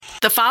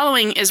The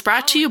following is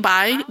brought to you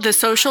by the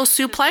Social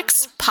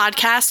Suplex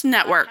Podcast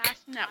Network.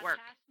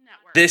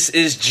 This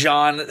is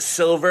John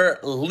Silver,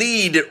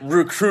 lead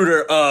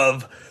recruiter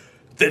of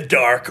the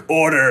Dark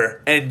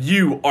Order, and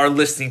you are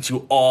listening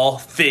to All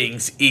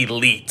Things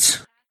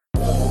Elite.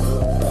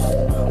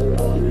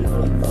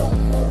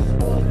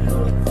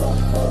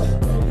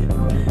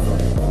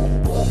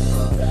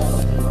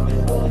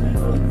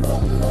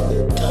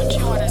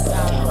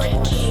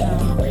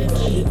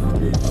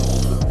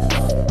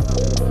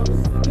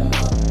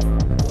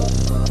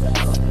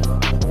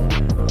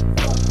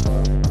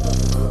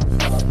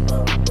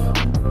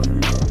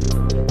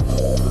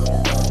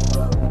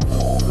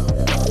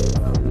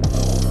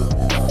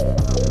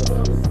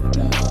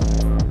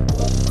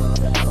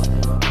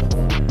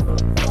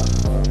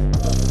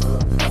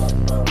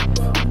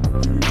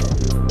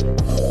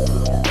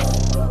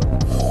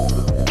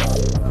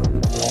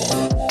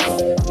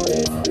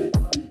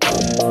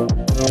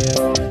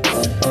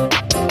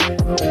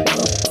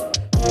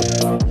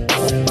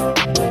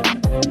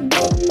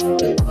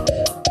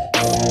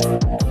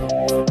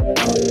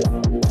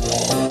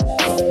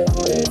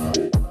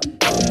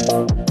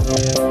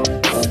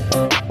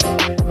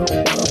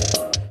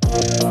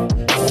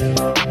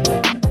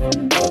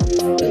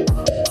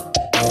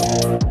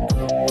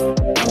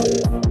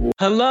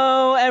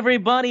 Hello,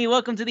 everybody.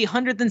 Welcome to the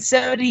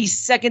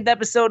 172nd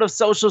episode of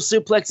Social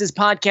Suplex's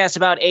podcast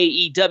about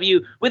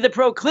AEW with a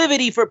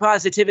proclivity for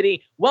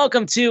positivity.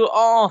 Welcome to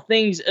All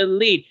Things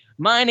Elite.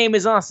 My name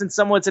is Austin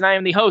Sumwoods, and I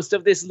am the host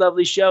of this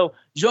lovely show.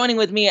 Joining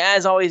with me,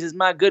 as always, is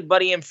my good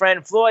buddy and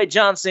friend, Floyd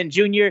Johnson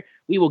Jr.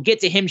 We will get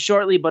to him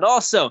shortly, but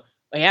also,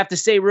 I have to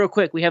say real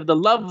quick, we have the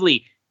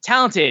lovely,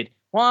 talented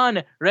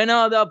Juan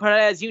Reynaldo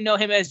Perez. You know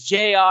him as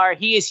JR.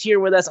 He is here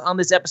with us on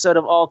this episode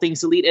of All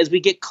Things Elite as we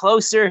get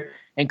closer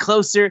and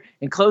closer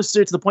and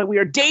closer to the point we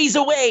are days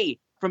away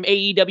from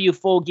AEW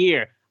Full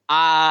Gear.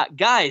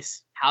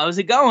 Guys, how's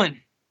it going?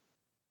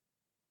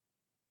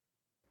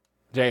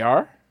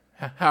 JR,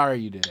 how are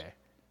you today?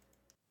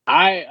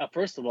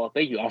 First of all,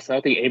 thank you, Austin. I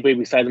don't think anybody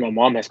besides my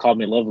mom has called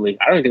me lovely.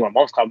 I don't even think my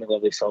mom's called me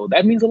lovely, so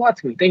that means a lot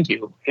to me. Thank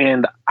you.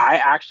 And I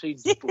actually,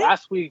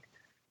 last week,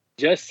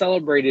 just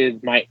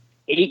celebrated my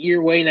 8-year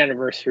wedding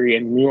anniversary,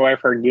 and me and my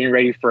wife are getting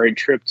ready for a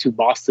trip to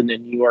Boston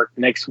and New York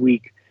next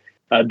week.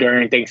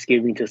 During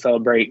Thanksgiving to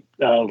celebrate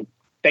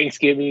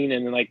Thanksgiving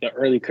and then like the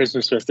early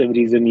Christmas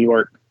festivities in New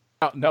York.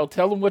 No,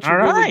 tell them what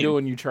you're really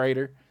doing, you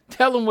traitor.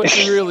 Tell them what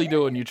you're really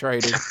doing, you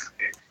traitor.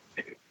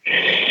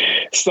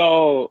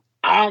 So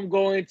I'm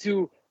going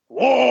to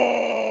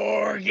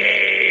War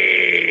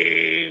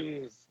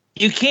Games.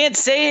 You can't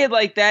say it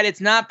like that. It's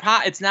not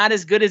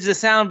as good as the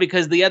sound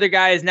because the other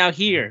guy is now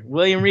here.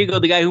 William Regal,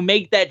 the guy who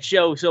made that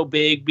show so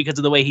big because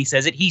of the way he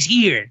says it, he's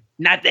here,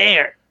 not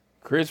there.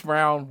 Chris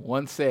Brown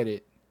once said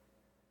it.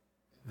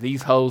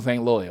 These hoes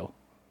ain't loyal.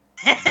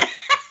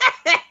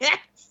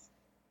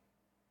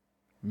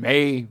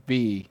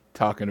 Maybe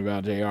talking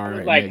about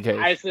JR. Like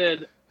I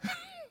said,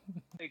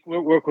 like,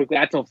 real quickly,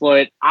 I told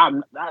Floyd,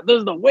 this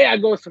is the way I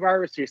go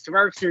Survivor Series.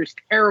 Survivor Series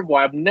terrible.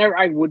 I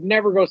would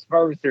never go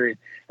Survivor Series.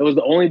 It was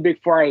the only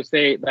big four I would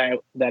say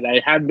that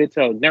I hadn't been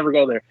to. I would never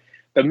go there.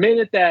 The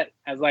minute that,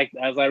 as I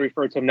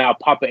refer to him now,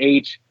 Papa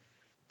H,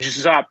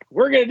 stop.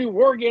 We're gonna do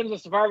War Games of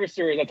Survivor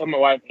Series. I told my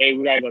wife, hey,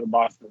 we gotta go to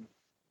Boston.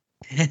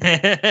 All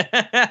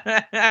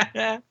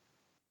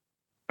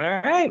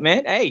right,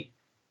 man. Hey,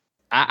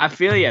 I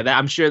feel you.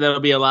 I'm sure that'll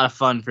be a lot of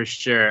fun for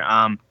sure.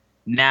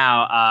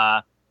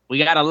 Now, we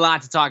got a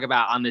lot to talk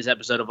about on this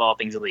episode of All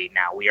Things Elite.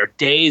 Now, we are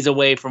days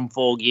away from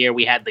Full Gear.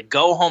 We had the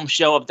go-home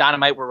show of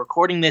Dynamite. We're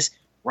recording this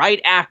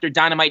right after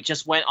Dynamite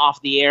just went off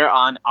the air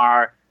on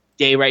our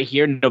day right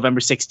here,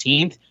 November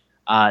 16th.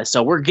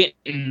 So we're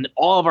getting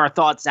all of our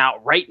thoughts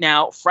out right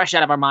now, fresh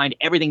out of our mind.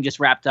 Everything just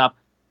wrapped up.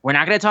 We're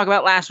not going to talk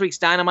about last week's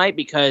Dynamite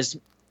because,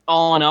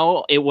 all in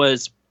all, it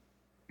was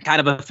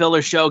kind of a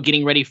filler show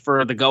getting ready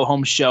for the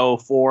go-home show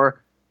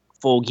for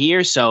Full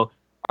Gear. So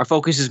our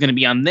focus is going to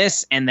be on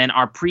this and then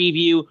our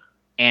preview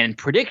and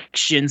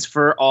predictions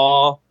for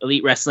All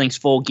Elite Wrestling's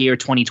Full Gear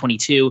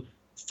 2022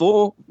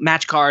 full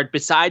match card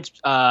besides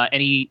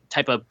any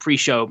type of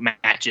pre-show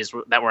matches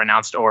that were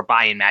announced or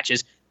buy-in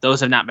matches. Those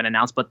have not been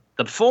announced, but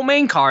the full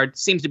main card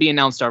seems to be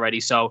announced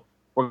already. So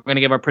we're going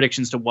to give our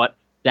predictions to what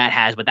that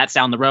has, but that's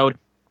down the road.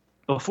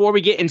 Before we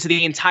get into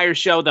the entire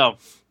show, though,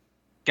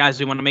 guys,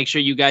 we want to make sure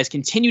you guys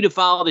continue to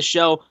follow the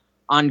show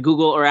on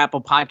Google or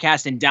Apple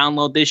Podcast and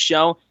download this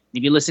show.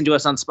 If you listen to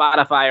us on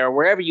Spotify or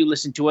wherever you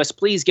listen to us,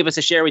 please give us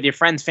a share with your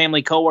friends,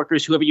 family,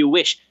 coworkers, whoever you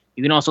wish.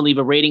 You can also leave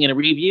a rating and a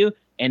review.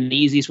 And the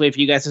easiest way for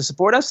you guys to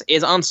support us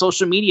is on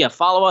social media.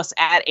 Follow us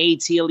at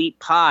AT Elite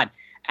Pod.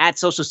 At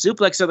Social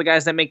Suplex are the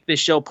guys that make this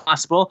show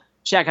possible.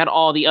 Check out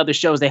all the other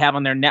shows they have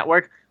on their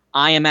network.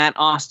 I am at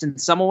Austin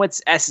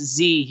Sumowitz,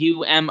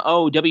 SZUMOWICZ.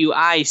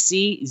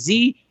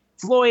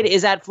 Floyd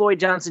is at Floyd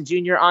Johnson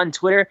Jr. on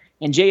Twitter.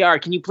 And JR,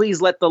 can you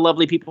please let the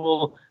lovely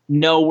people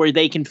know where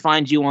they can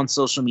find you on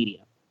social media?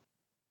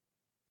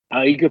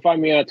 You can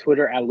find me on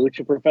Twitter at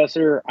Lucha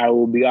Professor. I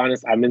will be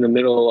honest, I'm in the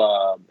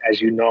middle, as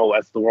you know,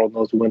 as the world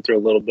knows, we went through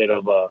a little bit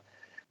of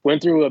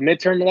went through a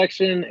midterm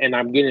election, and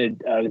I'm getting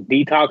a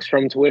detox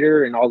from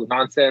Twitter and all the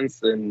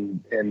nonsense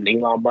and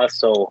Elon Musk.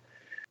 So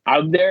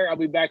I'm there. I'll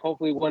be back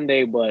hopefully one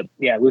day. But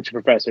yeah, Lucha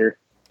Professor.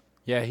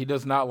 Yeah, he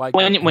does not like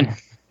when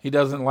he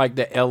doesn't like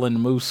the Elon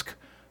Musk.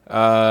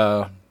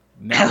 Now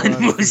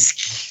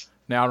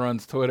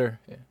runs Twitter.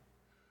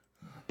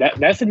 Yeah.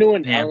 That's a new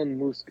one, Yeah. Elon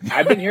Musk.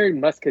 I've been hearing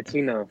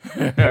Muscatino.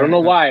 I don't know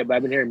why, but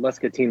I've been hearing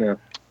Muscatino.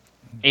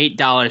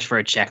 $8 for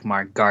a check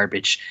mark,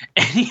 garbage.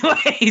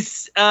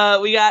 Anyways,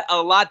 we got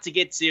a lot to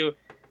get to.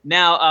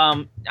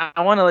 Now,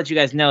 I want to let you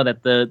guys know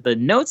that the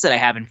notes that I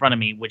have in front of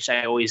me, which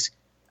I always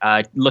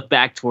look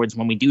back towards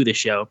when we do the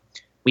show,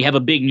 we have a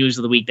big news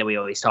of the week that we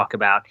always talk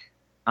about.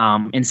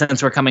 And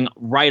since we're coming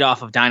right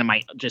off of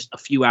Dynamite just a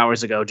few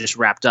hours ago, just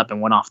wrapped up and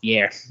went off the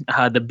air,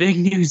 the big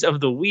news of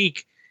the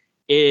week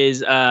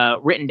is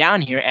written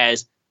down here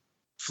as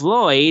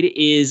Floyd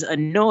is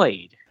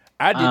annoyed.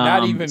 I did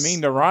not even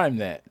mean to rhyme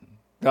that,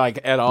 like,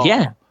 at all.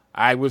 Yeah.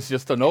 I was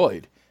just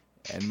annoyed,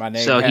 and my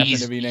name happened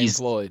to be named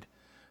Floyd.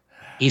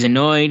 He's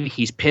annoyed.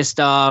 He's pissed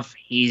off.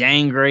 He's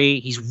angry.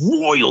 He's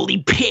royally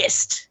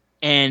pissed.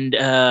 And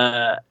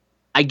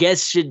I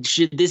guess should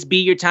this be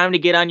your time to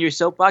get on your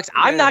soapbox?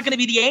 Yes. I'm not going to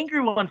be the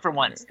angry one for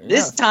once.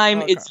 This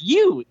time it's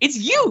you. It's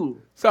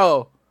you.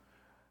 So,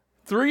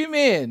 3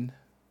 men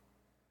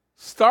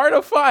start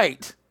a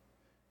fight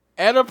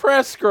at a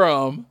press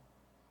scrum,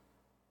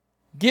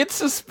 get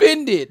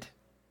suspended,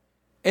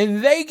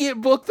 and they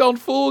get booked on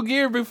Full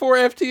Gear before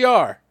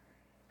FTR.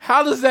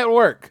 How does that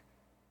work?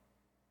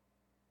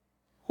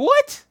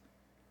 What?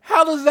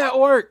 How does that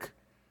work?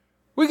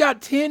 We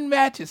got 10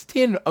 matches,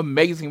 10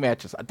 amazing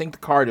matches. I think the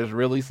card is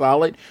really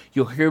solid.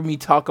 You'll hear me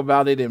talk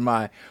about it in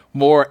my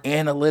more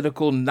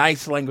analytical,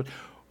 nice language.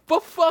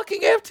 But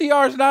fucking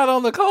FTR is not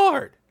on the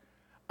card.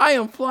 I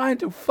am flying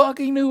to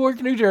fucking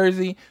Newark, New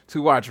Jersey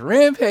to watch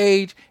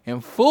Rampage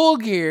and Full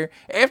Gear.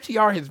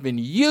 FTR has been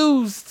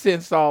used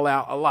since All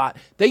Out a lot.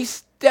 They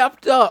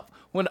stepped up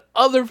when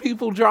other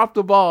people dropped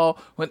the ball,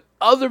 when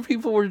other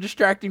people were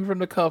distracting from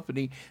the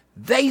company.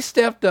 They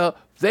stepped up.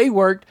 They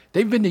worked.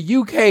 They've been to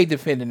UK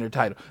defending their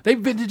title.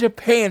 They've been to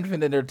Japan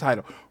defending their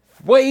title.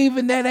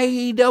 Waving that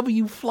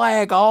AEW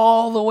flag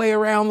all the way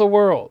around the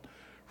world.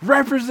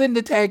 Representing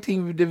the tag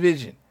team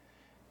division.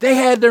 They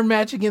had their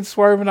match against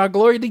Swerve and Our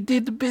Glory. They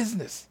did the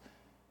business.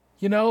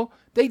 You know,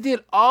 they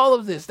did all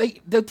of this.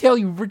 They'll tell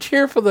you,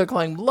 cheer for the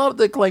Acclaim, love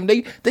the Acclaim.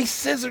 They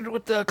scissored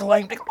with the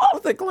Acclaim. They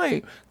love the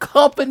Acclaim.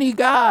 Company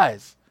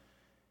guys.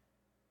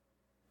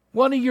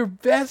 One of your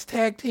best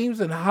tag teams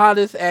and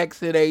hottest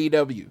acts in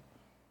AEW.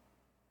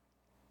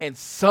 And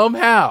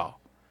somehow,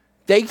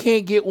 they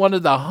can't get one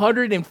of the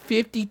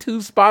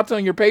 152 spots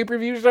on your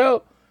pay-per-view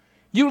show.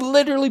 You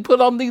literally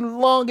put on the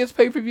longest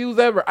pay-per-views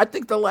ever. I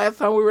think the last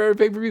time we were at a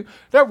pay-per-view,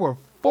 there were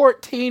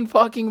 14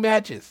 fucking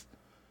matches.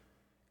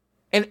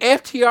 And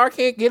FTR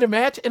can't get a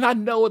match, and I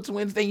know it's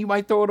Wednesday, you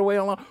might throw it away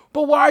on,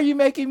 but why are you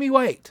making me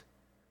wait?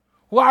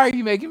 Why are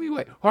you making me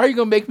wait? Why are you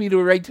going to make me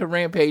wait to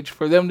Rampage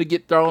for them to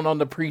get thrown on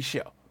the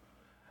pre-show?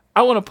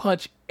 I want to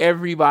punch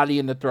everybody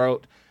in the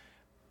throat.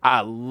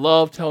 I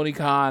love Tony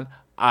Khan.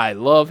 I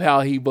love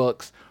how he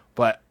books,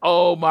 but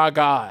oh my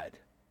God,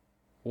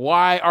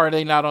 why are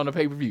they not on the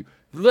pay-per-view?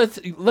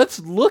 Let's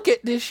look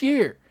at this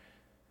year.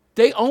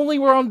 They only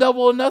were on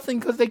Double or Nothing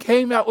because they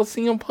came out with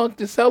CM Punk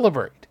to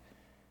celebrate.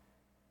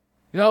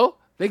 You know,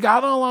 they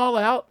got on All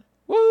Out,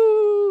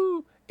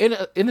 woo, in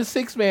a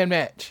 6-man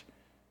match,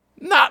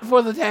 not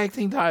for the tag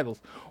team titles.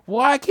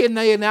 Why can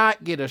they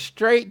not get a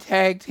straight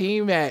tag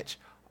team match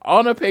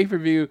on a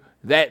pay-per-view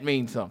that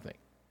means something?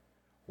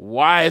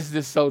 Why is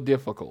this so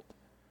difficult?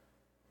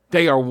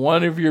 They are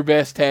one of your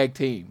best tag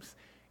teams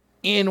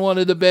in one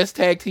of the best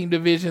tag team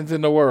divisions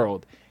in the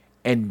world,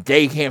 and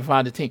they can't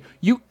find a team.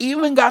 You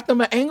even got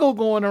them an angle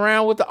going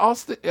around with the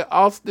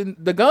Austin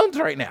the Guns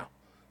right now.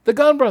 The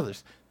Gun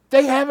Brothers.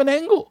 They have an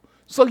angle.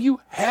 So you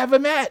have a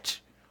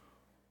match.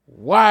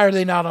 Why are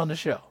they not on the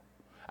show?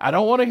 I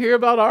don't want to hear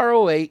about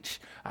ROH.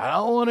 I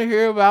don't want to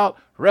hear about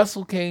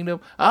Wrestle Kingdom.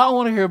 I don't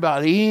want to hear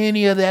about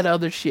any of that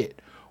other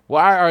shit.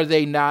 Why are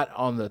they not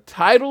on the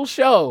title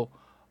show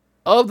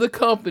of the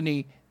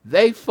company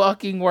they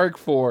fucking work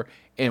for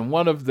in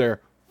one of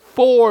their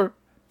 5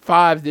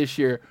 this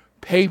year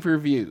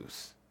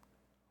pay-per-views?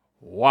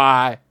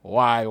 Why?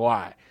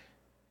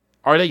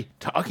 Are they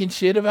talking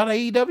shit about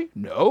AEW?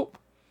 Nope.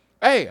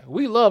 Hey,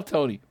 we love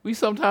Tony. We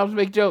sometimes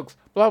make jokes.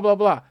 Blah, blah,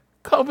 blah.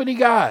 Company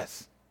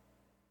guys.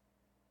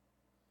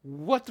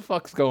 What the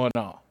fuck's going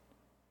on?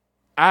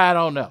 I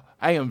don't know.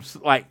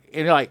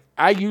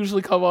 I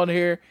usually come on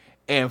here,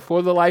 and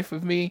for the life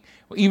of me,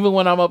 even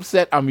when I'm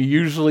upset, I'm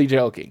usually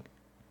joking.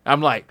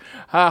 I'm like,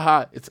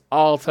 haha, it's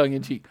all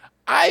tongue-in-cheek.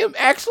 I am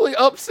actually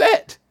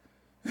upset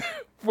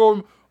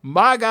for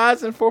my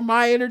guys and for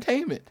my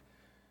entertainment.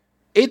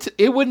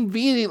 It would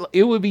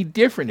be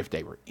different if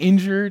they were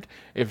injured,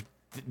 if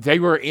they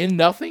were in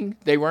nothing,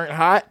 they weren't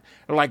hot.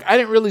 Like, I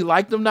didn't really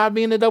like them not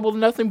being a Double or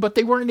Nothing, but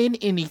they weren't in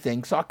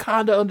anything, so I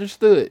kind of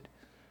understood.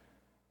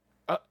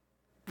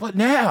 But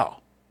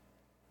now,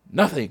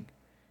 nothing.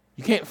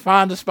 You can't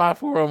find a spot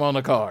for them on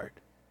the card.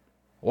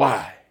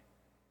 Why?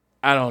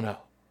 I don't know.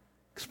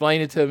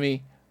 Explain it to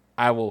me.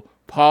 I will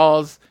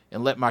pause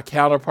and let my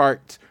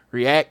counterparts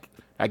react.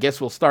 I guess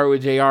we'll start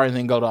with JR and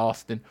then go to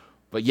Austin.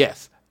 But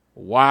yes,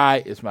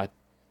 why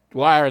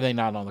are they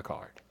not on the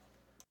card?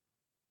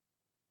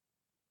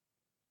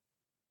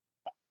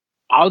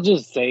 I'll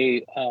just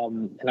say,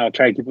 and I'll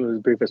try to keep it as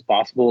brief as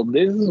possible.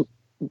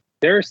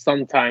 There are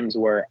some times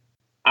where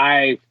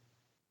I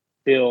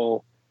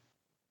feel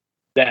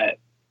that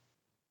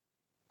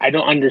I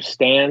don't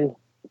understand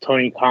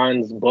Tony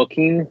Khan's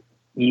booking.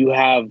 You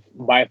have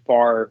by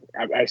far,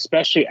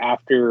 especially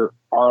after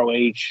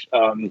ROH,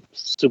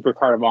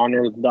 Supercard of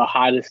Honor, the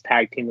hottest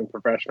tag team in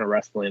professional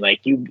wrestling.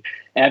 Like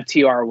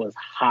FTR was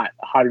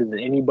hotter than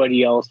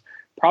anybody else.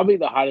 Probably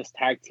the hottest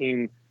tag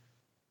team.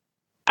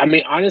 I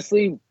mean,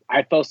 honestly,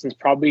 I felt since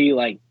probably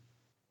like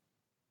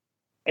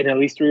in at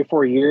least 3 or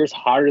 4 years,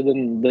 hotter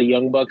than the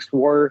Young Bucks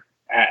were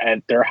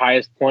at their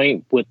highest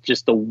point, with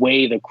just the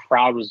way the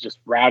crowd was just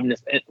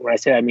ravenous. When I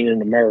say that, I mean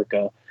in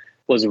America,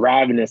 was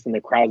ravenous, and the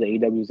crowd that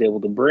AEW was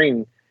able to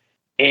bring.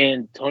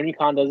 And Tony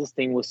Khan does this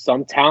thing with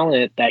some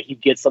talent that he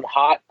gets them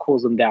hot,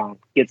 cools them down,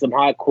 gets them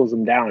hot, cools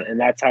them down. And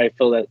that's how I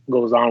feel that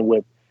goes on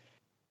with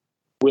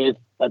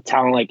a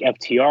talent like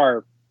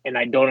FTR. And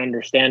I don't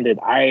understand it.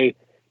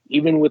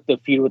 Even with the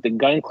feud with the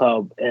Gun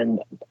Club,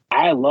 and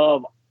I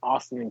love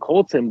Austin and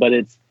Colton, but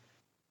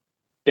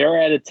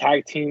they're at a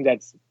tag team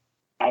that's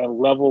at a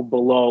level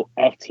below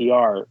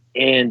FTR,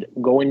 and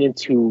going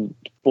into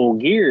Full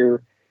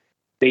Gear,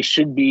 they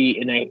should be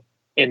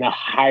in a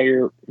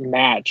higher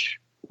match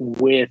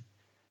with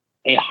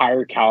a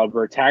higher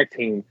caliber tag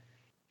team.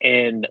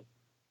 And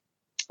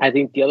I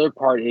think the other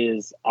part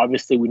is,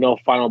 obviously we know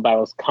Final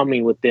Battle is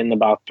coming within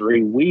about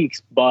 3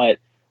 weeks, but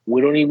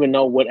we don't even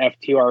know what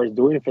FTR is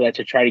doing for that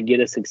to try to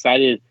get us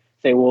excited.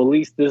 Say, well, at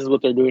least this is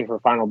what they're doing for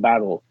Final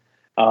Battle.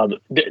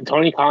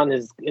 Tony Khan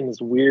is in this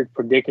weird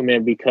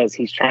predicament because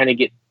he's trying to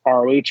get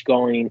ROH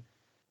going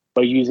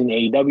by using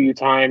AEW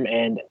time,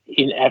 and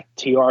in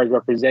FTR is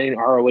representing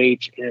ROH,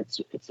 and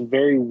it's a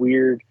very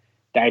weird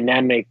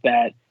dynamic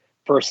that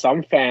for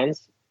some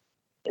fans,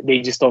 they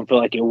just don't feel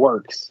like it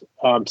works.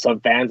 Some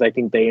fans, I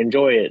think they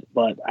enjoy it,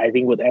 but I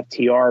think with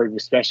FTR,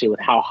 especially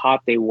with how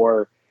hot they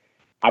were,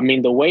 I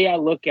mean, the way I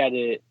look at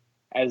it,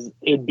 as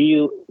it'd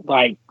be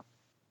like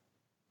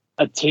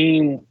a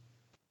team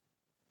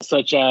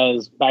such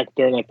as back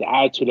during like the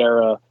Attitude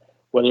Era,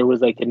 where there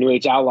was like the New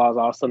Age Outlaws,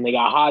 all of a sudden they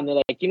got hot and they're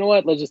like, you know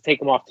what, let's just take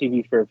them off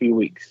TV for a few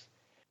weeks.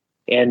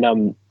 And,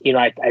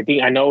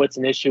 I know it's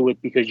an issue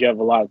because you have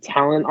a lot of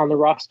talent on the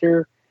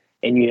roster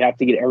and you have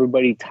to get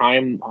everybody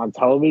time on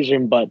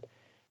television, but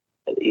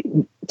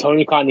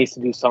Tony Khan needs to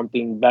do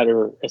something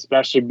better,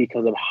 especially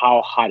because of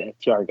how hot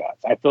FTR got.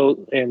 I feel,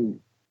 and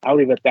I'll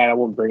leave it at that. I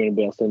won't bring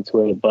anybody else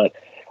into it, but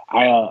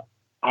I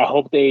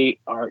hope they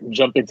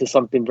jump into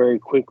something very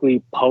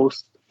quickly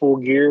post Full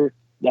Gear,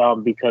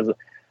 because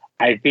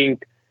I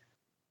think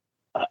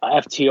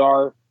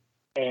FTR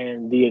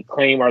and the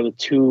Acclaim are the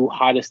two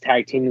hottest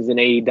tag teams in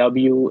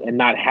AEW, and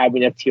not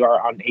having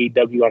FTR on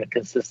AEW on a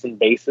consistent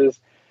basis,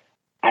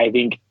 I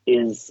think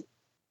is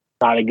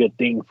not a good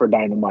thing for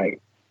Dynamite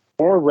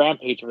or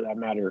Rampage for that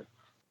matter.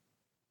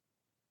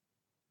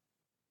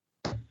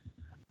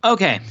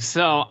 Okay,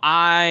 so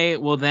I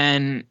will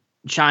then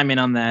chime in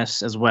on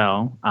this as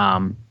well.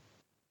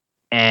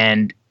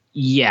 And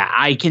yeah,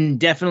 I can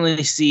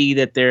definitely see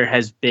that there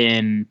has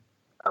been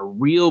a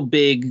real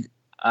big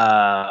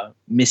I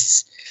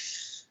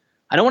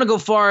don't want to go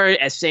far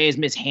as say as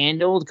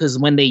mishandled, because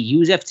when they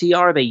use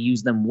FTR, they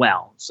use them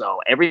well. So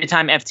every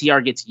time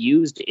FTR gets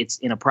used, it's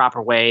in a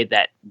proper way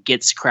that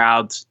gets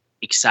crowds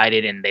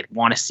excited and they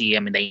want to see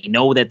them and they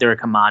know that they're a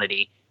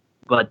commodity.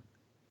 But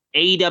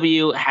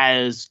AEW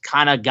has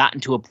kind of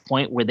gotten to a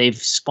point where they've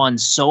spun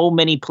so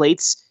many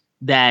plates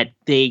that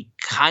they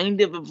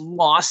kind of have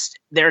lost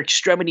their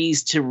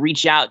extremities to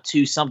reach out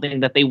to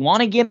something that they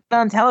want to get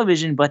on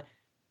television, but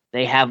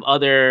they have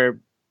other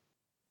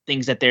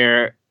things that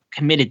they're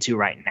committed to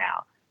right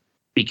now,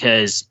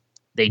 because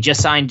they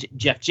just signed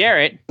Jeff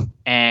Jarrett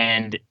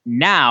and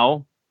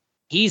now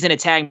he's in a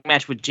tag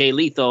match with Jay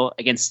Lethal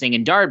against Sting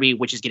and Darby,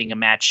 which is getting a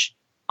match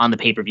on the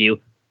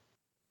pay-per-view.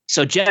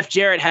 So Jeff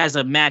Jarrett has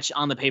a match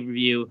on the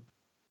pay-per-view,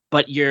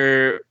 but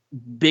your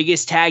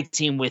biggest tag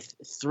team with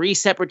 3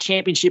 separate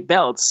championship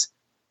belts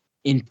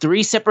in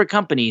 3 separate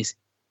companies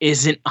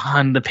isn't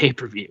on the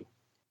pay-per-view.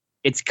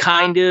 It's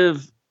kind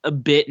of a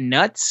bit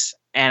nuts,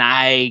 and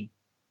I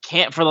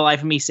can't for the life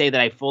of me say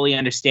that I fully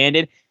understand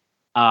it.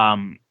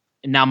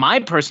 Now, my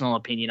personal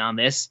opinion on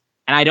this,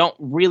 and I don't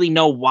really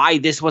know why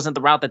this wasn't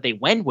the route that they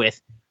went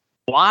with,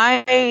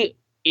 why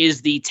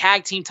is the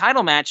tag team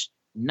title match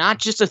not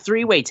just a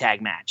 3-way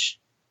tag match?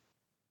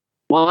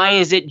 Why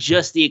is it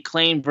just the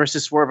Acclaim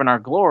versus Swerve in Our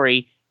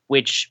Glory,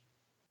 which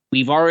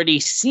we've already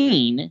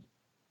seen,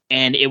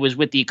 and it was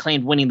with the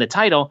Acclaim winning the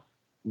title?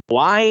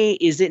 Why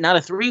is it not a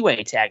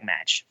 3-way tag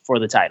match for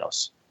the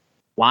titles?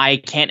 Why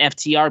can't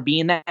FTR be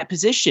in that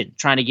position,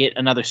 trying to get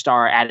another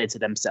star added to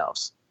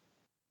themselves?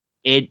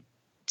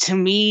 To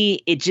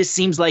me, it just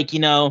seems like,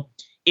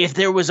 if if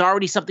there was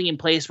already something in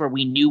place where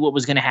we knew what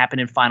was going to happen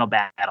in Final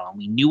Battle and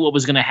we knew what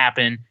was going to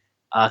happen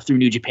through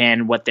New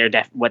Japan, what they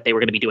were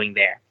going to be doing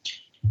there,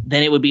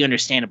 then it would be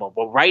understandable.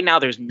 But right now,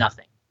 there's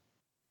nothing.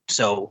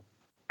 So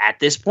at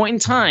this point in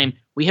time,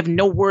 we have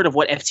no word of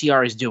what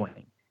FTR is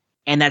doing.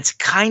 And that's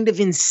kind of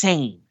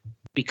insane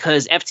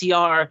because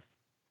FTR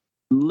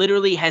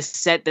literally has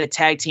set the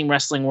tag team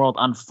wrestling world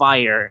on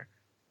fire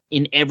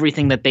in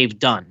everything that they've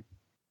done.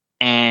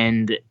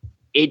 And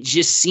it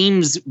just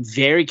seems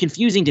very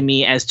confusing to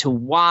me as to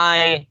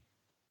why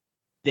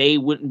they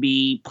wouldn't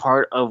be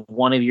part of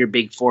one of your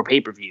big 4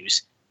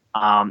 pay-per-views.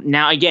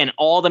 Now, again,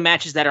 all the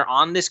matches that are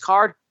on this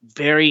card,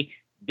 very,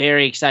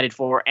 very excited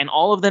for, and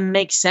all of them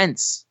make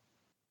sense.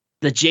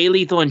 The Jay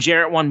Lethal and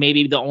Jarrett one may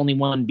be the only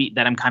one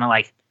that I'm kind of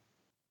like,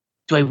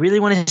 do I really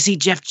want to see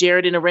Jeff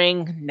Jarrett in a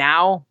ring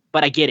now?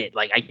 But I get it.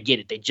 Like, I get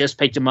it. They just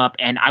picked him up,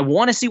 and I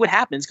want to see what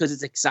happens because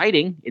it's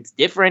exciting. It's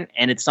different,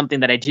 and it's something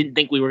that I didn't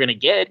think we were going to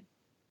get.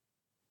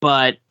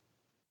 But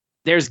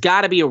there's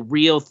got to be a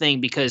real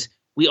thing because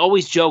we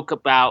always joke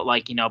about,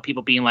 like, you know,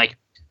 people being like,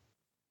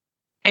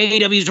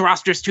 AEW's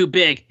roster's too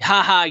big.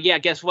 Haha, yeah,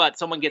 guess what?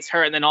 Someone gets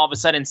hurt, and then all of a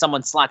sudden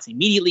someone slots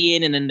immediately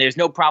in, and then there's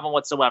no problem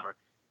whatsoever.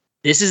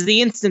 This is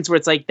the instance where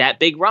it's like that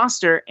big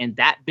roster and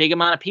that big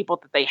amount of people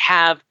that they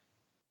have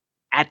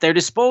at their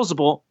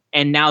disposal,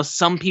 and now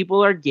some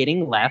people are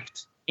getting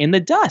left in the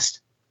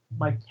dust.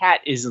 My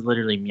cat is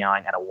literally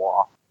meowing at a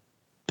wall.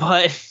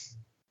 But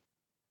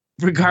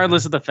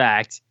regardless of the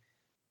fact,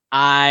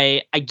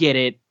 I get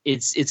it.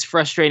 It's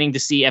frustrating to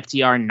see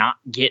FTR not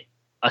get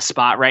a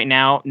spot right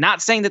now.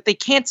 Not saying that they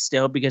can't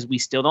still, because we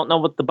still don't know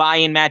what the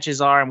buy-in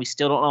matches are, and we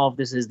still don't know if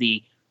this is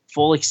the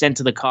full extent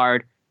of the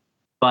card.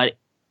 But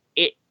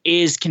it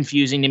is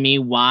confusing to me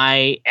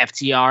why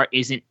FTR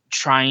isn't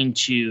trying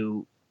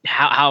to,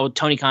 how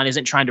Tony Khan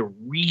isn't trying to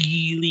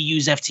really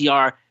use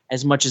FTR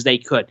as much as they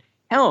could.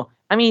 Hell,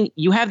 I mean,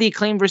 you have the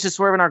Acclaimed versus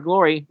Swerve in Our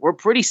Glory. We're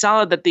pretty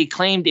solid that the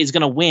Acclaimed is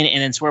going to win,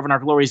 and then Swerve in Our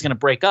Glory is going to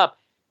break up.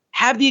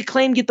 Have the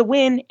Acclaimed get the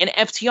win, and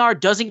FTR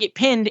doesn't get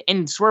pinned,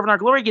 and Swerve in Our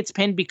Glory gets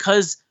pinned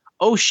because,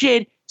 oh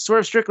shit,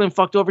 Swerve Strickland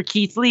fucked over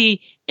Keith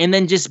Lee, and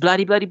then just blah,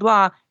 blah,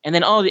 blah, and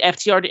then, oh, the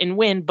FTR didn't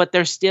win, but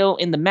they're still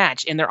in the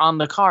match, and they're on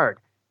the card.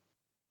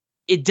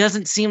 It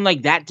doesn't seem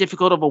like that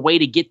difficult of a way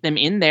to get them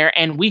in there,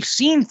 and we've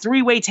seen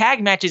 3-way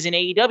tag matches in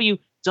AEW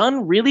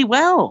done really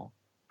well.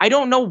 I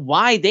don't know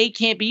why they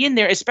can't be in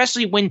there,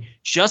 especially when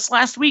just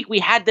last week we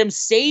had them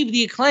save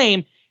the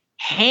Acclaim,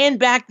 hand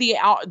back the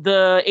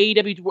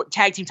AEW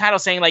tag team title,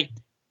 saying, like,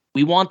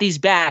 we want these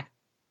back,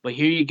 but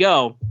here you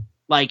go.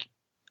 Like,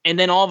 and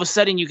then all of a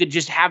sudden you could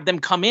just have them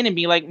come in and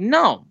be like,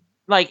 no,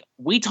 like,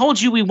 we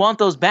told you we want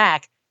those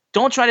back.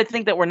 Don't try to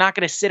think that we're not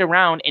going to sit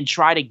around and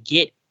try to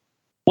get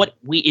what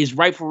is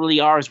rightfully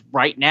ours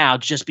right now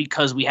just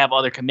because we have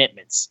other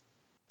commitments.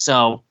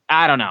 So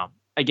I don't know.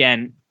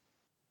 Again,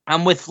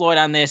 I'm with Floyd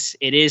on this.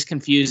 It is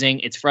confusing.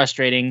 It's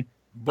frustrating.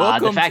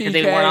 The fact that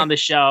they weren't on the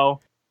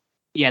show.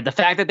 Yeah, the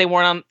fact that they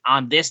weren't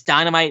on this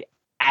Dynamite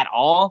at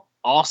all,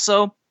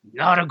 also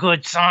not a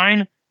good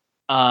sign.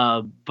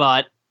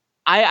 But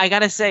I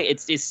gotta say,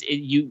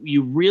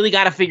 you really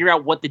gotta figure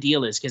out what the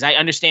deal is, because I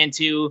understand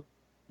too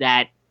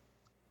that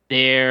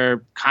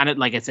they're kind of,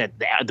 like I said,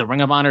 the Ring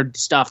of Honor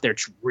stuff. They're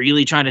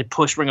really trying to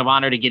push Ring of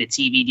Honor to get a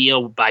TV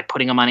deal by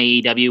putting them on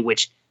AEW,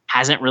 which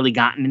hasn't really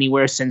gotten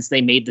anywhere since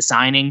they made the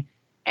signing.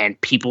 And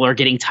people are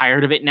getting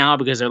tired of it now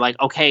because they're like,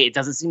 okay, it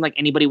doesn't seem like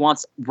anybody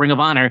wants Ring of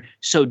Honor,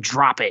 so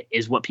drop it,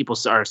 is what people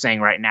are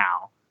saying right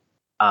now.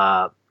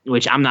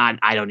 Which I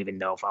don't even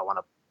know if I want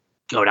to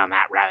go down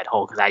that rabbit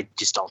hole, because I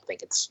just don't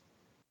think it's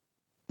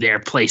their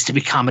place to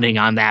be commenting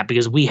on that,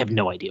 because we have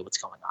no idea what's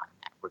going on in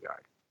that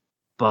regard.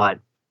 But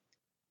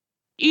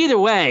either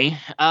way,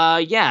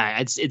 yeah,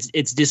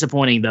 it's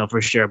disappointing though,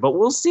 for sure. But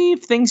we'll see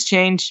if things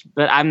change.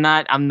 But I'm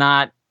not.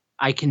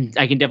 I can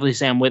definitely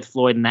say I'm with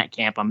Floyd in that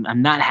camp.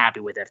 I'm not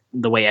happy with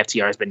the way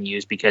FTR has been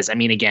used, because, I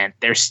mean, again,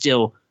 they're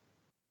still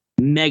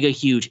mega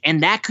huge,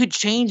 and that could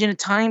change in a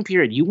time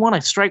period. You want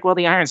to strike while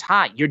the iron's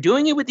hot. You're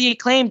doing it with the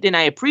Acclaimed, and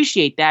I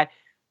appreciate that,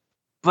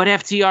 but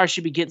FTR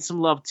should be getting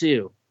some love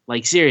too.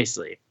 Like,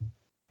 seriously.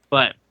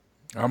 But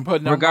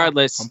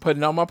regardless, I'm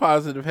putting on my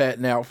positive hat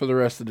now for the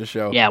rest of the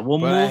show. Yeah, we'll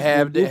move.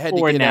 Had to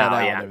get now.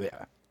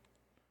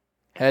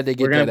 Had to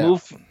get that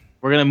out.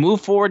 We're going to move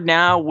forward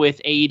now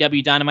with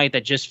AEW Dynamite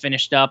that just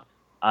finished up,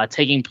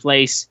 taking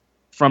place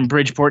from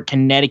Bridgeport,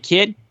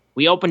 Connecticut.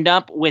 We opened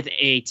up with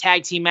a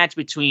tag team match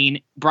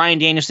between Bryan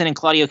Danielson and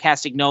Claudio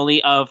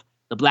Castagnoli of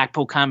the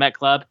Blackpool Combat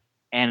Club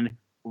and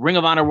Ring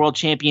of Honor World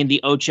Champion,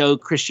 the Ocho,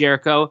 Chris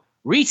Jericho,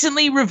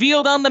 recently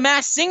revealed on The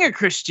Masked Singer,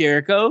 Chris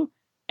Jericho,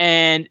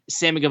 and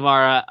Sammy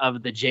Guevara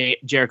of the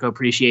Jericho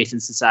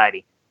Appreciation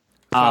Society.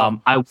 So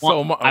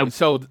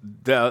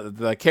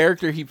the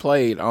character he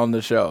played on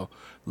the show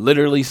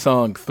literally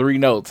sung 3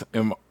 notes,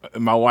 and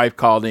my wife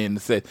called in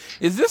and said,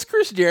 "Is this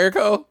Chris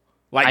Jericho?"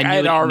 Like, I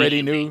had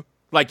already knew.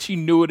 Like, she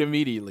knew it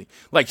immediately.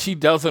 Like, she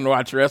doesn't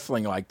watch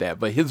wrestling like that.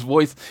 But his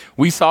voice,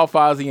 we saw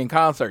Fozzy in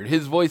concert.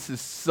 His voice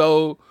is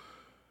so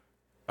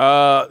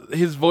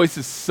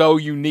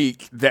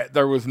unique that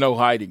there was no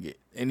hiding it.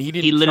 And he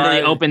didn't. He literally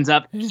try- opens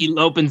up. He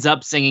opens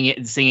up singing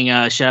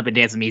 "Shut Up and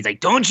Dance with Me." He's like,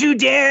 "Don't you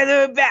dare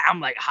the back!"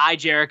 I'm like, "Hi,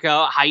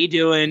 Jericho. How you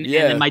doing?"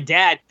 Yeah. And then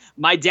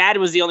my dad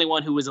was the only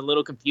one who was a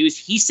little confused.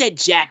 He said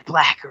Jack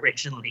Black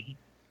originally.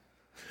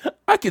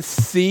 I could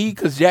see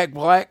because Jack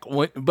Black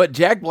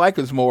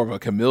is more of a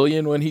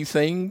chameleon when he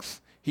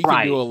sings. He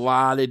can do a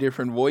lot of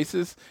different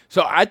voices.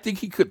 So I think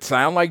he could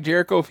sound like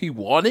Jericho if he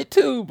wanted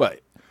to,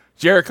 but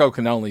Jericho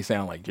can only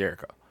sound like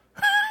Jericho.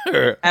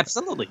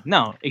 Absolutely.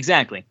 No,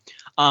 exactly.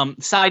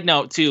 Side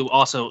note, too,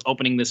 also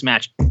opening this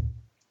match,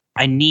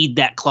 I need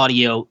that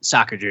Claudio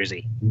soccer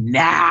jersey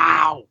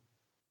now.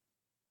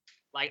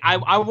 Like,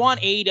 I want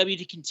AEW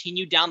to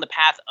continue down the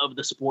path of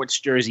the sports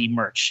jersey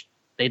merch.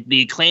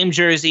 The Acclaim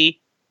jersey,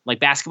 like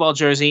basketball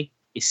jersey,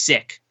 is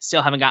sick.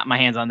 Still haven't gotten my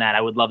hands on that.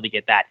 I would love to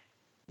get that.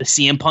 The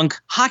CM Punk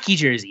hockey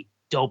jersey,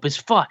 dope as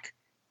fuck.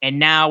 And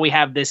now we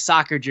have this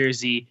soccer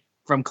jersey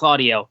from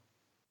Claudio.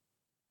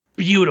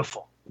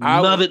 Beautiful.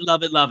 Love it,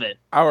 love it, love it.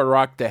 I would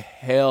rock the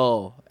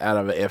hell out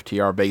of an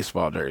FTR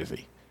baseball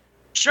jersey.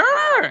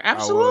 Sure,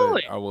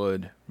 absolutely. I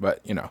would,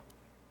 but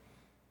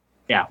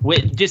Yeah,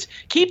 just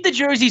keep the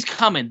jerseys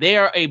coming. They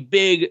are a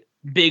big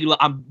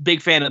I'm a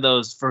big fan of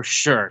those for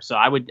sure. So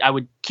I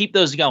would keep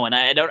those going.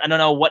 I don't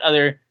know what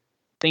other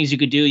things you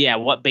could do. Yeah,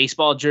 what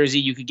baseball jersey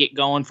you could get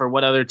going for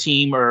what other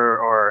team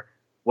or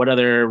what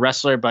other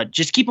wrestler, but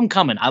just keep them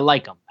coming. I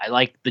like them. I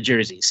like the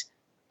jerseys.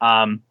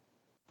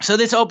 So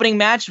this opening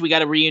match, we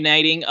got a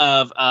reuniting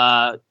of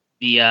what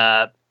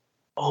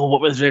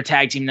was their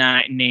tag team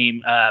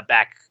name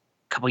back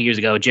a couple years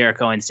ago?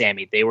 Jericho and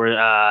Sammy. They were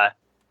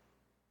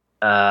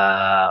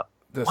what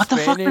the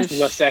fuck?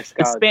 The Sex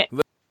Gods.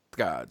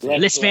 Gods.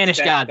 Les Spanish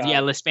Gods. Yeah,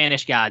 Les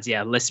Spanish Gods.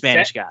 Yeah, Les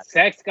Spanish Gods.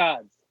 Sex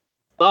Gods.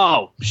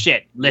 Oh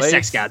shit, Les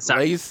Sex Gods.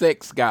 Sorry, Les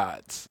Sex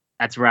Gods.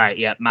 That's right.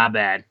 Yeah, my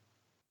bad.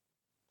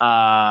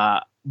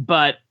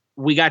 But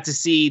we got to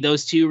see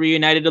those two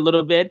reunited a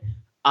little bit.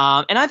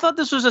 And I thought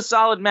this was a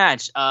solid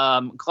match.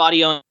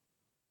 Claudio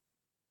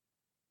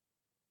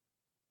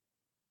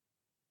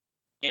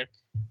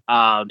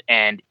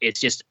and it's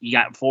just, you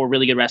got four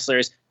really good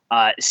wrestlers.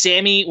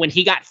 Sammy, when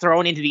he got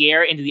thrown into the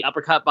air, into the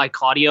uppercut by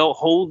Claudio,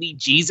 holy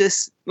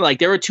Jesus. Like,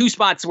 there were two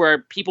spots where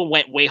people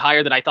went way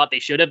higher than I thought they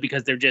should have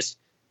because they're just,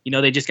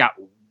 they just got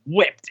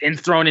whipped and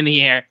thrown in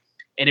the air.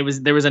 And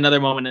there was another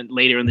moment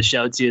later in the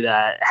show, too,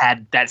 that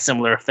had that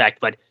similar effect.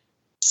 But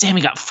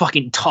Sammy got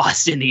fucking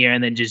tossed in the air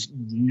and then just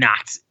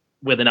knocked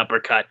with an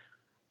uppercut.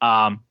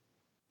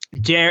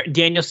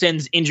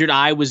 Danielson's injured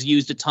eye was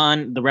used a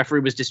ton. The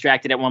referee was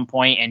distracted at one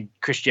point, and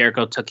Chris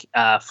Jericho took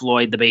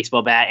Floyd the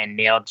baseball bat and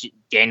nailed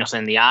Danielson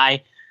in the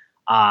eye.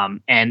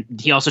 And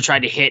he also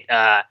tried to hit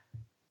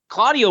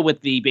Claudio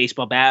with the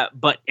baseball bat,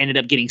 but ended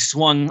up getting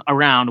swung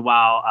around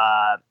while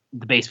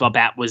the baseball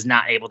bat was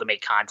not able to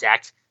make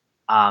contact.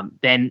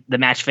 Then the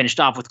match finished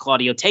off with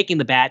Claudio taking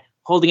the bat,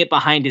 holding it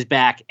behind his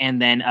back,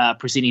 and then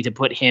proceeding to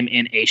put him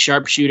in a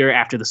sharpshooter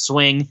after the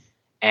swing.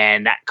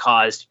 And that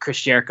caused Chris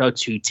Jericho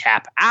to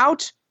tap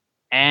out.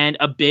 And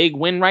a big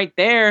win right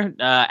there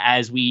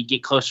as we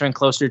get closer and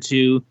closer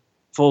to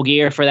Full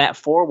Gear for that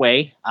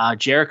four-way.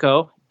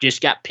 Jericho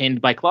just got pinned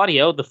by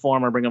Claudio, the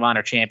former Ring of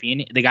Honor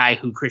champion, the guy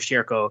who Chris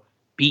Jericho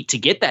beat to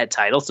get that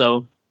title.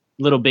 So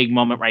little big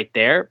moment right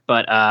there.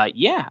 But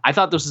yeah, I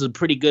thought this was a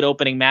pretty good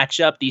opening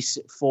matchup. These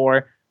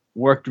four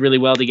worked really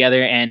well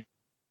together. And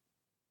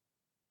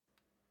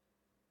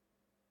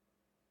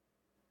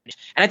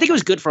I think it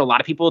was good for a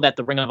lot of people that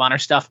the Ring of Honor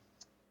stuff,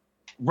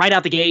 right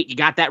out the gate, you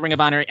got that Ring of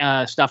Honor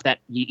stuff that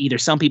either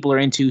some people are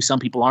into, some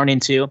people aren't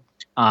into.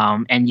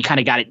 And you kind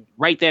of got it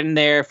right then and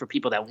there for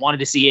people that wanted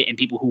to see it and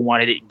people who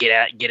wanted to get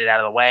it out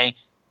of the way.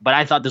 But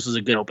I thought this was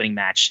a good opening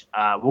match.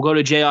 We'll go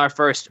to JR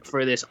first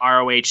for this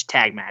ROH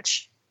tag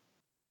match.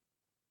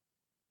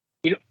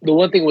 The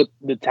one thing with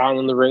the talent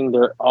in the ring,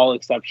 they're all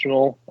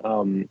exceptional.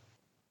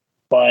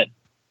 But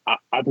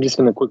I'm just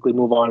going to quickly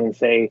move on and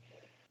say,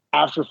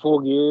 after Full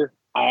Gear,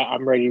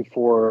 I'm ready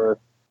for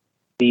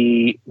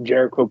the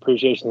Jericho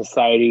Appreciation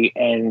Society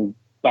and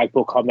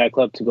Blackpool Combat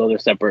Club to go their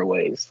separate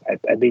ways.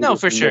 I think no,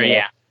 for sure,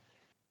 yeah.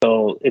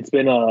 So it's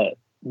been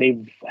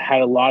they've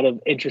had a lot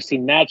of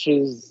interesting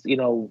matches,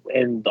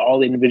 and all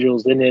the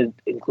individuals in it,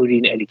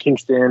 including Eddie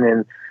Kingston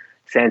and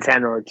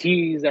Santana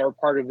Ortiz that were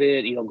part of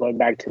it. Going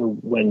back to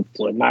when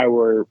Floyd and I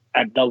were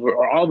at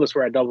all of us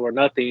were at Double or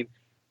Nothing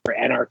for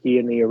Anarchy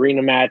in the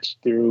arena match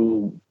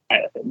through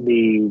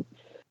the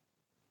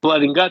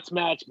Blood and Guts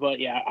match. But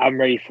yeah, I'm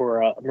ready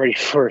for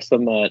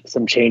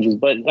some changes.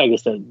 But like I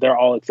said, they're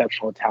all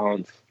exceptional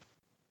talents.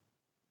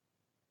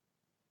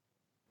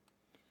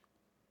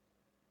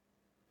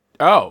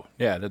 Oh,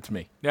 yeah, that's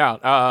me. Now,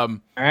 all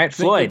right,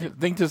 Floyd.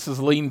 Think this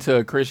is leading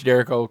to Chris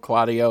Jericho,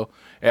 Claudio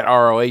at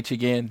ROH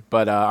again,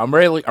 but I'm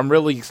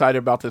really excited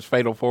about this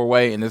Fatal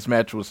 4-Way, and this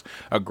match was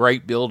a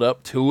great build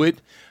up to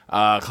it.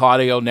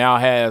 Claudio now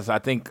has, I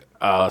think,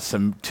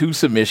 two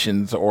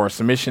submissions, or a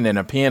submission and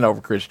a pin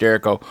over Chris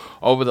Jericho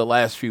over the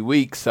last few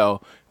weeks,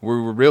 so we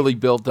were really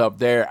built up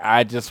there.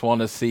 I just want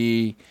to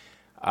see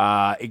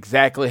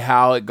exactly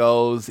how it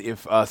goes,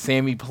 if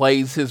Sammy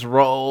plays his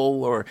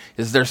role, or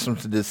is there some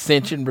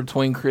dissension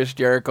between Chris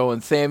Jericho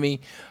and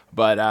Sammy.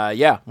 But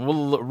yeah,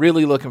 we're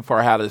really looking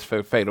for how this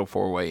Fatal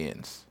 4-Way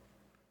ends.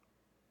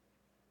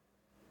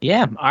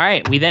 Yeah, all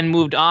right. We then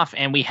moved off,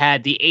 and we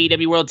had the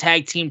AEW World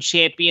Tag Team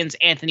Champions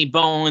Anthony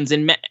Bowens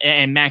and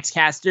Max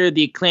Caster,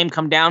 the Acclaim,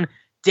 come down,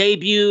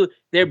 debut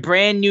their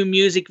brand new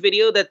music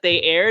video that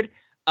they aired.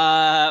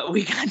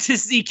 We got to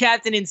see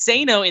Captain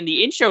Insano in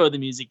the intro of the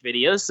music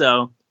video,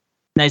 so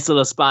nice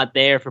little spot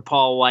there for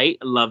Paul White.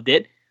 Loved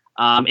it.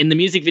 In the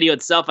music video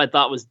itself, I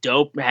thought was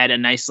dope. Had a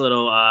nice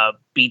little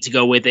beat to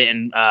go with it,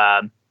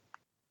 and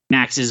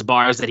Max's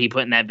bars that he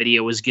put in that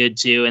video was good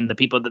too, and the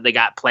people that they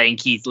got playing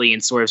Keith Lee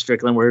and Swerve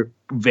Strickland were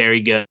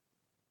very good.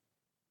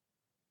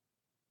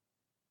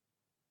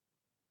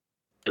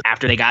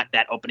 After they got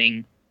that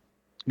opening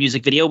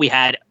music video, we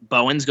had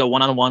Bowens go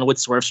one-on-one with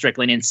Swerve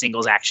Strickland in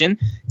singles action.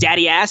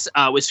 Daddy Ass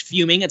was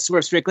fuming at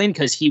Swerve Strickland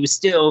because he was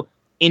still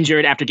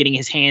injured after getting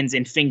his hands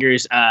and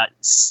fingers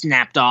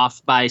snapped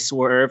off by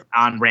Swerve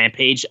on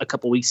Rampage a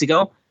couple weeks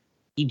ago.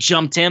 He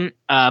jumped him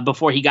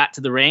before he got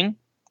to the ring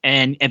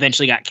and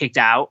eventually got kicked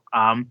out.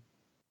 And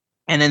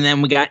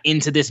then we got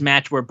into this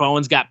match where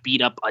Bowens got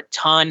beat up a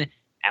ton.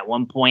 At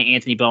one point,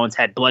 Anthony Bowens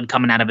had blood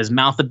coming out of his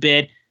mouth a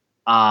bit.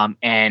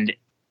 And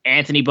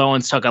Anthony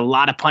Bowens took a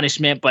lot of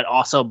punishment, but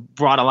also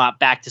brought a lot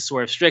back to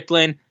Swerve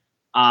Strickland.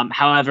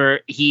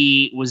 However,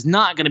 he was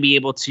not going to be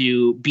able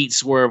to beat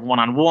Swerve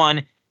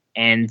one-on-one,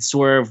 and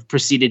Swerve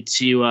proceeded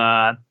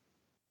to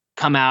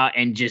come out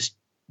and just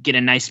get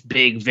a nice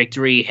big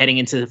victory heading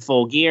into the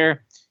Full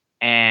Gear.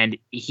 And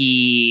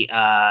they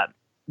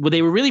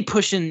were really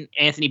pushing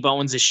Anthony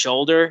Bowens'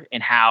 shoulder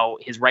and how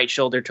his right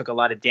shoulder took a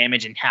lot of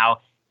damage and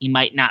how he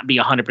might not be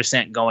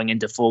 100% going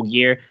into Full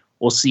Gear.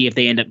 We'll see if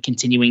they end up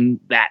continuing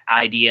that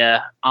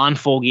idea on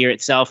Full Gear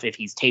itself, if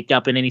he's taped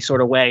up in any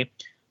sort of way.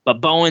 But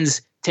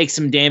Bowens takes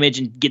some damage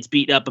and gets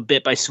beat up a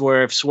bit by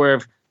Swerve.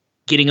 Swerve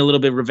getting a little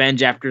bit of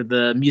revenge after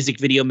the music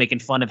video, making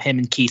fun of him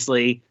and Keith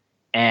Lee.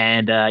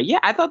 And yeah,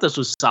 I thought this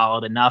was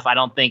solid enough. I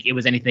don't think it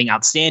was anything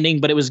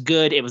outstanding, but it was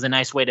good. It was a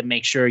nice way to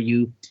make sure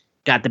you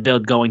got the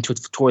build going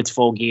towards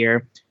Full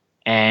Gear.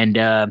 And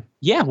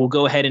yeah, we'll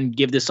go ahead and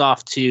give this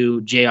off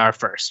to JR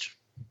first.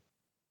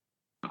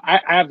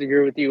 I have to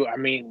agree with you. I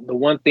mean, the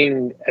one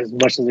thing, as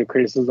much as the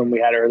criticism we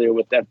had earlier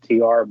with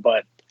FTR,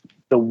 but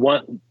the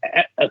one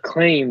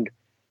Acclaimed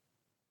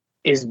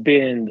has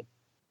been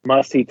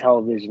must-see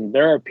television.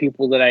 There are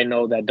people that I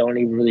know that don't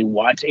even really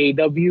watch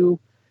AEW.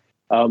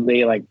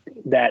 They like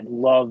that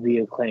love the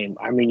Acclaim.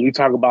 I mean, you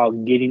talk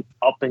about getting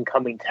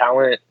up-and-coming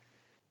talent,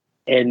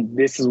 and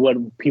this is what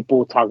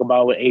people talk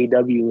about with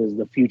AEW is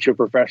the future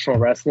professional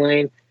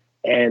wrestling,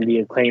 and the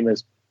Acclaim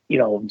is,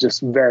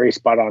 just very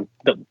spot on.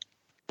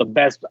 The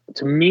best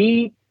to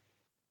me,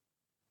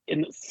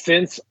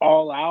 since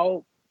All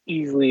Out,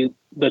 easily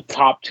the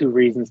top two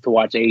reasons to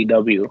watch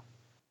AEW.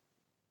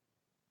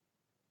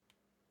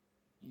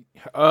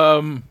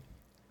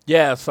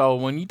 Yeah. So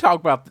when you talk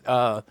about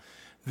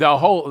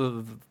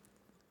the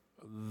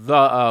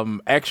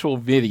actual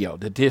video,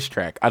 the diss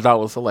track, I thought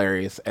was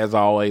hilarious as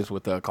always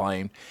with the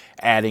Acclaim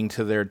adding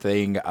to their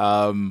thing,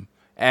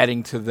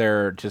 adding to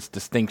their just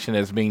distinction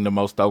as being the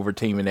most over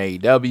team in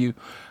AEW.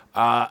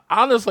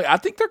 Honestly, I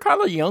think they're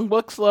kind of Young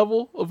Bucks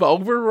level of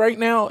over right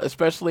now,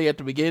 especially at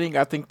the beginning.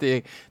 I think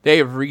they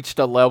have reached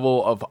a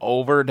level of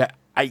over that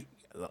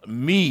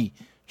me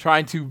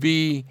trying to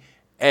be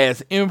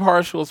as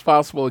impartial as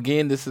possible.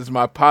 Again, this is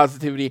my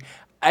positivity.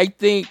 I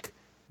think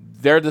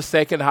they're the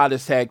second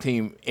hottest tag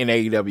team in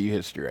AEW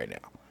history right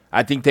now.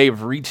 I think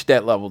they've reached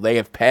that level. They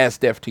have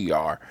passed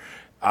FTR.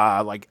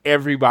 Like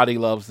everybody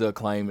loves the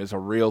Acclaim is a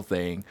real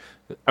thing.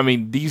 I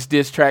mean, these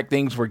diss track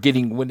things were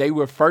getting, when they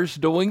were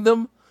first doing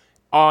them,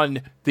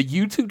 on the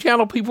YouTube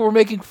channel, people were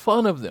making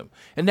fun of them.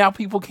 And now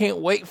people can't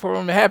wait for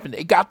them to happen.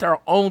 They got their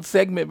own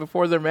segment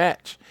before their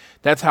match.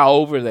 That's how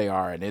over they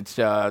are. And it's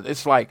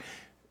like,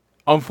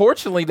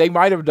 unfortunately, they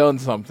might have done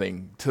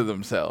something to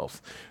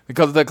themselves.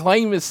 Because the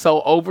Acclaim is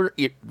so over,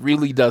 it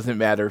really doesn't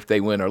matter if they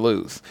win or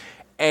lose.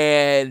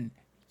 And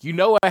you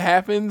know what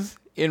happens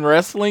in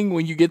wrestling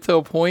when you get to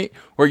a point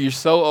where you're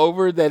so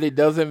over that it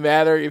doesn't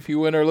matter if you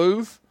win or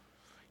lose?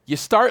 You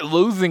start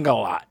losing a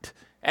lot.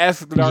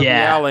 Ask Darby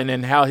Allin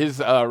and how his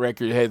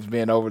record has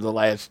been over the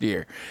last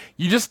year.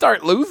 You just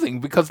start losing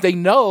because they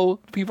know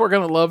people are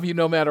going to love you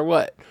no matter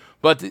what.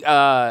 But,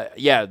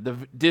 yeah, the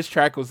diss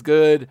track was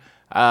good.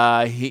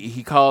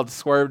 He called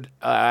Swerve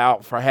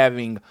out for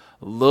having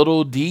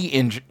little D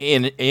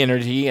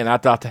energy, and I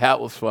thought that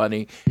was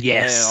funny.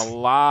 Yes. And a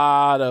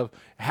lot of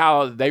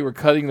how they were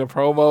cutting the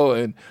promo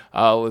and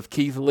with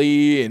Keith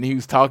Lee, and he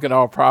was talking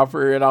all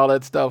proper and all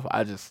that stuff.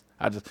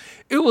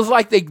 It was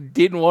like they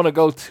didn't want to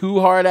go too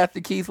hard after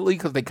Keith Lee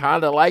because they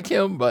kind of like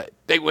him, but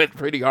they went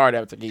pretty hard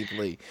after Keith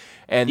Lee.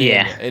 And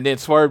then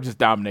Swerve just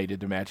dominated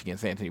the match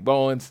against Anthony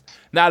Bowens.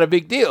 Not a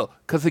big deal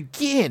because,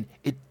 again,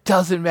 it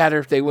doesn't matter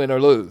if they win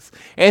or lose.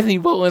 Anthony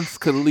Bowens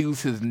could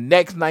lose his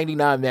next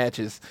 99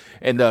 matches,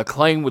 and the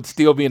Acclaim would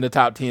still be in the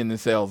top 10 in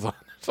sales on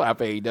Slap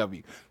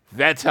AEW.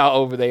 That's how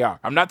over they are.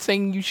 I'm not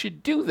saying you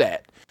should do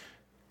that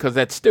because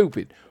that's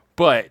stupid,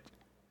 but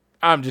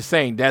I'm just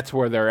saying that's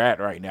where they're at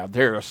right now.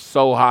 They're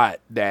so hot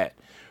that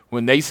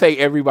when they say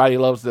everybody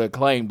loves the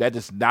Acclaim, that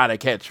is not a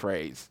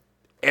catchphrase.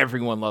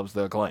 Everyone loves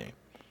the Acclaim.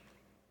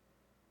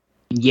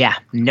 Yeah,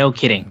 no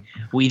kidding.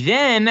 We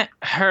then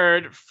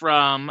heard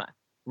from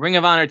Ring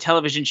of Honor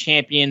television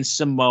champion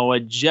Samoa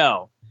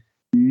Joe.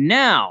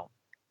 Now,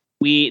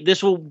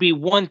 this will be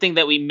one thing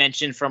that we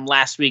mentioned from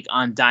last week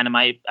on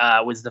Dynamite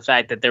was the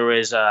fact that there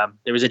was a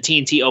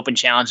TNT Open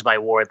Challenge by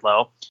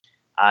Wardlow.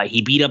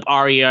 He beat up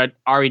Ari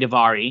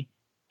Daivari,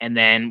 and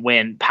then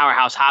when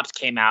Powerhouse Hobbs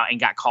came out and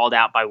got called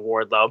out by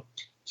Wardlow,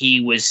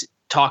 he was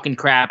talking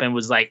crap and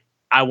was like,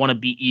 "I want to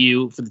beat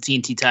you for the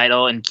TNT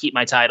title and keep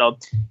my title."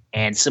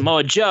 And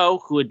Samoa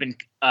Joe, who had been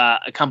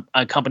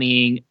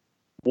accompanying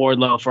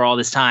Wardlow for all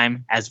this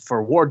time as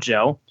for Ward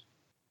Joe,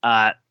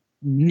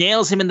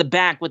 nails him in the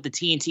back with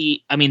the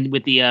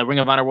with the Ring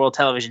of Honor World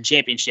Television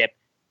Championship,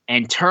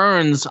 and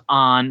turns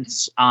on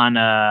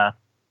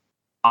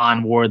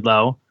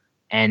Wardlow.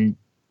 And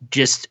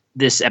just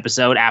this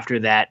episode after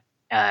that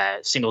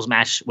singles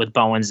match with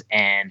Bowens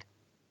and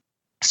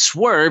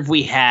Swerve,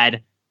 we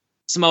had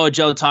Samoa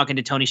Joe talking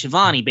to Tony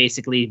Schiavone,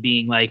 basically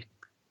being like,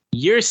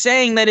 "You're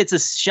saying that it's a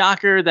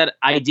shocker that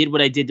I did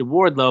what I did to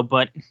Wardlow,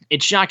 but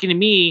it's shocking to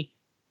me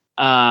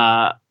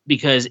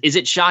because is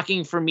it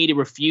shocking for me to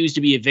refuse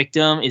to be a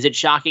victim? Is it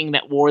shocking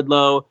that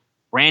Wardlow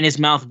ran his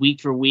mouth week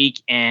for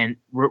week and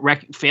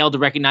failed to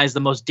recognize the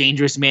most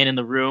dangerous man in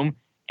the room?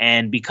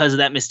 And because of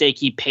that mistake,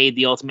 he paid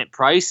the ultimate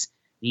price."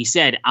 He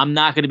said, "I'm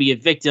not going to be a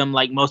victim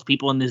like most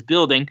people in this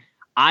building.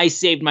 I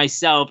saved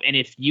myself, and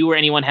if you or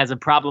anyone has a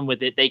problem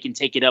with it, they can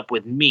take it up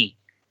with me."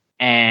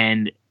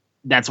 And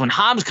that's when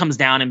Hobbs comes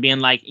down and being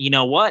like, "You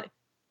know what?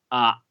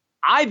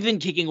 I've been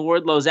kicking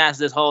Wardlow's ass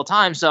this whole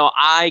time, so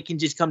I can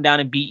just come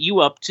down and beat you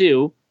up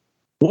too."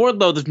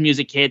 Wardlow's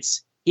music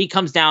hits. He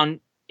comes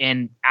down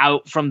and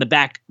out from the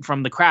back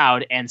from the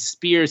crowd and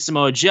spears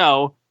Samoa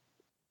Joe.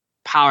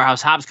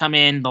 Powerhouse Hobbs come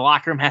in. The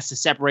locker room has to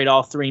separate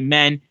all three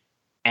men.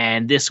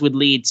 And this would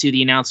lead to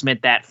the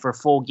announcement that for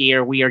Full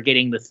Gear, we are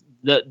getting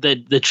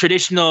the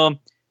traditional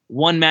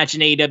one match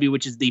in AEW,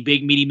 which is the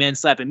big meaty men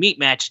slap and meat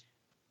match.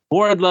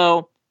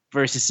 Wardlow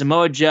versus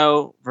Samoa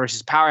Joe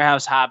versus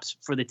Powerhouse Hobbs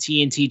for the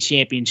TNT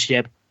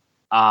Championship.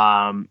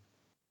 And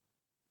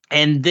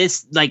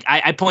this, like,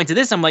 I point to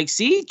this. I'm like,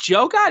 see,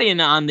 Joe got in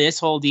on this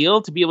whole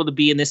deal to be able to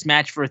be in this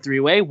match for a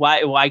three-way.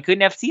 Why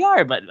couldn't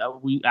FTR? But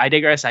I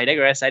digress.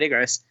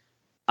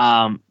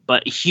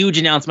 But huge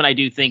announcement, I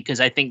do think, because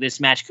I think this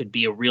match could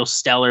be a real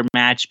stellar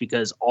match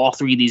because all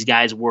three of these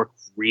guys work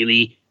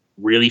really,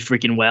 really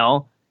freaking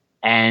well.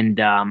 And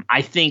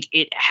I think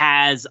it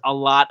has a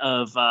lot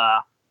of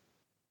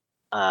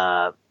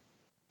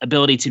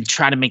ability to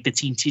try to make the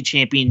TNT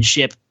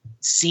Championship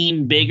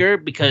seem bigger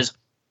because,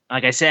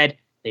 like I said,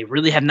 they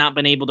really have not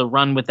been able to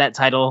run with that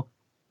title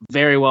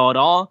very well at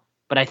all.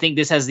 But I think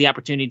this has the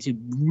opportunity to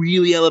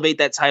really elevate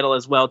that title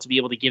as well, to be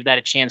able to give that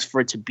a chance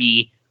for it to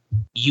be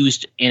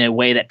used in a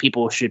way that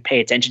people should pay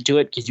attention to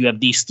it, because you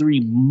have these three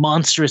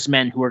monstrous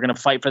men who are going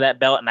to fight for that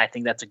belt, and I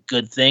think that's a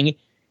good thing.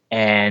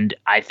 And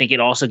I think it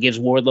also gives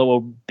Wardlow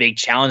a big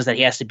challenge that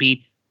he has to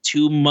beat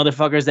two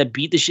motherfuckers that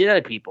beat the shit out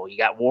of people. You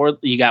got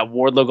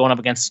Wardlow going up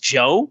against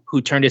Joe, who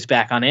turned his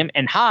back on him,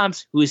 and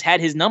Hobbs, who has had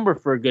his number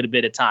for a good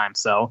bit of time.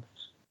 So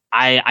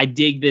I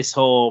dig this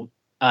whole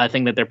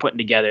thing that they're putting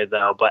together,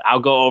 though. But I'll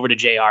go over to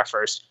JR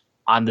first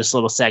on this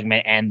little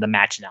segment and the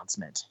match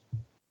announcement.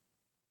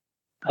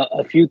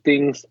 A few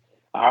things.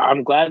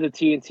 I'm glad the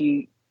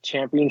TNT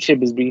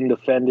Championship is being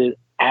defended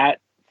at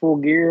Full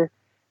Gear.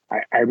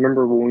 I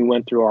remember when we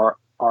went through our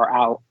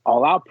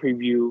All Out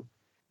preview,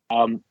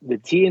 the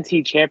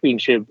TNT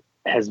Championship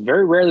has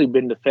very rarely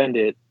been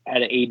defended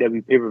at an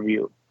AEW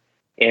pay-per-view.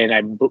 And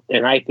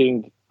I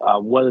think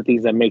one of the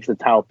things that makes the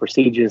title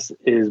prestigious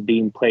is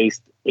being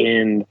placed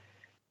in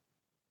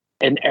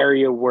an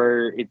area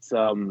where it's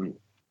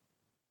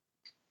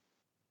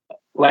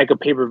like a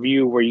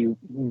pay-per-view where you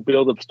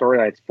build up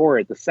storylines for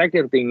it. The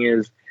second thing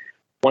is,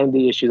 one of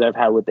the issues I've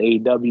had with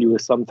AEW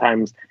is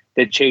sometimes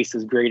the chase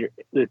is greater.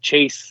 The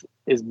chase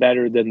is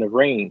better than the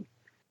reign.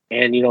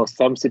 And,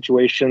 some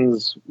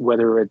situations,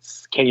 whether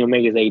it's Kenny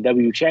Omega's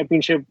AEW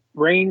championship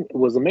reign, it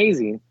was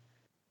amazing.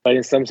 But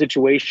in some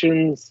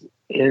situations,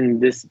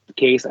 in this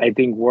case, I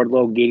think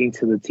Wardlow getting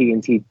to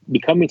the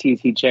becoming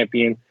TNT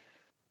champion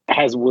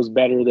was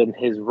better than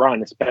his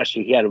run,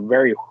 especially he had a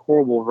very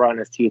horrible run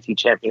as TNT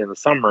champion in the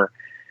summer.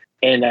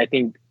 And I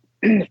think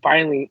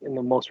finally in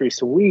the most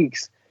recent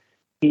weeks,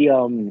 he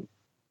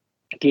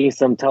gained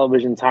some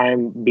television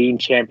time being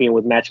champion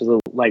with matches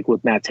like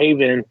with Matt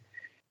Taven.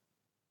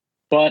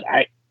 But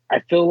I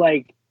feel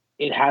like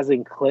it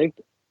hasn't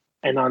clicked.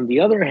 And on the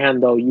other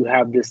hand, though, you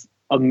have this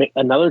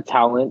another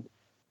talent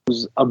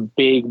who's a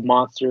big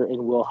monster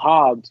in Will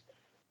Hobbs,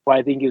 who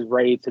I think is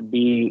ready to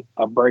be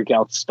a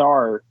breakout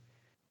star.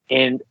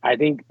 And I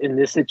think in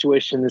this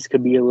situation, this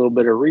could be a little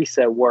bit of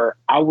reset where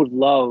I would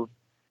love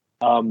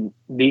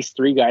These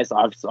three guys,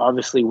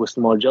 obviously with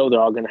Samoa Joe, they're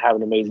all going to have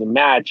an amazing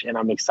match, and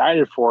I'm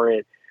excited for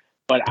it.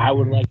 But I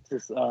would like to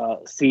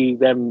see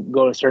them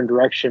go in a certain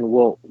direction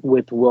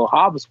with Will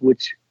Hobbs,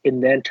 which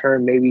in then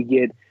turn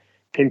maybe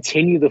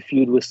continue the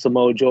feud with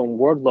Samoa Joe and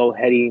Wardlow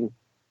heading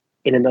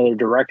in another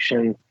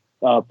direction,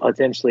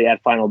 potentially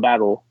at Final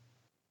Battle.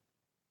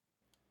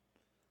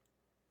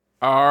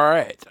 All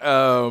right.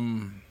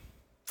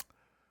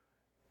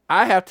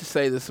 I have to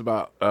say this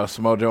about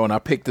Samoa Joe, and I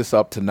picked this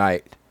up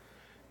tonight,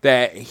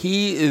 that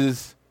he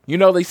is,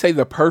 they say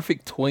the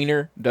perfect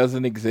tweener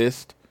doesn't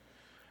exist.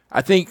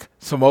 I think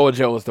Samoa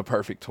Joe is the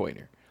perfect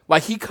tweener.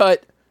 Like, he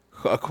cut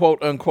a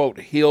quote-unquote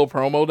heel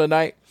promo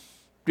tonight.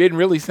 Didn't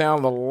really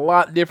sound a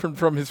lot different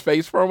from his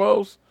face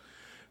promos.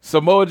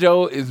 Samoa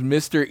Joe is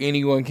Mr.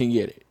 Anyone Can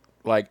Get It.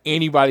 Like,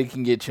 anybody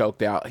can get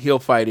choked out. He'll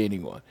fight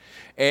anyone.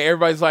 And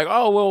everybody's like,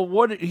 oh,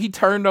 well, he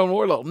turned on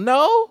Wardlow.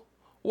 No,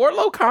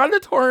 Wardlow kind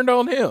of turned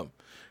on him.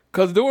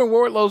 Because during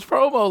Wardlow's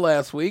promo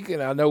last week,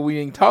 and I know we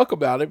didn't talk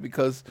about it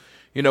because,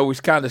 we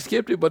kind of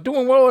skipped it, but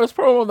during Wardlow's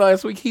promo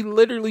last week, he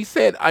literally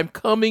said, I'm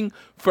coming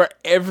for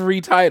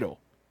every title.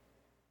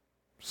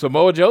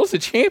 Samoa Joe's a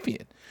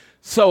champion.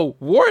 So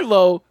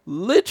Wardlow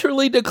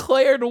literally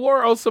declared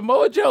war on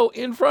Samoa Joe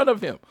in front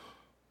of him.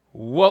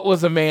 What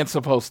was a man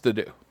supposed to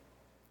do?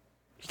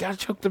 You got to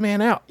choke the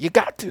man out. You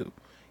got to.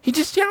 He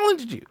just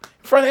challenged you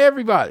in front of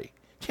everybody.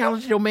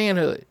 Challenged your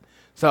manhood.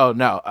 So,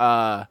 no.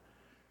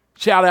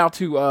 Shout out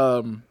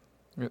to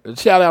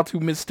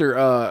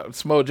Mr.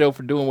 Samoa Joe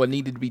for doing what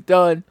needed to be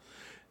done.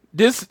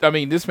 This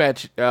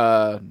match,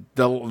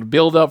 the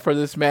build up for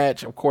this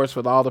match, of course,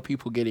 with all the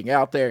people getting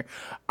out there,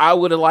 I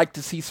would have liked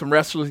to see some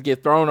wrestlers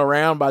get thrown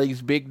around by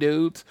these big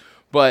dudes.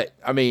 But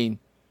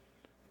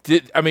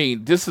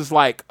this is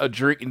like a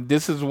dream.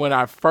 This is when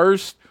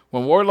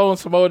Wardlow and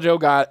Samoa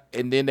Joe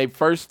and then they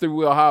first threw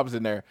Will Hobbs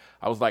in there.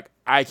 I was like,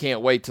 I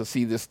can't wait to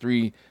see this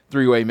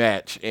three-way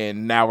match,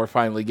 and now we're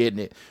finally getting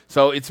it.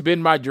 So it's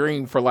been my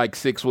dream for like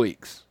 6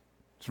 weeks.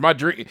 It's my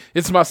dream.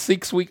 It's my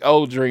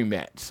 6-week-old dream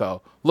match.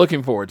 So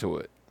looking forward to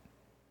it.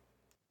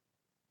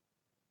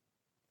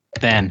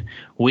 Then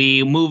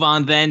we move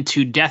on then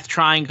to Death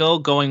Triangle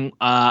going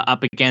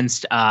up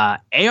against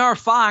AR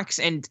Fox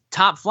and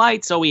Top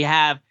Flight. So we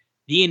have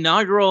the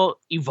inaugural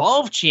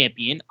Evolve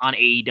champion on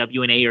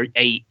AEW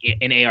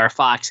and AR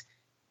Fox.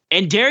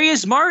 And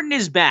Darius Martin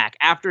is back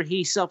after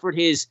he suffered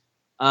his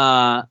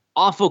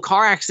awful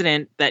car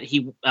accident that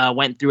he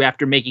went through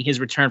after making his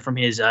return from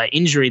his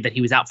injury that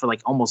he was out for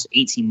like almost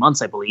 18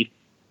 months, I believe.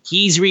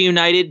 He's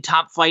reunited.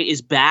 Top Flight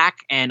is back,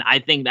 and I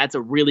think that's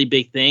a really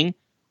big thing.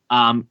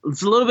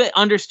 It's a little bit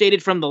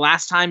understated from the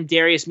last time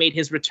Darius made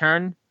his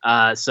return.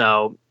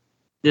 So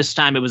this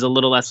time it was a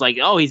little less like,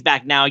 oh, he's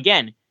back now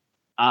again.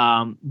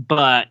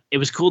 But it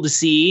was cool to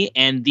see,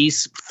 and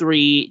these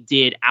three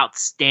did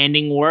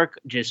outstanding work,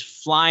 just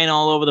flying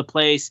all over the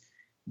place,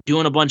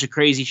 doing a bunch of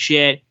crazy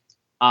shit.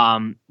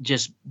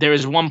 There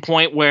was one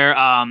point where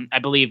I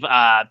believe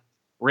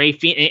Ray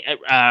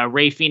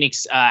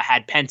Phoenix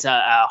had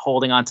Penta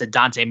holding on to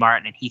Dante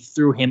Martin, and he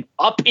threw him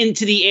up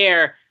into the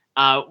air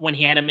when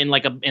he had him in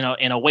like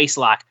in a waist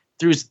lock.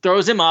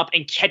 Throws him up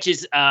and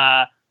catches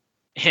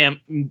him,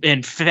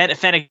 and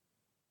Fennec.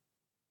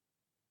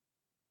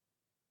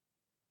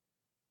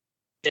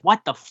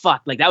 What the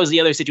fuck? Like, that was the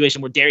other situation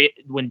where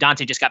when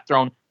Dante just got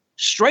thrown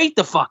straight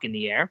the fuck in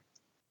the air.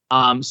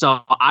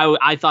 So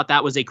I thought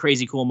that was a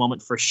crazy cool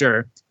moment for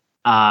sure.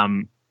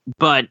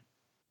 But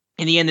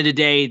in the end of the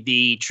day,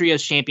 the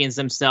trios champions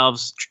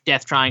themselves,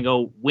 Death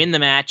Triangle, win the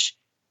match,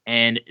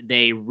 and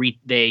they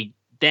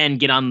then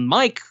get on the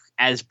mic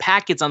as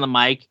Pat gets on the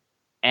mic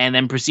and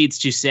then proceeds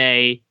to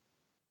say,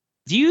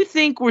 do you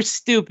think we're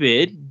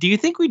stupid? Do you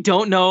think we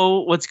don't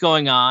know what's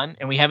going on?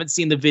 And we haven't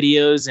seen the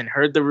videos and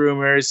heard the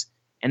rumors.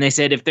 And they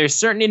said, if there's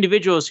certain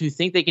individuals who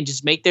think they can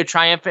just make their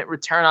triumphant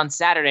return on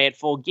Saturday at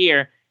Full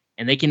Gear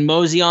and they can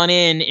mosey on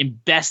in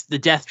and best the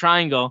Death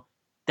Triangle,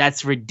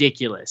 that's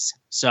ridiculous.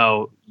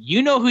 So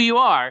you know who you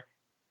are.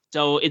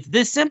 So it's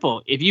this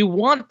simple. If you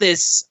want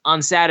this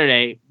on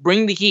Saturday,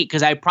 bring the heat,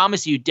 because I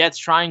promise you, Death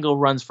Triangle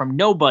runs from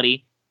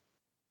nobody.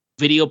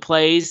 Video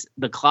plays,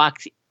 the clock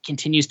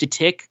continues to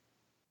tick.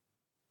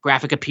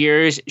 Graphic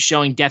appears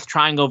showing Death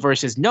Triangle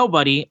versus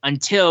nobody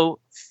until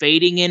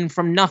fading in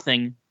from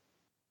nothing,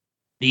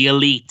 the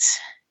Elite.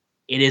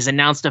 It is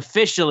announced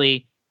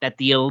officially that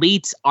the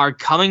Elite are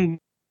coming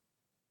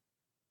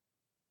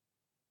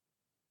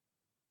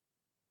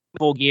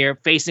Full Gear,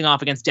 facing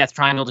off against Death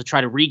Triangle to try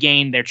to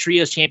regain their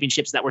trios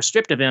championships that were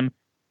stripped of him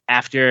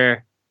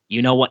after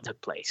you know what took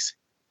place.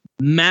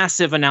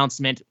 Massive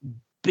announcement.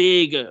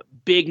 Big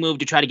move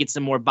to try to get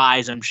some more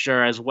buys, I'm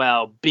sure, as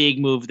well. Big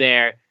move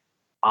there.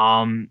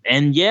 And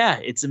yeah,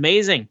 it's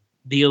amazing.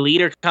 The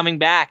Elite are coming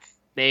back.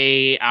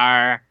 They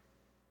are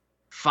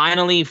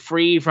finally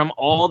free from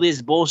all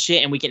this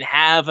bullshit, and we can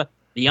have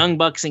the Young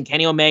Bucks and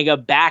Kenny Omega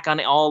back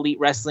on All Elite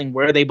Wrestling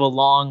where they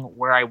belong,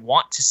 where I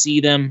want to see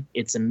them.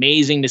 It's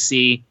amazing to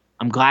see.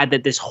 I'm glad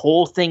that this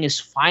whole thing is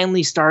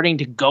finally starting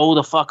to go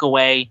the fuck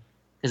away,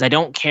 because I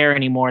don't care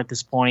anymore at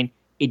this point.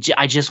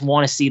 I just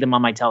want to see them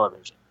on my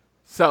television.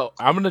 So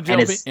I'm gonna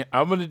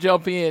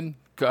jump in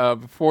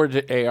before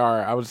JR.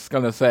 I was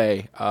gonna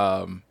say,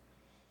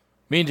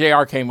 me and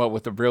JR came up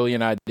with a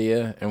brilliant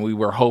idea, and we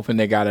were hoping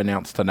they got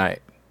announced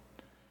tonight.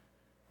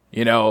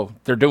 You know,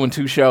 they're doing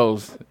 2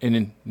 shows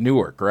in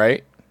Newark,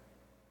 right?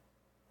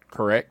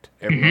 Correct.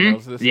 Everyone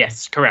knows this.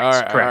 Yes,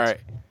 correct. Correct. All right.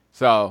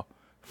 So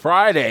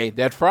Friday,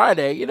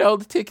 you know,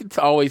 the tickets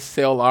always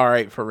sell all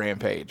right for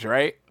Rampage,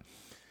 right?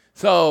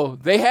 So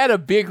they had a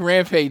big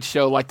Rampage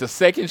show, like the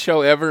second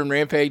show ever in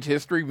Rampage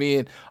history. Me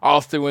and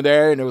Austin were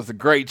there, and it was a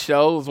great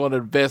show. It was one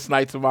of the best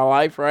nights of my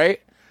life, right?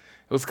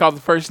 It was called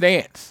The First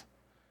Dance.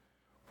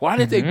 Why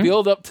did they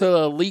build up to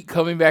Elite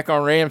coming back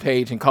on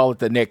Rampage and call it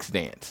The Next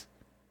Dance?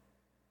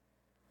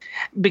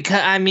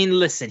 Because I mean,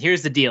 listen,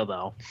 here's the deal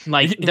though.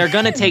 Like they're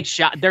gonna take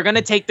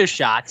their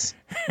shots.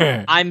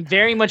 I'm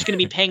very much gonna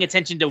be paying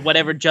attention to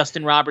whatever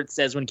Justin Roberts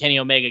says when Kenny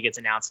Omega gets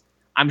announced.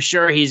 I'm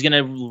sure he's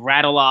gonna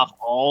rattle off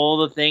all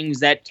the things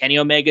that Kenny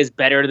Omega is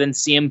better than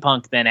CM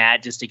Punk than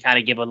at, just to kind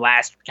of give a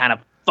last kind of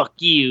fuck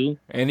you.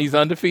 And he's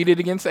undefeated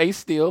against Ace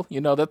Steel.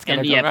 You know that's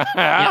gonna come out.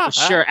 Yeah,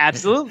 sure,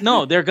 absolutely.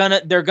 No, they're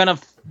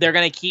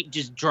gonna keep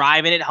just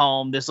driving it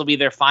home. This will be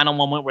their final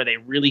moment where they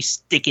really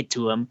stick it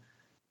to him.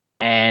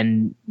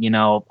 And, you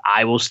know,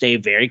 I will stay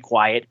very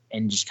quiet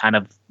and just kind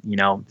of, you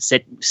know,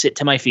 sit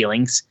to my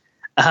feelings.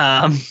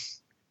 And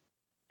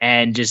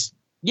just,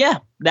 yeah,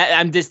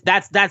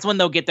 that's when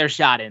they'll get their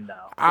shot in, though.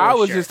 I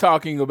was just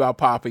talking about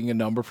popping a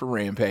number for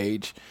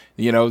Rampage,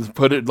 you know,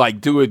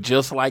 do it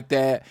just like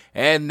that.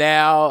 And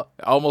now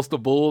almost a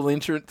bull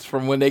entrance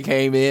from when they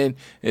came in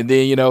and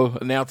then, you know,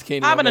 announce Kenny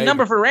Omega. Popping a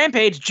number for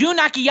Rampage. Jun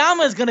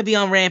Akiyama is going to be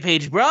on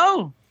Rampage,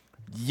 bro.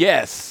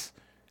 Yes.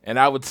 And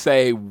I would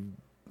say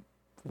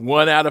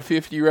 1 out of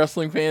 50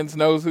 wrestling fans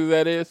knows who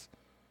that is.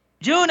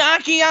 Jun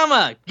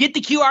Akiyama. Get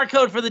the QR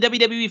code for the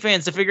WWE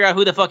fans to figure out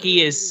who the fuck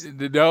he is.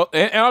 No,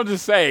 and I'm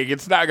just saying,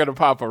 it's not going to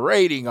pop a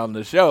rating on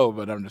the show,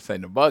 but I'm just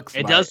saying the Bucks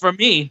It does for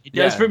me. It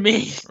does for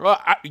me. Well,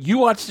 you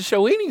watch the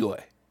show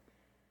anyway.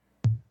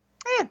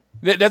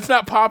 That's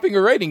not popping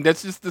a rating.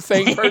 That's just the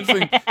same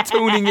person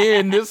tuning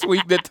in this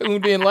week that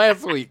tuned in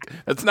last week.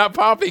 That's not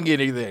popping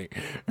anything.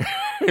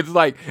 It's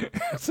like,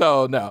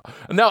 so no,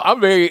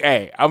 I'm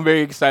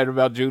very excited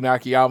about Jun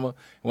Akiyama.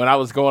 When I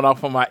was going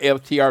off on my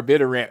FTR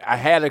bitter rant, I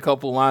had a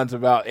couple lines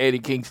about Eddie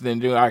Kingston and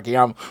Jun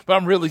Akiyama, but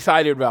I'm really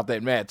excited about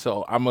that match.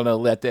 So I'm gonna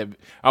let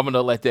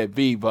that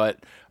be. But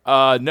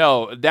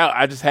no,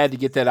 I just had to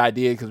get that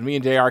idea because me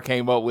and JR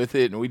came up with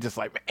it, and we just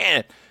like,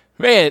 man,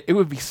 it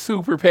would be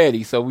super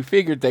petty. So we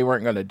figured they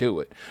weren't gonna do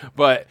it,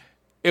 but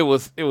it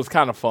was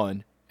kind of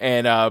fun.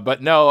 And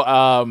but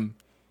no,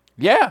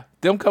 yeah,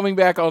 them coming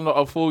back on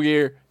a full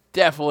year,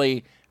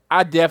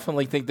 I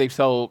definitely think they've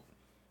sold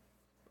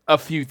a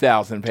few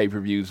thousand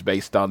pay-per-views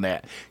based on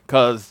that.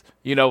 Because,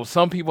 you know,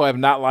 some people have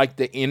not liked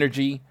the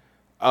energy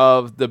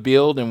of the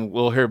build, and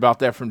we'll hear about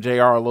that from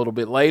JR a little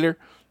bit later.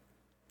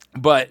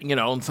 But, you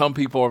know, and some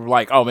people are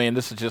like, oh, man,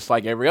 this is just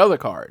like every other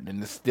card,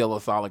 and it's still a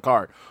solid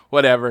card.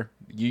 Whatever.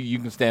 You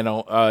can stand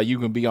on, you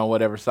can be on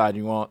whatever side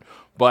you want.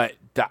 But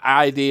the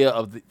idea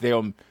of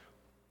them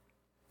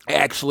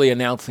actually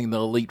announcing the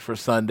Elite for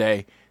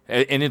Sunday,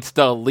 and it's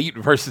the Elite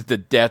versus the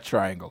Death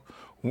Triangle.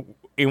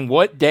 In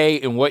what day,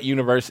 in what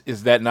universe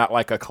is that not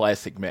like a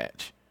classic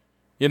match?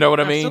 You know what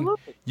I mean?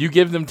 Absolutely. You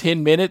give them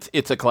 10 minutes,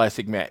 it's a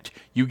classic match.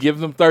 You give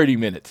them 30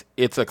 minutes,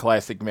 it's a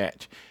classic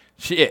match.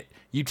 Shit,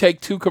 you take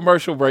 2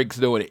 commercial breaks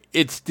doing it,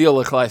 it's still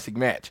a classic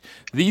match.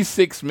 These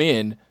 6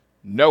 men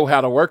know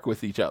how to work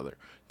with each other.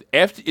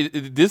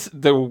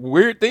 The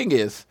weird thing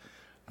is,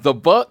 the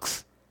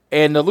Bucks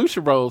and the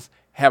Lucha Bros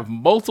have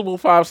multiple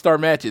 5-star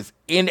matches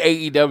in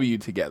AEW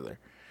together.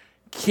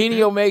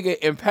 Kenny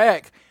Omega and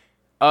Pac,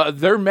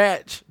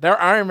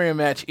 their Iron Man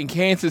match in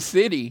Kansas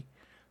City,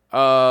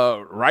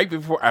 right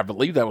before, I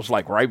believe that was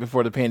like right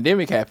before the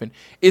pandemic happened,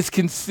 is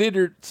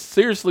considered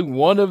seriously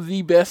one of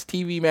the best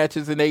TV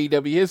matches in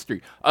AEW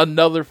history.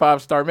 Another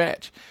 5-star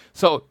match.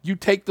 So you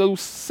take those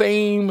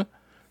same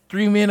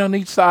 3 men on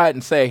each side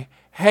and say,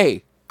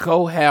 hey,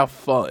 go have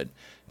fun.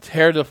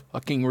 Tear the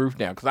fucking roof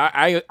down. Because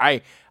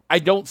I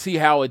don't see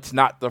how it's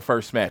not the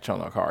first match on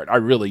the card. I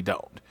really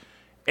don't.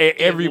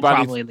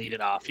 Everybody's probably lead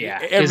it off, yeah.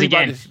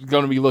 Everybody's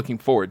going to be looking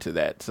forward to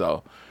that.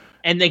 So,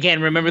 and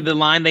again, remember the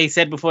line they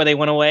said before they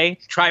went away?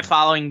 Try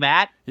following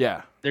that.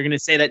 Yeah, they're going to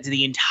say that to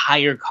the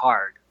entire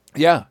card.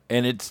 Yeah,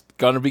 and it's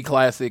going to be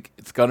classic.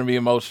 It's going to be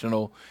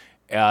emotional.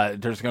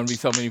 There's going to be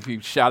so many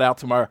people. Shout out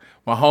to my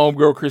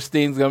homegirl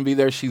Christine's going to be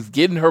there. She's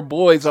getting her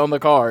boys on the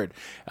card.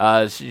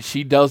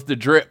 She does the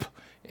drip,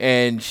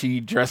 and she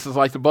dresses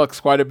like the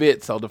Bucks quite a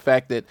bit. So the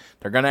fact that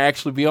they're going to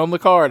actually be on the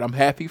card, I'm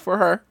happy for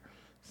her.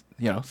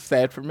 You know,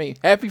 sad for me.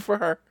 Happy for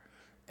her.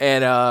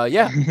 And,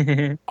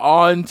 yeah,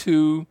 on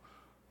to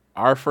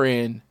our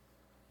friend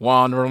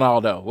Juan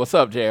Ronaldo. What's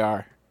up,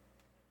 JR?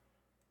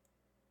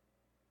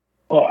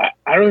 Oh,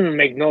 I don't even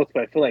make notes,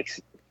 but I feel like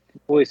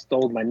Boy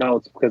stole my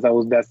notes because I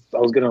was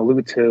going to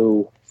allude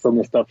to some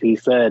of the stuff he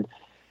said.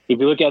 If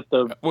you look at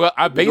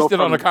I based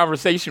it on the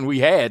conversation we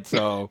had,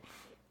 so.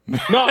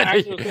 No,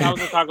 actually, I was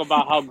going to talk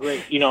about how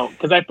great,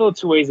 because I feel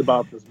two ways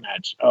about this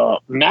match.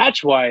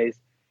 Match-wise,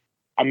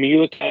 I mean,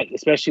 you look at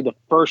especially the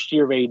first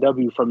year of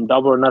AEW from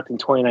Double or Nothing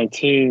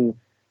 2019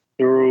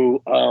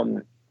 through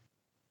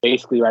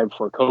basically right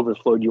before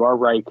COVID. Floyd, you are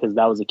right, because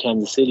that was a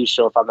Kansas City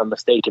show, if I'm not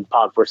mistaken,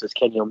 Pac versus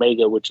Kenny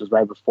Omega, which was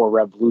right before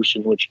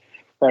Revolution, which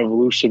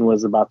Revolution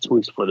was about 2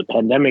 weeks before the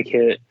pandemic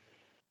hit.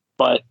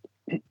 But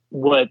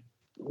what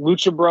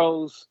Lucha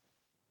Bros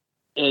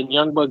and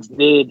Young Bucks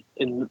did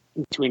in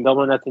between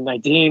Double or Nothing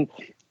 19,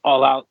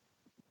 All Out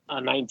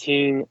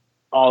 19,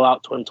 All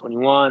Out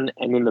 2021,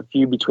 and then the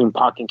feud between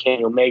Pac and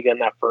Kenny Omega in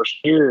that first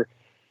year,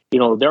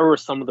 there were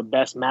some of the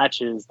best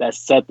matches that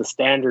set the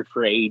standard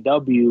for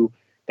AEW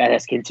that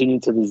has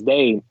continued to this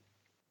day.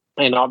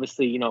 And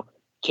obviously,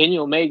 Kenny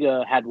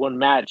Omega had one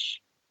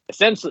match.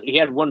 Essentially, he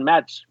had one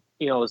match,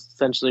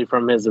 essentially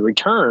from his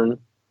return,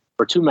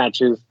 or two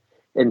matches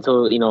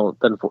until,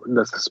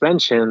 the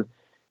suspension.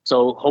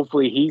 So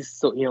hopefully he's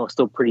still,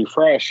 still pretty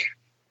fresh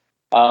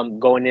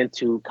going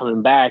into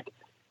coming back.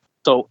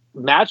 So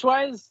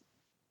match-wise,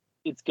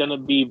 it's going to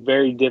be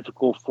very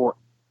difficult for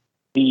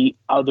the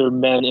other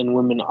men and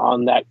women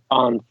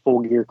on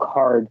Full Gear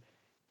card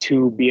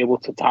to be able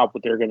to top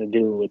what they're going to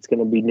do. It's going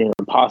to be near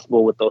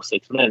impossible with those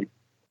 6 men.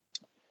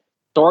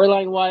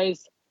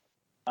 Storyline-wise,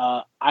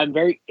 I'm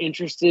very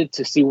interested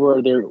to see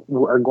where they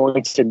are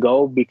going to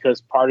go,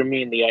 because part of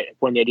me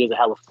when the ideas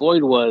I had with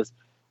Floyd was,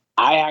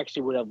 I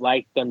actually would have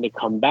liked them to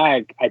come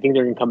back. I think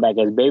they're going to come back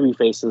as baby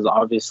faces,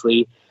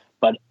 obviously,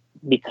 but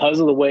because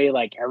of the way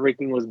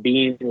everything was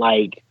being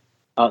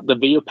the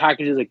video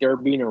packages, they're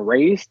being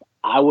erased,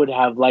 I would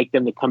have liked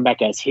them to come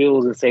back as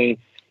heels and saying,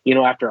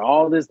 after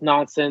all this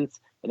nonsense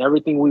and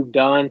everything we've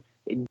done,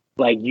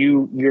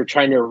 you're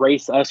trying to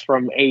erase us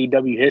from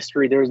AEW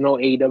history. There's no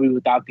AEW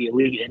without the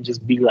Elite, and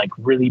just be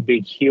really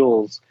big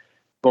heels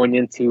going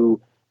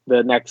into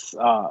the next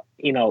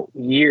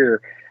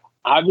year.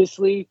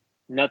 Obviously,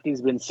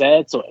 nothing's been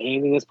said, so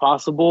anything is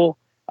possible.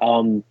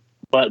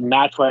 But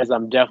match-wise,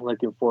 I'm definitely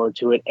looking forward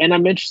to it. And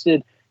I'm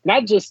interested,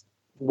 not just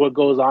what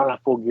goes on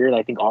at Full Gear,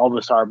 I think all of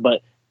us are,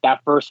 but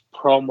that first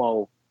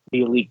promo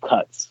the Elite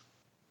cuts,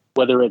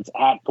 whether it's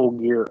at Full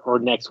Gear or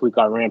next week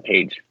on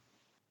Rampage.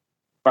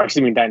 Or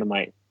excuse me,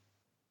 Dynamite.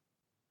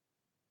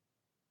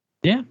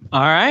 Yeah.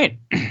 All right.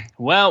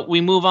 Well, we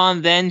move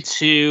on then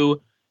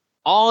to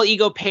All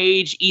Ego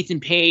Ethan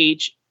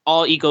Page,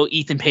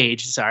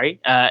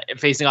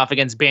 facing off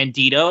against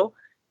Bandito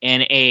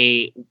in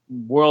a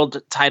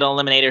world title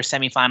eliminator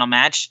semifinal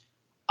match.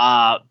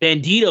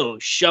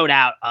 Bandito showed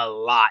out a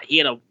lot. He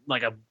had a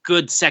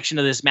good section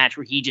of this match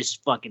where he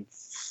just fucking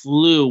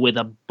flew with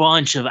a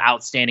bunch of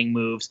outstanding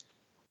moves.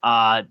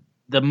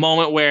 The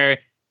moment where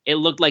it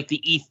looked like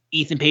the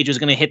Ethan Page was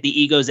going to hit the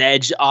Ego's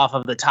Edge off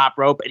of the top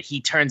rope, and he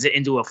turns it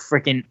into a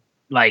freaking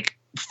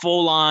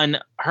full-on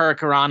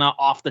Hurricanrana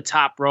off the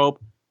top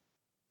rope.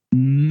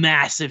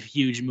 Massive,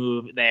 huge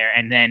move there,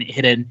 and then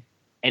hit an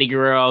Eddie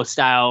Guerrero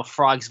style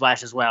frog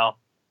splash as well.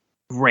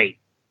 Great.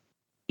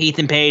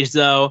 Ethan Page,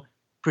 though,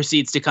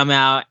 proceeds to come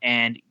out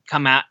and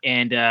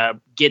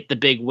get the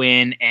big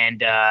win,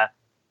 and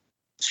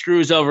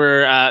screws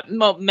over,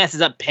 messes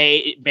up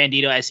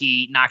Bandito as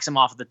he knocks him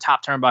off of the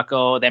top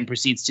turnbuckle, then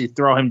proceeds to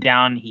throw him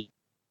down.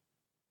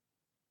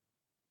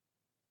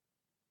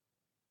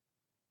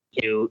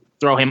 To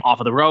throw him off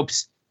of the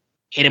ropes,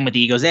 hit him with the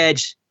Ego's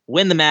Edge,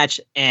 win the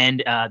match,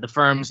 and the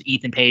firm's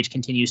Ethan Page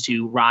continues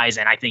to rise,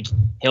 and I think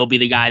he'll be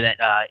the guy that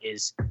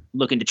is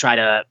looking to try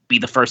to be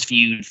the first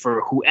feud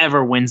for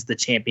whoever wins the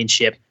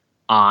championship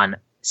on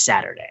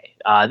Saturday.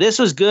 This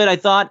was good, I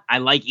thought. I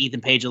like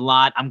Ethan Page a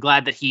lot. I'm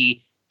glad that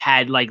he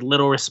had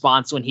little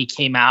response when he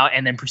came out,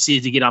 and then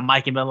proceeded to get on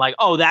mic and been like,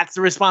 oh, that's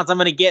the response I'm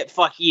going to get.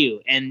 Fuck you.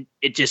 And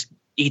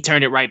he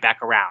turned it right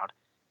back around.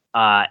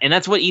 And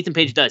that's what Ethan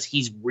Page does.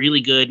 He's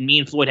really good. Me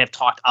and Floyd have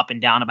talked up and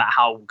down about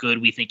how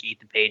good we think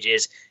Ethan Page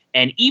is.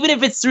 And even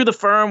if it's through the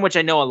firm, which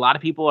I know a lot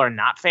of people are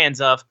not fans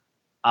of,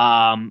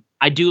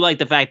 I do like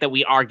the fact that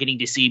we are getting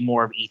to see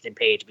more of Ethan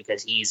Page,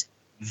 because he's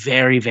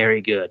very, very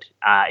good,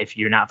 if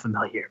you're not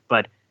familiar.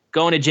 But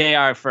going to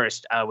JR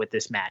first with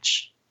this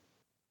match.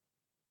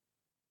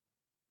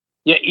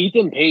 Yeah,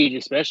 Ethan Page,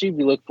 especially if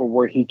you look for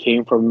where he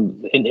came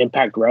from in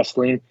Impact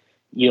Wrestling,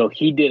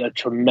 he did a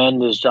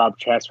tremendous job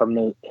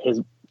transforming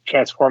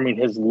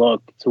his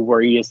look to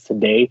where he is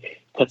today.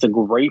 That's a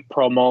great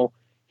promo.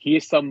 He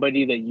is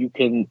somebody that you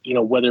can,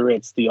 whether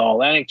it's the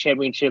All-Atlantic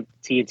Championship,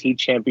 TNT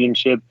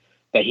Championship,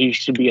 that he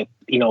should be,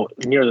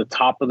 near the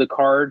top of the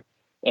card.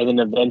 And then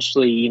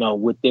eventually,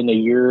 within a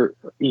year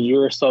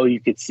or so, you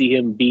could see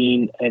him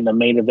being in the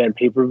main event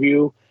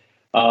pay-per-view.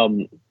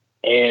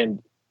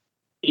 And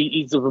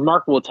he's a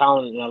remarkable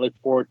talent, and I look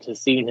forward to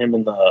seeing him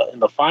in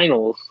the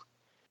finals.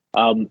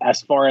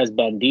 As far as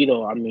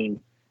Bandito, I mean,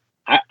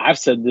 I've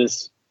said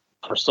this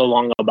for so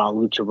long about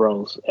Lucha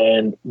Bros,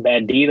 and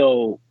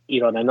Bandito,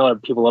 and I know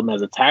people love him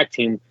as a tag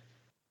team,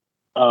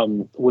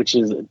 which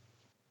is,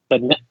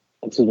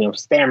 excuse me, I'm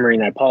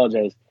stammering, I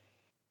apologize.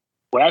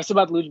 What I've said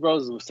about the Lucha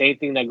Bros is the same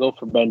thing that go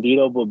for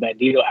Bandito, but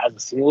Bandito as a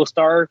single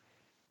star,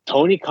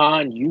 Tony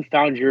Khan, you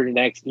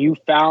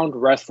found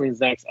wrestling's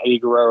next Eddie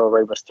Guerrero,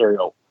 Rey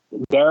Mysterio.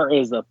 There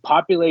is a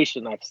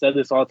population, I've said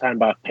this all the time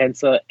about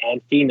Penta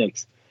and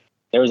Phoenix.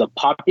 There is a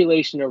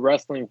population of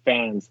wrestling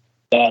fans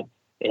that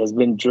has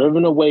been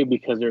driven away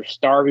because they're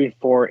starving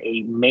for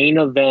a main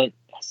event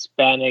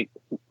Hispanic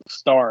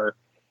star.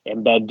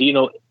 And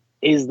Bandito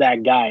is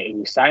that guy. And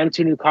you sign him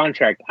to a new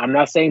contract. I'm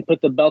not saying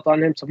put the belt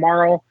on him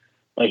tomorrow,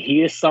 but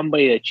he is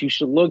somebody that you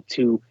should look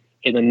to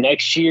in the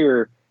next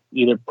year,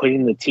 either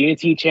putting the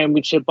TNT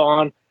Championship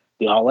on,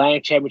 the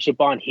All-Atlantic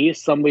Championship on. He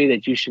is somebody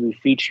that you should be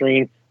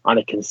featuring on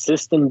a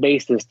consistent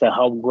basis to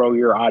help grow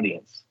your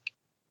audience.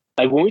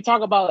 Like when we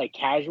talk about like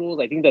casuals,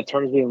 I think that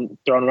term's being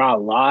thrown around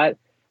a lot,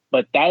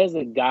 but that is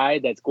a guy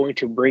that's going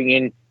to bring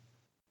in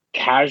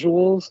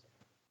casuals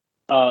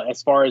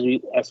as far as a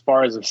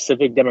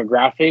specific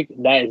demographic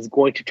that is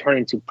going to turn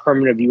into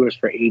permanent viewers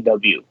for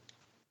AEW.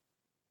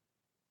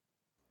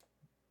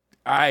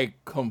 I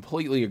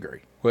completely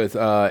agree with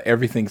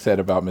everything said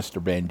about Mr.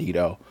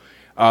 Bandito.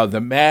 The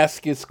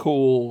mask is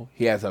cool.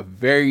 He has a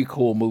very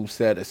cool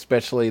moveset,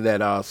 especially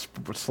that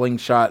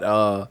slingshot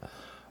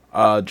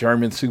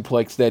German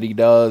suplex that he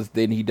does.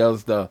 Then he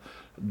does the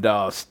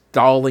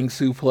stalling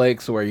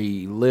suplex where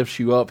he lifts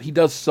you up. He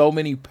does so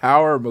many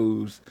power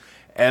moves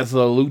as a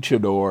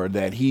luchador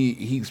that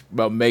he's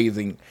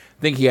amazing.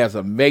 I think he has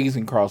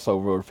amazing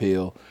crossover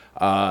appeal.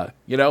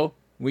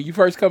 When you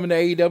first come into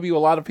AEW, a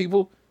lot of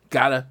people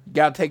gotta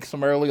take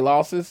some early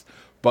losses.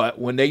 But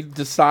when they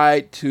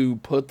decide to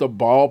put the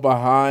ball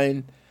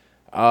behind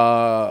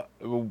Bandito,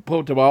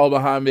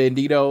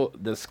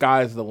 the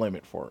sky's the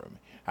limit for him.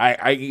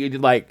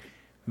 I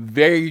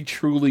very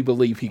truly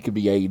believe he could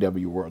be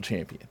AEW World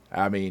Champion.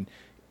 I mean,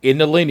 in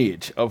the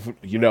lineage of,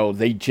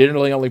 they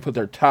generally only put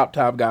their top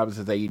guys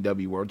as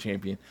AEW World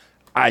Champion.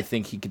 I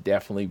think he could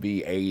definitely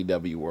be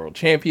AEW World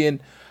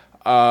Champion.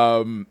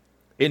 In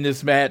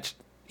this match,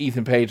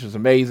 Ethan Page was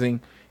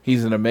amazing.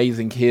 He's an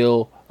amazing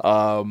heel.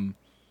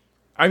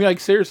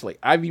 Seriously,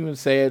 I've even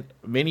said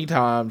many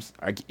times,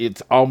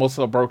 it's almost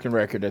a broken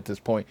record at this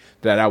point,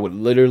 that I would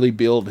literally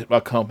build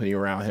a company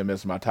around him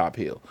as my top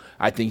heel.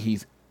 I think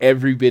he's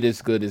every bit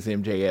as good as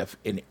MJF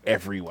in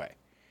every way.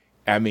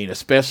 I mean,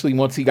 especially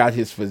once he got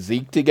his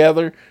physique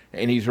together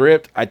and he's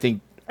ripped, I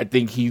think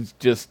he's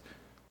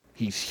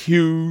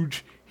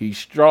huge, he's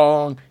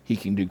strong, he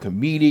can do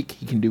comedic,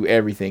 he can do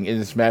everything. And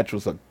this match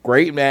was a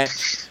great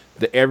match.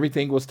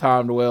 Everything was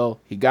timed well.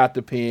 He got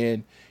the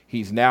pin.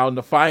 He's now in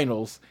the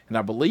finals, and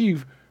I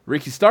believe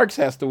Ricky Starks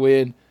has to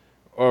win,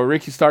 or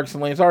Ricky Starks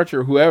and Lance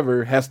Archer,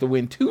 whoever, has to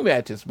win 2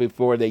 matches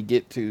before they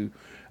get to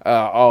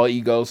All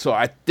Ego. So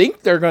I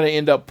think they're going to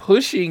end up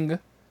pushing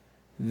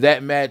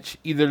that match.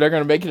 Either they're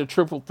going to make it a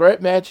triple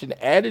threat match and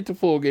add it to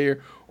Full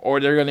Gear,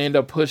 or they're going to end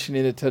up pushing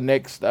it to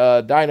next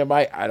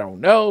Dynamite. I don't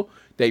know.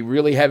 They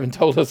really haven't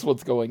told us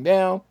what's going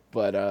down.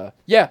 But,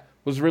 it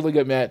was a really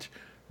good match.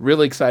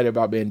 Really excited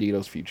about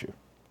Bandito's future.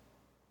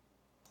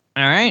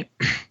 All right.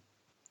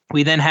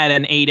 We then had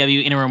an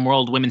AEW Interim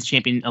World Women's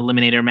Champion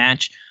Eliminator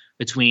match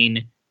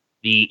between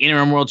the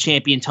Interim World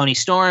Champion Toni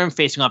Storm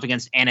facing off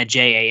against Anna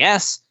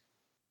JAS.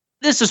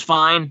 This was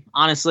fine,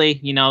 honestly.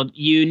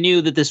 You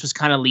knew that this was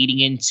kind of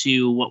leading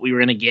into what we were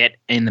going to get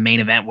in the main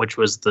event, which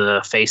was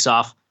the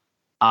face-off.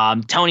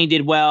 Toni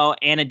did well.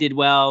 Anna did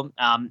well.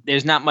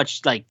 There's not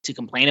much to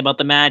complain about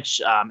the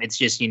match. It's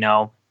just,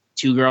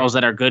 2 girls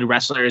that are good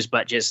wrestlers,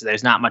 but just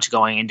there's not much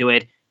going into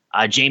it.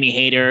 Jamie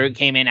Hayter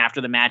came in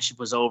after the match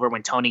was over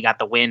when Toni got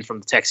the win from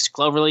the Texas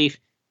Cloverleaf.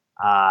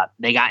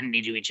 They got into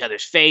each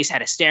other's face,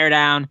 had a stare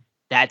down.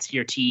 That's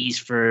your tease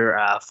for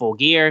Full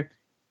Gear.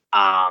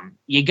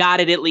 You got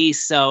it at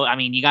least. So,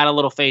 you got a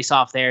little face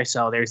off there.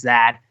 So there's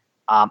that.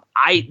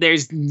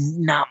 There's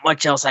not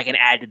much else I can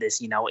add to this.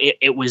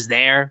 It was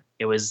there.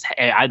 It was,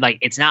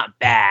 it's not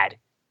bad.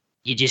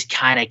 You just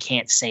kind of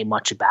can't say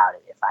much about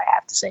it if I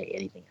have to say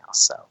anything else.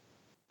 So,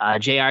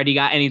 JR, do you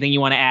got anything you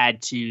want to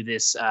add to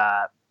this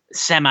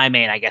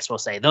semi-main, I guess we'll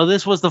say, though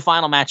this was the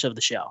final match of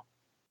the show?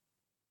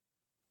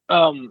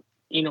 One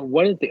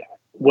of the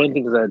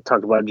things I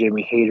talked about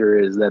Jamie Hayter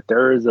is that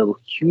there is a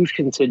huge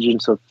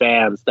contingent of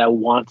fans that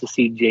want to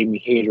see Jamie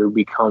Hayter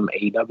become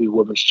AEW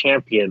Women's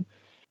Champion.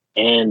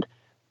 And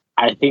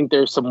I think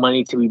there's some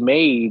money to be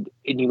made,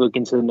 and you look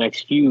into the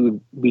next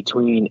feud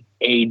between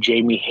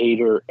Jamie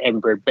Hayter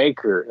and Britt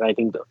Baker. And I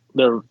think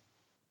there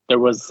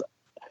was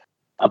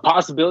a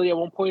possibility at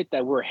one point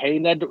that we're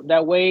heading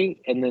that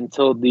way, and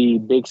until the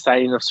big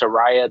signing of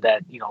Saraya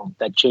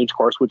that changed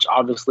course, which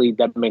obviously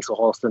that makes a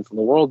whole sense in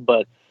the world.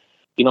 But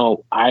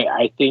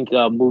I think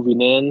moving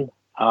in,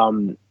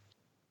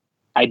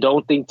 I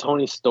don't think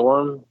Toni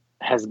Storm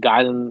has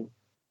gotten.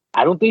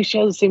 I don't think she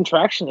has the same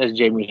traction as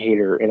Jamie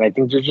Hayter, and I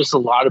think there's just a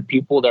lot of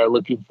people that are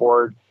looking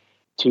forward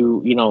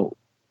to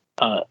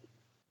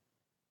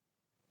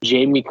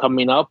Jamie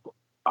coming up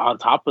on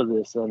top of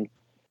this. And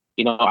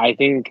I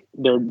think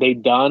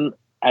they've done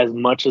as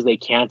much as they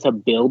can to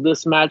build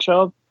this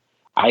matchup.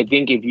 I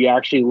think if you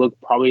actually look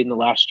probably in the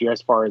last year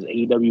as far as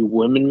AEW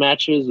women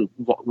matches,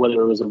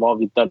 whether it was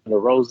involving Thunder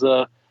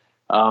Rosa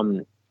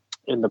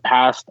in the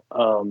past,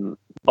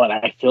 But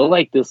I feel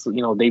like this,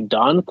 they've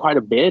done quite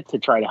a bit to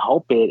try to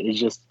help it. It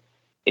just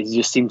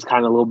seems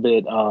kind of a little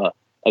bit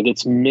like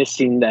it's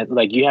missing that.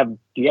 Like you have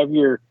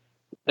your,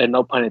 and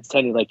no pun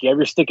intended, like you have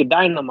your stick of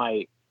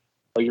dynamite,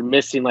 but you're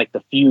missing like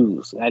the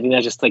fuse. I think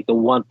that's just like the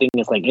one thing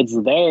that's like it's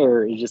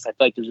there. It's just I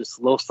feel like there's just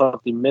a little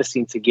something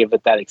missing to give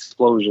it that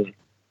explosion.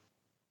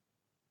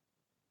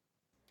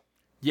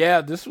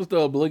 Yeah, this was the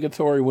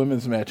obligatory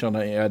women's match on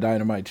the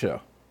Dynamite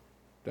show.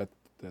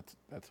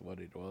 That's what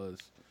it was.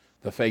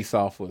 The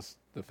face-off was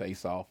the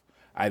face-off.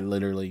 I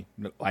literally,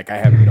 I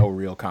have no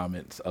real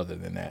comments other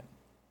than that.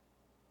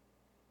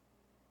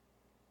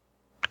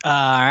 All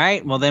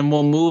right. Well, then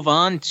we'll move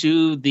on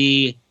to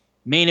the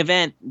main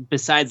event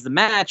besides the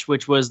match,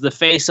 which was the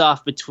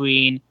face-off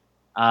between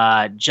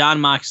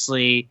Jon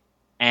Moxley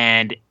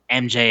and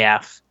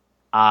MJF.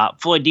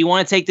 Floyd, do you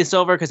want to take this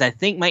over? Because I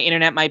think my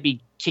internet might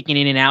be kicking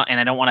in and out, and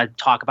I don't want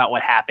to talk about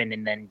what happened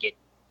and then get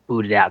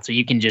booted out. So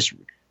you can just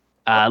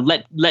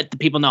let the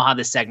people know how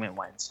this segment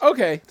went.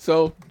 Okay,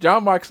 so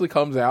Jon Moxley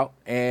comes out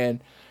and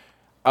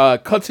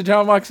cuts a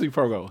Jon Moxley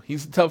promo.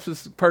 He's the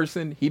toughest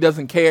person. He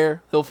doesn't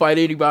care. He'll fight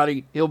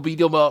anybody. He'll beat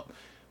him up.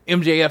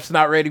 MJF's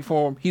not ready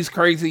for him. He's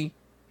crazy.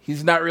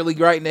 He's not really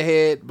right in the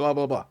head. Blah,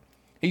 blah, blah.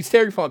 He's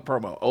Terry Funk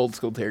promo. Old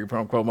school Terry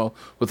Funk promo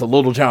with a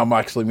little Jon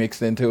Moxley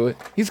mixed into it.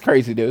 He's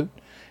crazy, dude.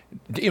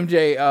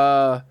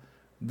 MJ,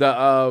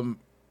 the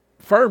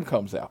Firm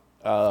comes out.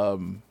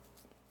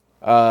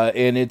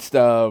 And it's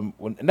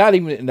not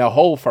even the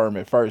whole Firm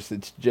at first.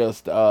 It's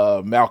just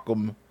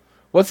Malcolm.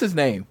 What's his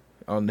name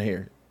on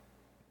here?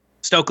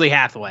 Stokely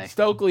Hathaway.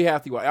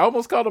 I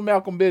almost called him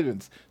Malcolm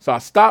Bivens, so I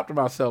stopped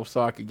myself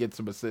so I could get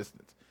some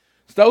assistance.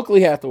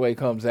 Stokely Hathaway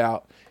comes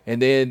out,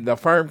 and then the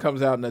Firm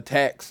comes out and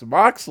attacks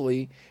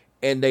Moxley,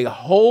 and they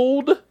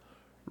hold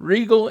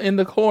Regal in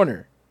the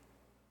corner.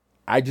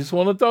 I just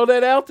want to throw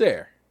that out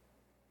there.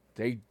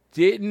 They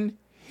didn't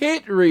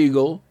hit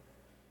Regal.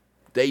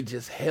 They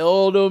just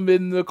held him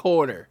in the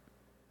corner.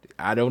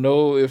 I don't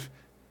know if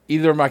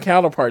either of my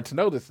counterparts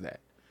noticed that.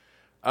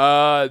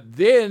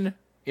 Then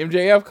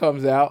MJF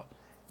comes out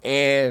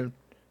and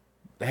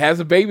has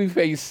a baby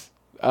face.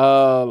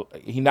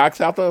 He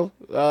knocks out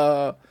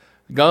the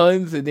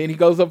guns, and then he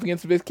goes up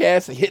against Miz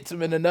Cass and hits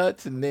him in the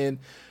nuts, and then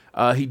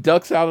he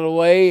ducks out of the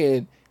way,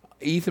 and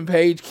Ethan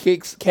Page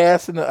kicks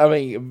Cass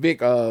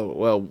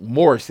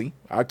Morrissey.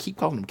 I keep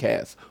calling him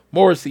Cass.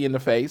 Morrissey in the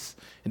face,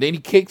 and then he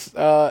kicks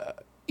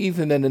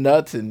Ethan in the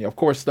nuts, and of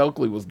course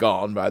Stokely was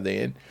gone by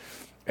then,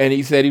 and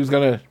he said he was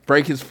gonna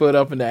break his foot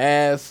up in the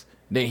ass.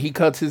 Then he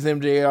cuts his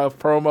MJF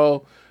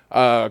promo,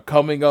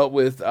 coming up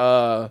with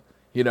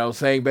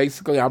saying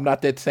basically, I'm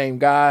not that same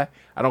guy.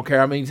 I don't care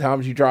how many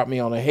times you drop me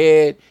on the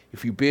head,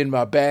 if you bend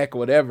my back,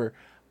 whatever,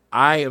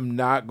 I am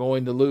not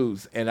going to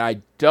lose, and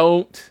I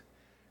don't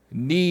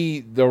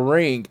need the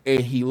ring.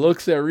 And he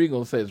looks at Regal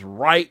and says,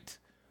 right,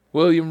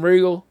 William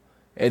Regal?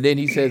 And then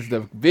he says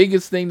the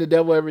biggest thing the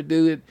devil ever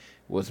did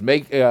was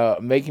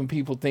making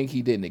people think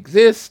he didn't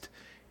exist,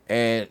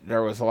 and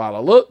there was a lot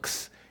of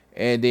looks.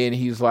 And then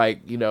he's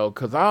like,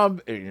 because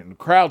and the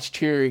crowd's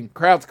cheering,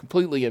 crowd's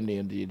completely empty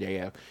in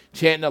MJF,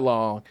 chanting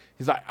along.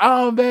 He's like,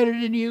 I'm better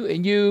than you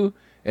and you.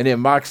 And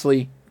then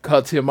Moxley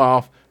cuts him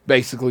off,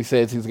 basically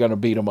says he's going to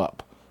beat him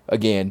up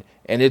again.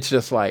 And it's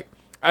just like,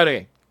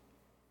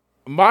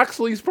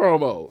 Moxley's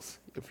promos,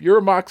 if you're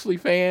a Moxley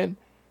fan,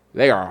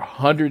 they are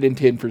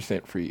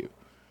 110% for you.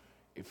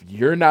 If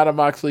you're not a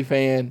Moxley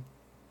fan,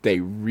 they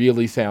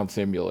really sound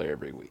similar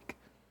every week.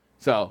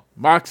 So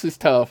Mox is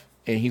tough,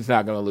 and he's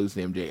not going to lose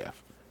to MJF.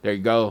 There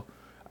you go.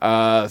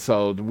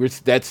 So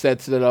that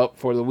sets it up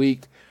for the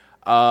week.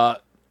 I'm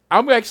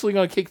actually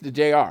going to kick to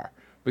JR,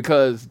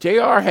 because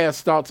JR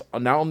has thoughts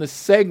not on this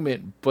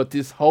segment, but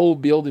this whole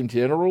build in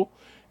general.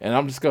 And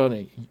I'm just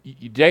going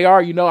to,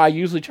 JR, I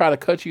usually try to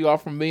cut you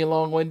off from being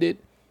long-winded.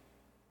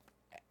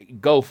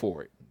 Go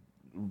for it.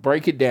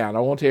 Break it down. I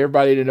want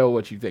everybody to know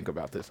what you think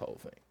about this whole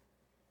thing.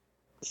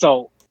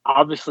 So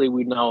obviously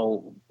we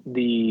know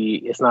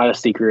it's not a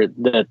secret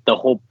that the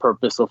whole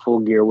purpose of Full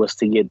Gear was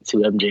to get to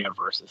MJF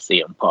versus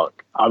CM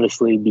Punk.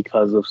 Obviously,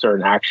 because of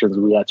certain actions,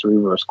 we had to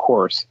reverse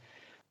course,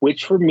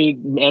 which for me,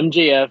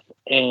 MJF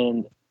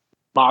and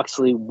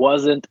Moxley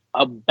wasn't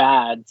a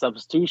bad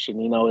substitution.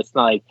 It's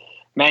not like,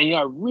 man,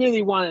 I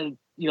really wanted,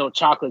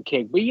 chocolate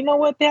cake, but you know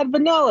what? They had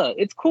vanilla.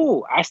 It's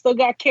cool. I still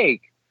got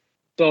cake.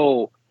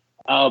 So,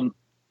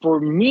 for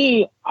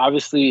me,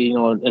 obviously,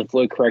 and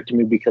Floyd corrected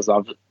me because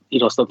of,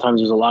 sometimes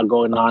there's a lot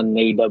going on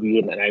in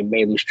AEW, and I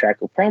may lose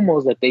track of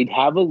promos that they'd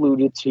have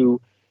alluded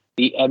to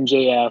the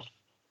MJF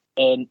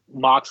and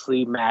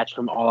Moxley match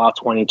from All Out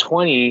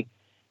 2020.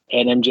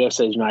 And MJF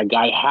says,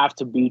 I have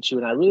to beat you.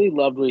 And I really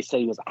loved what he said.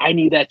 He goes, I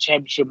need that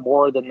championship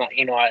more than that,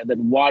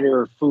 than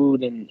water,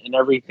 food, and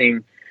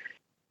everything.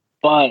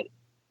 But,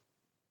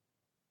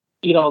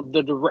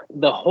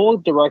 the whole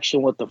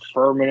direction with the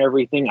Firm and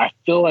everything, I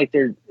feel like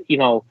they're,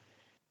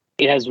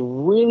 it has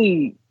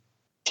really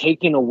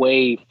taken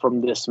away from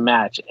this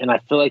match. And I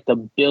feel like the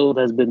build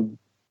has been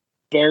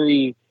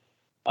very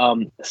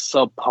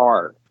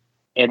subpar.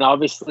 And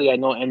obviously, I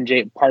know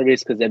MJ. Part of it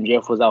is because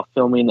MJF was out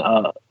filming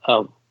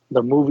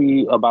the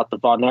movie about the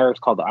Von Erichs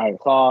called The Iron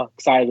Claw.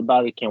 Excited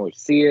about it. Can't wait to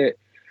see it.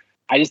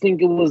 I just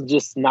think it was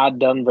just not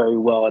done very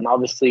well. And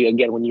obviously,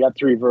 again, when you have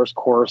to reverse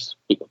course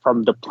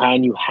from the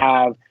plan you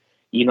have,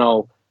 you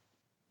know,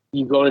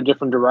 you go in a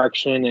different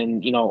direction.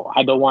 And, you know,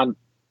 I don't want,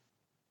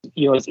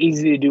 you know, it's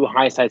easy to do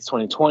hindsight's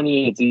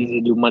 2020. It's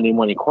easy to do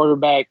money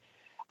quarterback.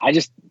 I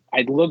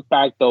look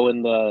back though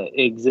in the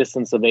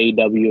existence of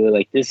AEW,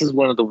 like this is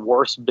one of the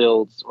worst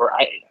builds,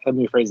 let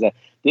me phrase that.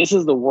 This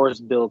is the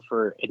worst build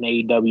for an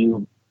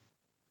AEW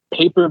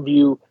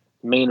pay-per-view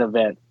main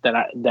event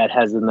that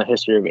has in the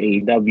history of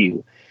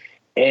AEW.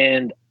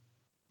 And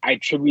I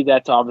attribute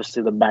that to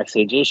obviously the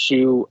backstage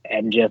issue,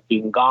 MJF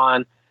being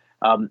gone.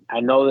 I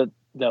know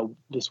that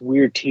this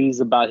weird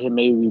tease about him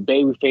maybe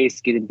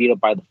babyface getting beat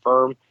up by the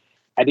Firm.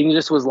 I think it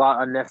just was a lot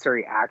of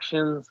unnecessary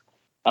actions.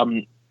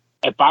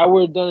 If I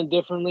would have done it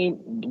differently,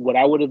 what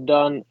I would have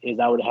done is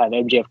I would have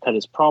MJF cut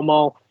his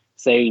promo,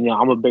 say, you know,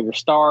 I'm a bigger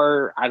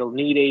star. I don't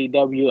need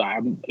AEW.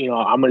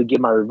 I'm going to get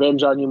my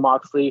revenge on you,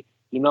 Moxley.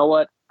 You know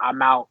what?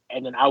 I'm out.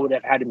 And then I would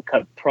have had him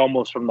cut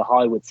promos from the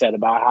Hollywood set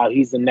about how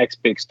he's the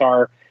next big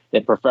star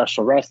in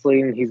professional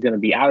wrestling. He's going to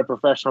be out of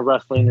professional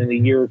wrestling in a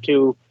year or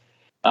two.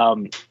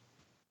 And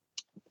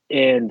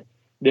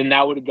then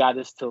that would have got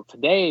us till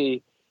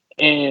today.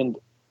 And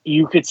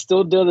you could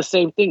still do the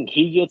same thing.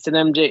 He gets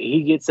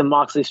in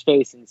Moxley's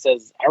face and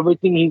says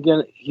everything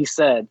he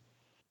said,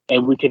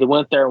 and we could have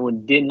went there and we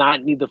did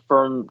not need the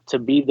Firm to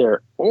be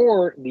there.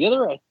 Or the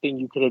other thing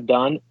you could have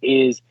done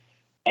is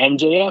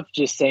MJF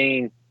just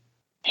saying,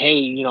 hey,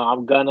 you know,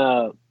 I'm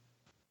gonna,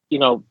 you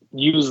know,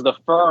 use the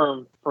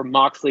Firm for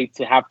Moxley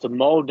to have to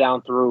mow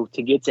down through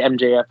to get to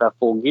MJF at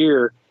Full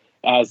Gear,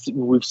 as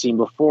we've seen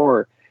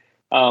before.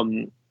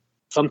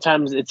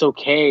 Sometimes it's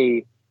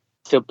okay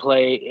to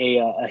play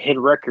a hit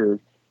record,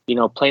 you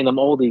know, playing them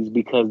oldies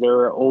because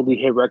they're an oldie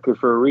hit record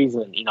for a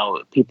reason. You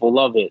know, people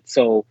love it.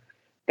 So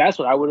that's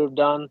what I would have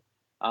done.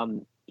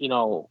 You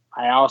know,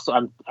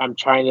 I'm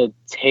trying to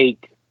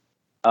take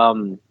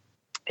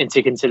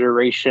into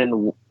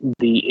consideration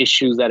the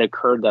issues that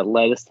occurred that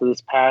led us to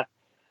this path.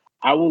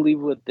 I will leave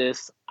with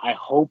this. I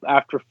hope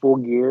after Full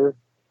Gear,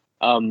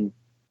 and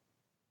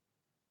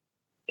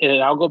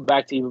I'll go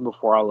back to even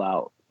before All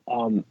Out,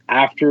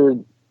 after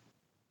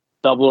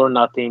Double or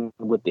Nothing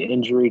with the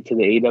injury to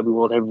the AEW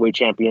World Heavyweight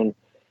Champion,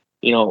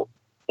 you know,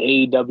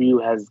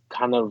 AEW has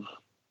kind of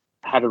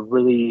had a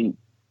really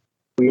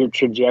weird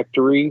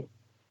trajectory.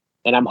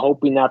 And I'm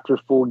hoping after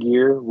Full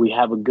Gear, we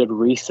have a good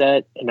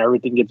reset and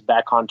everything gets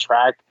back on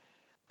track.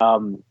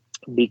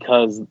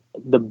 Because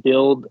the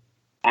build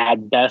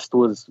at best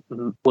was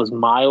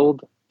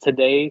mild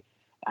today.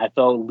 I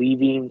felt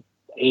leaving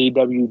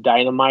AEW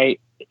Dynamite,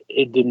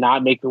 it did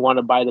not make me want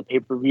to buy the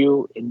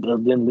pay-per-view. It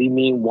didn't leave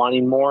me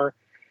wanting more.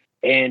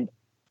 And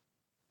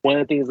one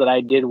of the things that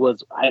I did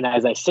was, and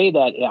as I say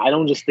that, I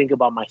don't just think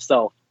about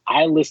myself.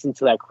 I listened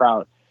to that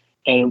crowd.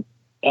 And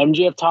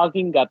MJF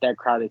talking got that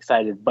crowd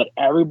excited. But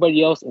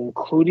everybody else,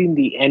 including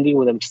the ending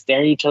with them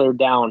staring each other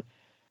down,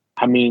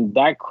 I mean,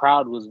 that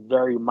crowd was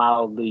very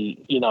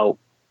mildly, you know,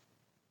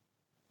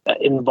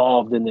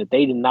 involved in it.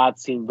 They did not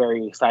seem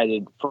very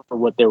excited for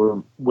what they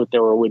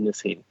were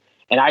witnessing.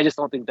 And I just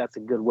don't think that's a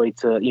good way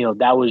to, you know,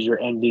 that was your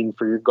ending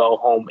for your go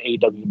home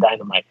AEW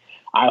Dynamite.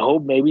 I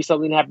hope maybe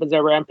something happens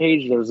at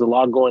Rampage. There's a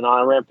lot going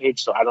on at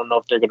Rampage, so I don't know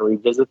if they're going to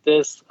revisit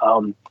this.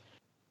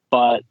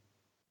 But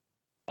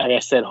like I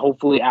said,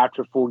 hopefully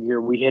after Full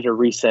Gear, we hit a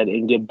reset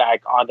and get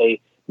back on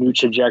a new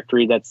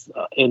trajectory that's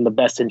in the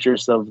best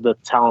interest of the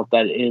talent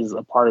that is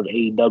a part of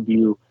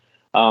AEW.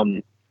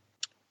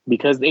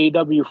 Because the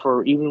AEW,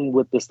 for even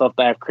with the stuff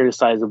that I've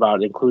criticized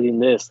about, including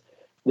this,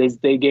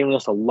 they gave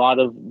us a lot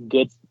of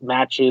good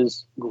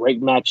matches,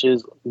 great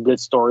matches, good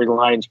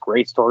storylines,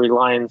 great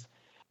storylines.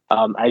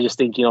 I just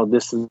think, you know,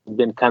 this has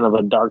been kind of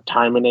a dark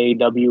time in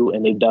AEW,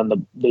 and they've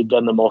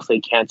done the most they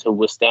can to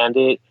withstand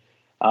it.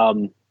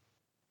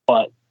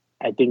 But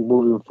I think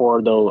moving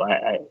forward, though,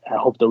 I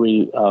hope that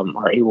we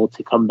are able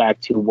to come back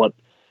to what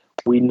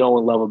we know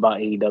and love about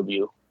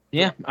AEW.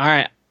 Yeah. All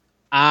right.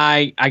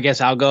 I guess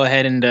I'll go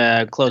ahead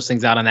and close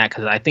things out on that,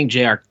 because I think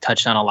JR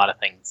touched on a lot of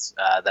things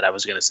that I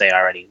was going to say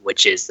already,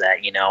 which is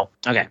that, you know,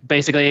 okay,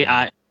 basically,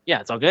 yeah,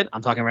 it's all good.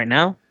 I'm talking right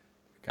now.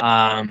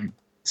 Okay.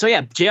 So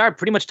yeah, JR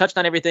pretty much touched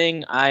on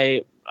everything.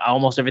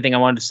 Almost everything I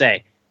wanted to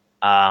say.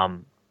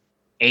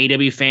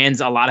 AEW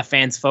fans, a lot of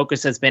fans'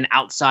 focus has been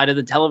outside of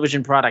the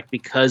television product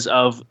because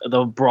of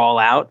the brawl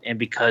out and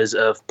because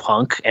of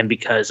Punk and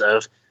because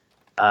of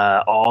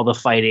all the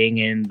fighting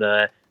and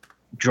the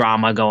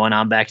drama going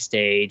on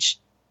backstage.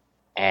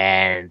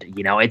 And,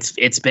 you know,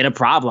 it's been a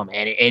problem,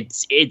 and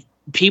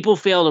people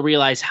fail to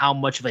realize how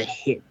much of a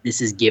hit this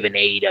has given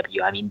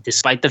AEW. I mean,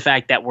 despite the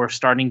fact that we're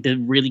starting to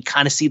really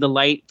kind of see the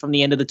light from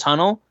the end of the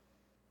tunnel,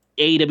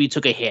 AEW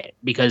took a hit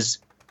because,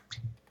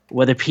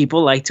 whether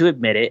people like to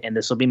admit it, and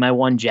this will be my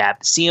one jab,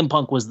 CM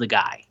Punk was the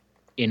guy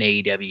in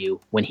AEW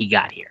when he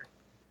got here.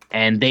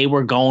 And they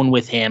were going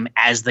with him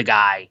as the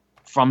guy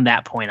from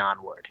that point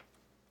onward.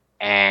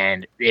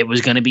 And it was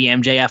going to be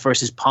MJF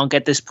versus Punk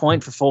at this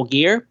point for Full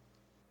Gear.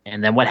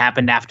 And then what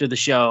happened after the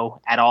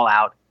show at All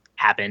Out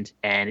happened,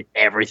 and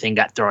everything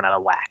got thrown out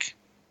of whack.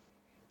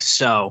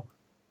 So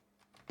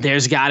they're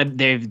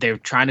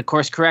trying to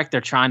course correct.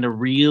 They're trying to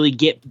really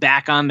get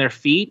back on their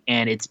feet,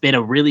 and it's been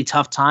a really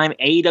tough time.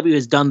 AEW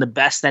has done the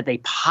best that they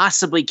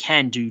possibly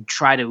can to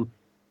try to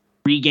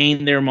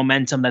regain their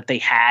momentum that they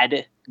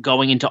had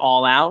going into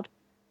All Out.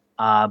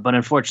 But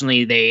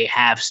unfortunately, they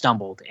have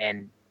stumbled.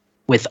 And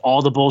with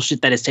all the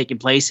bullshit that has taken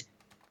place,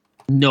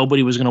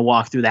 nobody was going to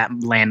walk through that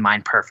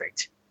landmine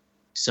perfect.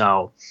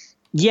 So,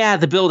 yeah,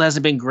 the build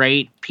hasn't been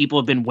great. People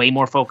have been way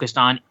more focused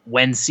on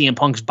when CM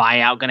Punk's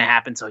buyout going to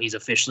happen, so he's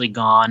officially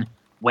gone.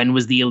 When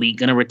was the Elite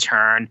going to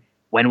return?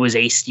 When was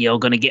Ace Steel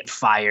going to get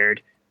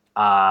fired?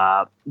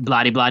 Blah,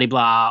 blah, blah,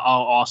 blah.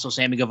 Oh, also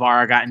Sammy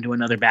Guevara got into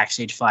another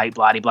backstage fight.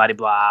 Blah, blah,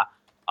 blah.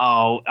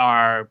 Oh,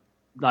 are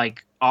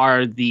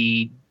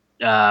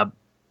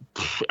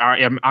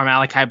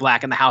Malachi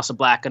Black and the House of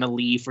Black going to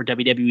leave for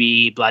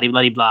WWE? Blah,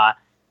 blah, blah.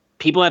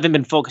 People haven't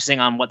been focusing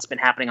on what's been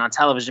happening on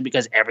television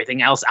because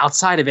everything else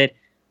outside of it,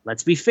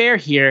 let's be fair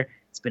here,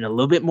 it's been a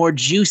little bit more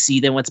juicy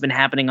than what's been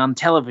happening on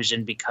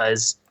television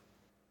because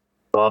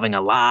involving a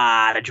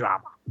lot of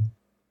drama.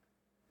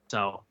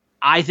 So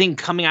I think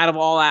coming out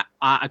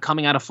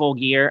of Full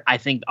Gear, I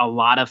think a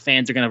lot of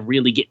fans are going to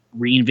really get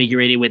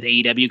reinvigorated with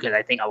AEW because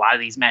I think a lot of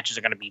these matches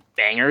are going to be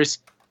bangers.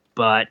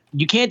 But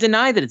you can't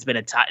deny that it's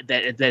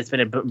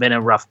been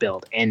a rough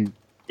build, and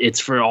it's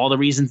for all the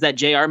reasons that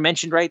JR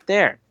mentioned right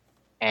there.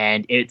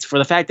 And it's for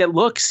the fact that,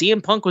 look,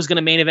 CM Punk was going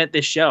to main event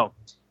this show,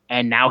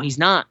 and now he's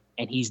not,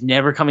 and he's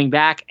never coming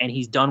back, and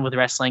he's done with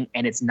wrestling,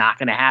 and it's not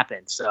going to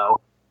happen.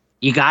 So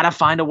you got to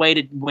find a way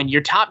to, when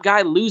your top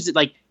guy loses,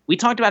 like we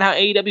talked about how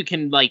AEW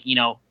can, like, you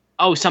know,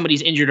 oh,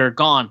 somebody's injured or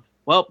gone.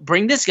 Well,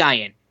 bring this guy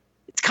in.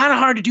 It's kind of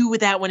hard to do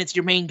with that when it's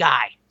your main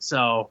guy.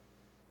 So,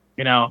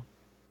 you know,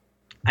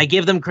 I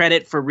give them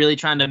credit for really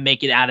trying to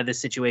make it out of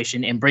this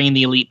situation, and bringing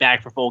the Elite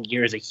back for Full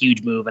Gear is a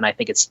huge move, and I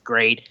think it's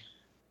great.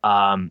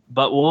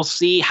 But we'll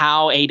see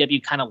how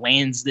AEW kind of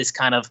lands this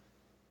kind of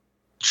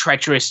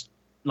treacherous,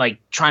 like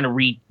trying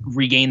to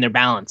regain their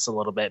balance a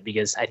little bit,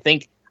 because I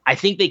think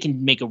they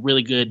can make a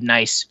really good,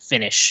 nice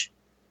finish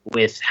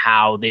with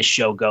how this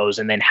show goes,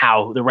 and then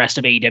how the rest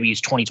of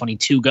AEW's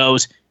 2022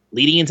 goes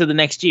leading into the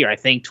next year. I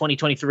think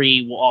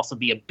 2023 will also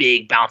be a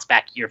big bounce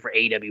back year for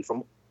AEW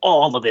from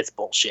all of this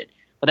bullshit,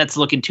 but that's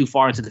looking too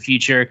far into the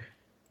future.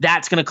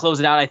 That's going to close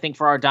it out, I think,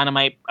 for our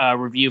Dynamite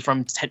review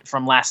from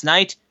last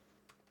night.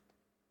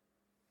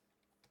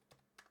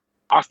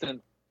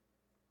 Austin.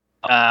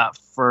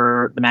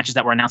 For the matches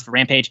that were announced for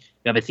Rampage,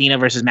 you have Athena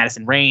versus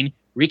Madison Rayne,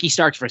 Ricky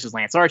Starks versus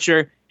Lance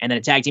Archer, and then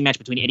a tag team match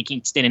between Eddie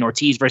Kingston and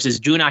Ortiz versus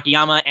Jun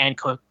Akiyama and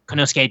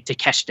Konosuke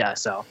Takeshita.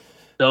 So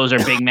those are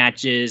big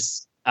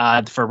matches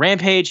for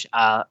Rampage.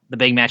 The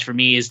big match for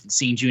me is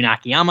seeing Jun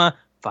Akiyama.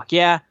 Fuck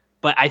yeah.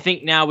 But I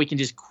think now we can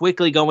just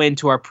quickly go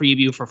into our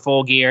preview for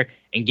Full Gear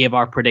and give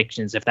our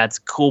predictions, if that's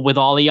cool with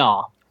all of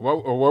y'all.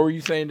 What were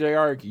you saying,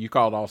 JR? You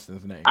called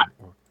Austin's name.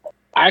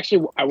 I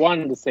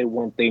wanted to say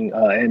one thing,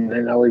 and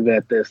then I'll leave it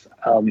at this.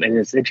 And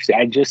it's interesting.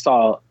 I just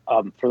saw,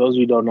 for those of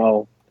you who don't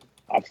know,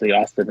 obviously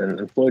Austin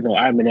and Floyd know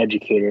I'm an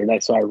educator,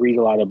 and so I read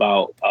a lot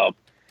about, I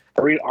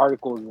read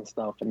articles and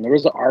stuff. And there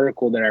was an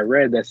article that I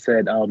read that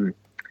said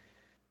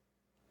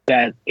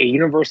that a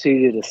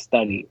university did a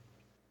study,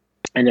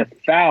 and it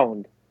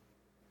found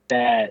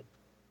that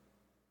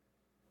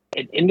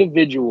an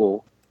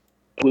individual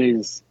who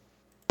is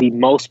the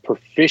most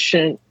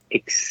proficient,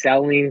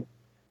 excelling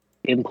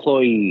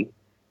employee,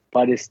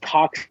 but is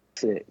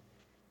toxic,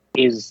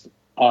 is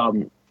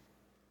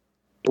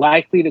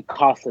likely to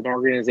cost an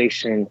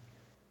organization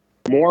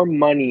more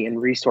money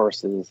and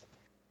resources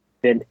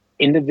than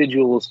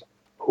individuals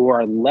who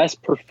are less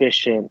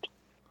proficient,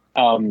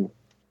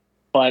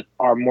 but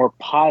are more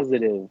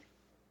positive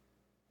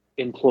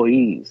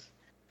employees.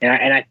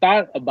 And I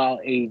thought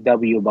about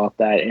AEW about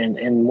that.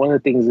 And one of the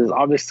things is,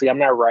 obviously, I'm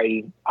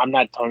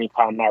not Tony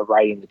Khan, I'm not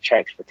writing the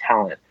checks for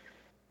talent.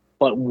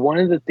 But one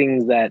of the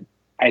things that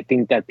I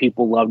think that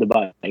people loved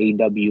about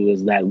AEW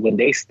is that when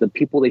the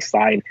people they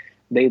sign,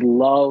 they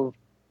love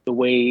the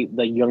way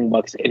the Young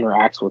Bucks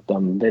interacts with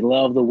them. They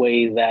love the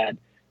way that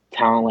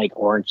talent like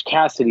Orange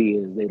Cassidy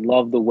is. They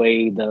love the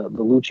way the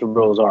Lucha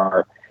Bros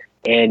are.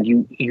 And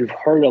you've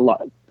heard a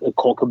lot.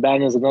 Cole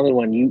Cabana is another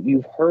one.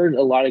 You've heard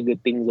a lot of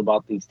good things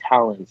about these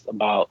talents,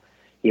 about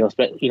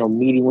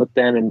meeting with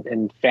them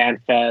and fan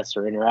fests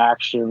or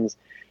interactions.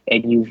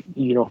 And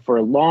for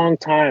a long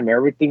time,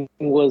 everything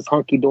was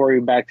hunky dory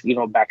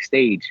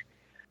backstage.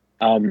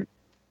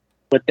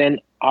 But then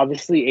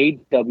obviously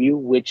AEW,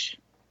 which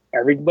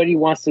everybody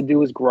wants to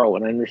do, is grow,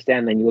 and I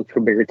understand that you look for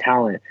bigger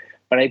talent.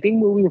 But I think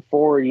moving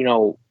forward,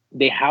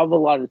 they have a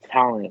lot of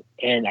talent,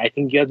 and I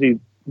think you have to be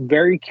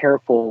very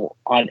careful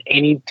on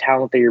any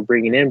talent that you're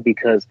bringing in,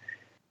 because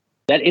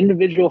that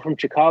individual from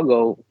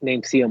Chicago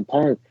named CM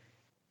Punk,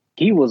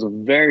 he was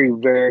very,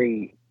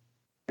 very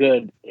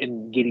good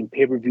in getting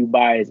pay-per-view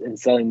buys and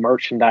selling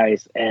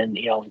merchandise, and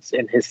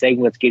and his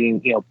segments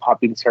getting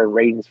popping certain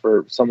ratings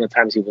for some of the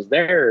times he was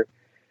there.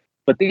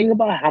 But think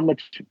about how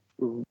much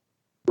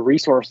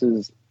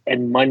resources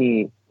and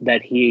money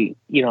that he,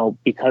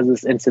 because of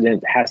this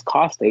incident, has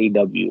cost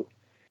AEW.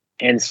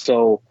 And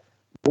so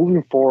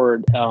moving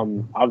forward,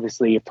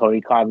 obviously, if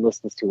Tony Khan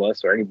listens to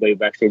us or anybody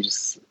backstage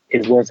is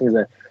listening,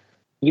 that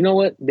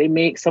what,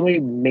 somebody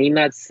may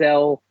not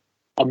sell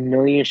 1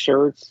 million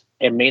shirts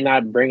and may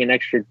not bring an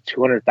extra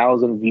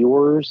 200,000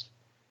 viewers,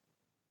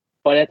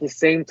 but at the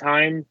same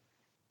time,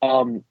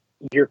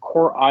 your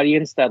core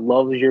audience that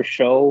loves your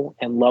show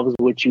and loves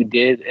what you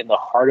did and the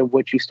heart of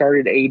what you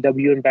started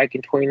AEW in back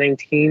in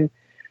 2019,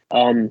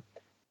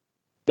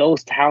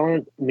 those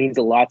talent means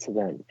a lot to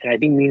them, and I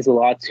think means a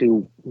lot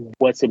to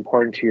what's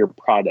important to your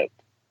product.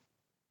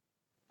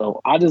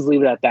 So I'll just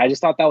leave it at that. I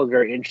just thought that was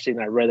very interesting.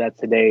 I read that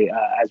today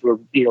as we're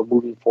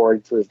moving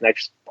forward to this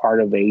next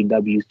part of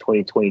AEW's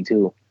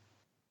 2022.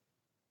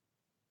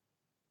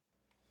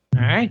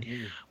 All right.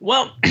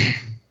 Well,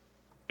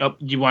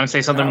 you want to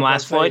say something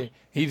last, Floyd?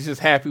 He's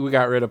just happy we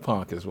got rid of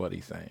Punk, is what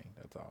he's saying.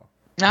 That's all.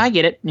 No, I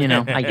get it.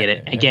 I get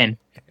it. Again,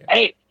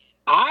 hey,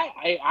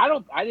 I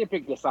didn't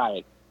pick the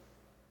side.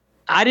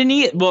 I didn't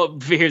either. Well,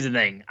 here's the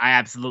thing. I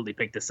absolutely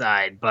picked the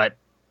side, but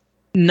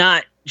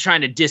not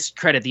trying to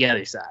discredit the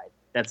other side.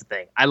 That's the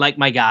thing. I like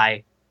my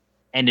guy.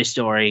 End of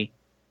story.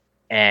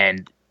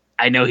 And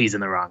I know he's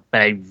in the wrong,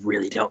 but I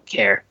really don't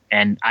care.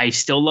 And I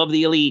still love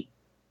the Elite.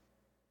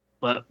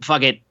 But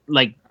fuck it.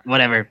 Like,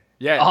 whatever.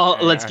 Yeah.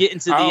 Let's get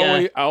into the...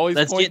 I always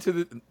point to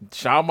the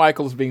Shawn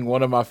Michaels being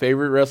one of my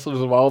favorite wrestlers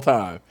of all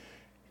time.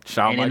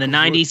 In the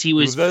 90s, he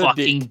was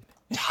fucking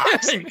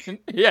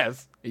toxic.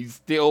 Yes. He's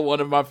still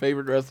one of my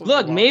favorite wrestlers.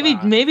 Look,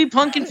 maybe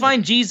Punk can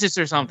find Jesus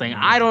or something.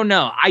 I don't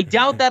know. I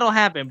doubt that'll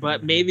happen,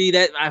 but maybe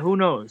that. Who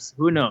knows?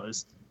 Who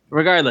knows?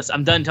 Regardless,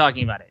 I'm done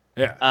talking about it.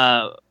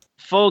 Yeah.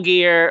 Full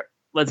Gear.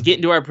 Let's get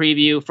into our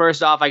preview.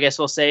 First off, I guess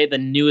we'll say the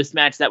newest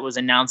match that was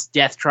announced: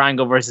 Death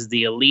Triangle versus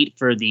the Elite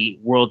for the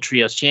World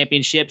Trios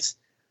Championships.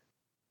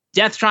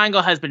 Death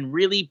Triangle has been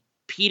really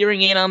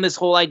petering in on this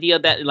whole idea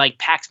that like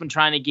Pac's been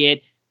trying to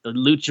get the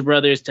Lucha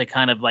Brothers to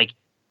kind of like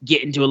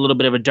get into a little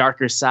bit of a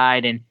darker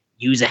side and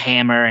use a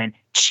hammer and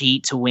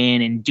cheat to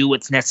win and do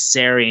what's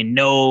necessary and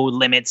no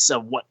limits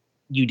of what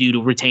you do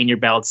to retain your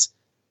belts.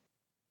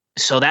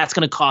 So that's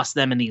going to cost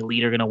them, and the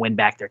Elite are going to win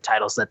back their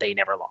titles that they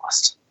never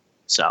lost.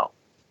 So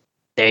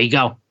there you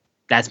go.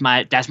 That's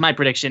my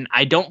prediction.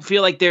 I don't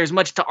feel like there's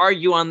much to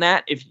argue on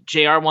that. If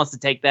JR wants to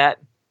take that.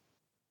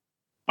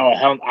 Oh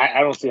hell, I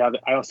don't see how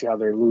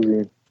they're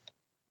losing.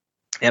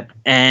 Yep.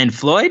 And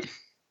Floyd?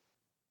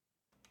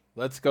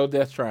 Let's go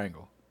Death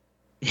Triangle.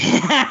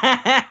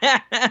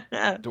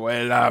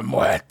 Duela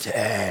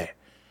muerte.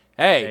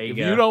 Hey, if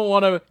you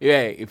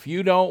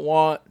don't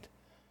want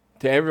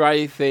to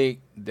everybody think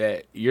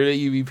that you're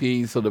the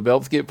UVP, so the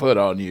belts get put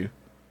on you,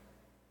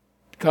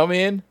 come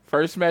in,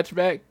 first match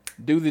back,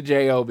 do the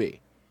JOB.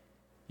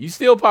 You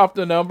still pop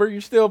the number,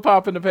 you're still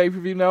popping the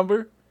pay-per-view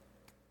number,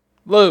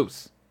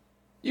 lose.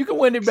 You can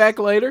win it back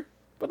later,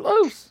 but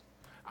lose.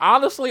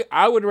 Honestly,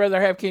 I would rather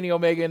have Kenny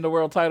Omega in the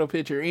world title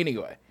picture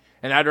anyway.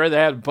 And I'd rather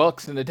have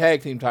Bucks in the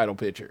tag team title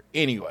picture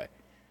anyway.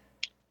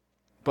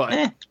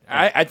 But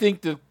I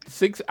think the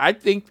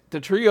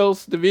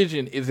trios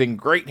division is in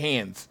great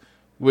hands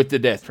with the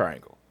Death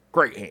Triangle.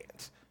 Great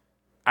hands.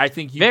 I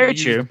think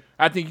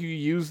I think you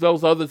use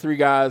those other three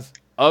guys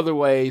other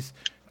ways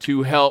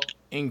to help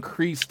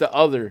increase the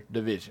other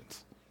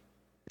divisions.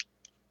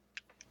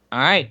 All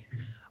right.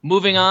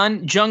 Moving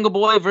on, Jungle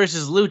Boy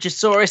versus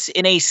Luchasaurus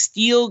in a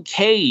steel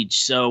cage.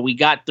 So we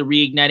got the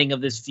reigniting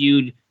of this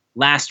feud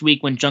last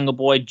week when Jungle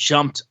Boy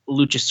jumped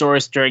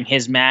Luchasaurus during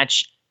his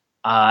match,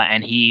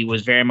 and he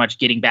was very much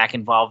getting back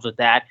involved with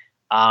that.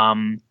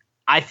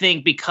 I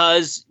think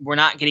because we're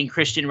not getting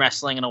Christian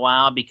wrestling in a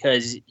while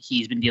because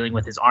he's been dealing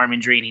with his arm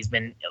injury and he's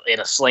been in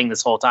a sling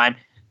this whole time,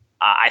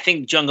 I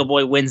think Jungle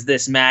Boy wins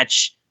this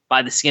match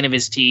by the skin of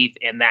his teeth,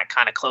 and that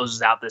kind of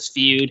closes out this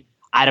feud.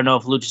 I don't know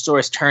if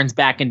Luchasaurus turns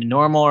back into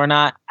normal or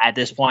not. At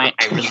this point,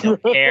 I really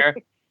don't care.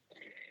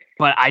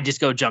 But I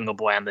just go Jungle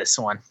Boy on this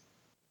one.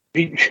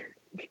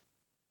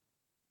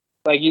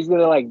 Like he's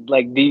gonna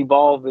like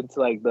devolve into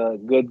like the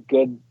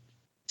good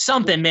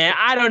something, man.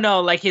 I don't know.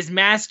 Like his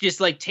mask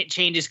just like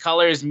changes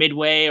colors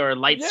midway, or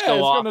lights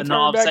go off, and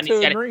all of a sudden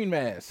he's got a green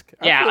mask.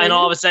 And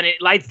all of a sudden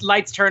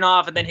lights turn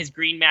off, and then his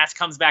green mask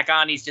comes back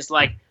on. He's just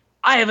like,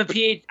 I have a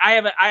PhD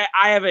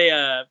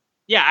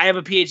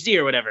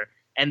or whatever,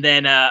 and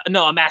then a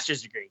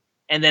master's degree,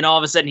 and then all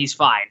of a sudden he's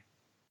fine.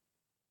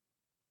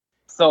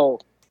 So.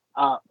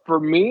 For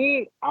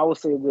me, I will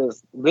say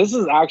this. This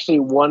has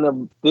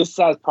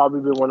probably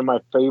been one of my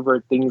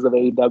favorite things of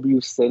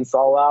AEW since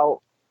All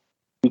Out,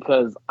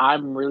 because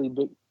I'm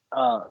really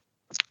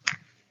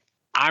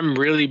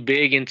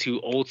big into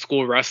old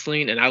school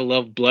wrestling, and I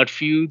love blood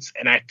feuds,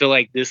 and I feel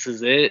like this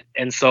is it.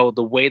 And so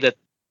the way that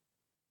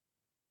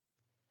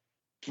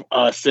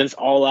since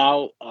All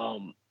Out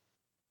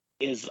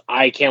is,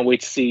 I can't wait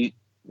to see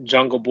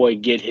Jungle Boy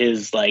get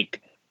his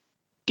like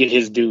get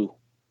his due,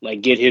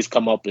 like get his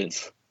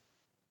comeuppance.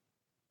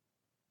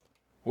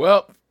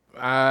 Well,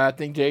 I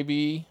think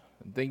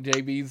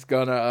JB's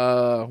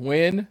gonna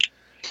win.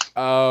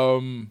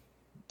 I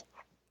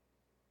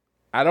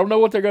don't know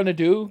what they're gonna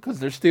do because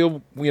they're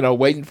still,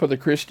 waiting for the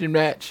Christian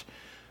match.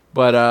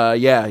 But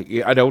yeah,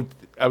 I don't.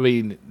 I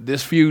mean,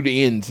 this feud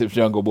ends if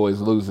Jungle Boy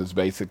loses,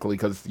 basically,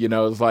 because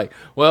it's like,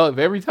 well, if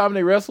every time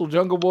they wrestle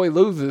Jungle Boy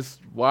loses,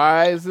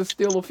 why is this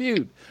still a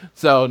feud?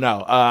 So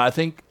no, I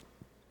think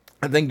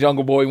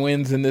Jungle Boy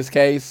wins in this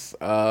case.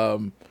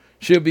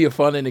 Should be a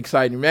fun and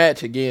exciting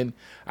match. Again,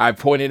 I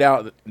pointed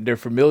out their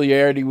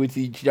familiarity with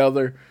each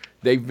other.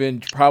 They've been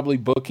probably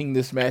booking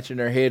this match in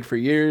their head for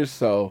years.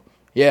 So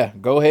yeah,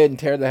 go ahead and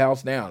tear the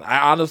house down.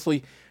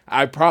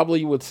 I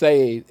probably would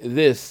say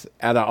this,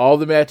 out of all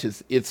the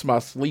matches, it's my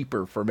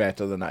sleeper for match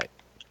of the night.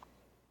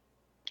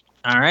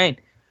 All right.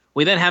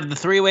 We then have the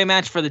three-way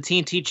match for the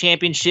TNT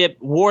Championship.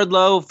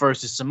 Wardlow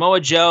versus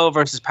Samoa Joe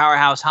versus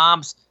Powerhouse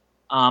Hobbs.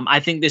 I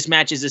think this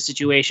match is a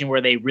situation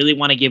where they really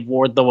want to give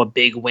Wardlow a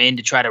big win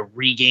to try to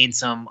regain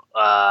some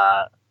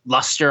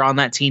luster on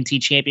that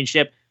TNT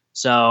Championship.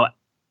 So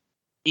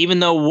even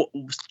though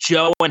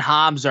Joe and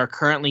Hobbs are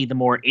currently the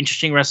more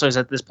interesting wrestlers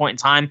at this point in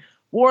time,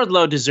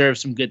 Wardlow deserves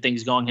some good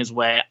things going his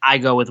way. I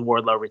go with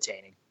Wardlow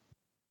retaining.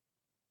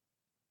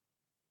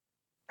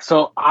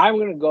 So I'm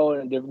going to go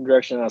in a different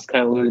direction. I was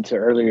kind of alluded to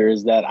earlier,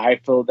 is that I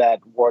feel that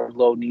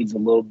Wardlow needs a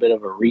little bit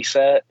of a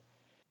reset.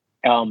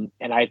 And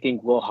I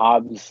think Will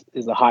Hobbs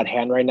is a hot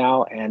hand right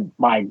now. And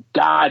my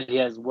God, he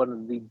has one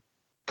of the,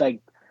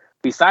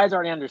 besides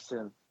Arn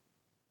Anderson,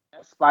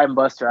 best spine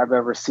buster I've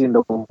ever seen.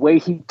 The way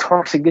he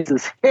torques and gets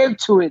his hip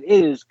to it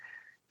is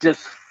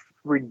just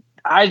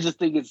I just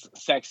think it's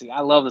sexy. I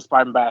love the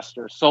Spine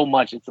Buster so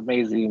much. It's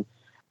amazing.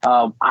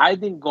 I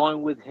think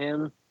going with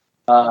him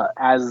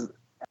as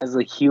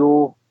a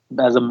heel,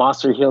 as a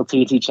monster heel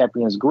TNT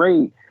champion is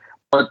great.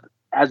 But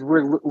as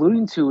we're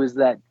alluding to, is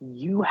that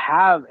you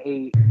have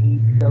a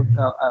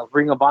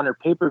Ring of Honor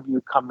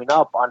pay-per-view coming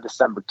up on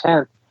December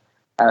 10th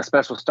at a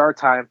special start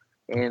time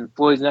in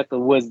Floyd's Neck of the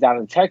Woods down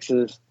in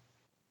Texas.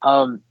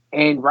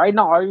 And right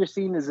now, all you're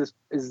seeing is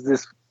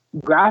this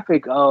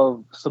graphic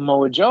of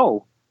Samoa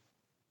Joe.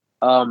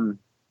 You're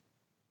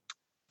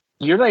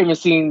not even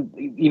seeing,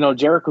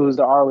 Jericho, who's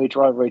the ROH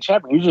Royal Heavyweight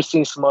Champion. You're just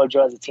seeing Samoa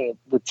Joe as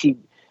the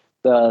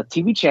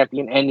TV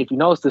champion. And if you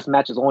notice, this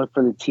match is only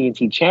for the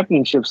TNT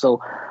Championship.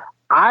 So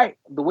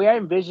the way I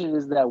envision it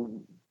is that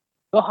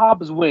Will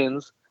Hobbs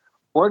wins.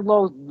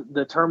 Wardlow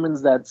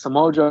determines that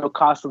Samoa Joe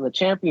costs him the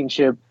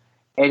championship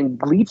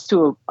and leads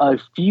to a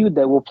feud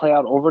that will play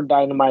out over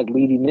Dynamite,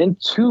 leading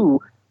into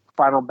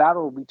final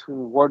battle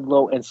between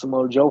Wardlow and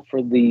Samoa Joe for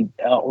the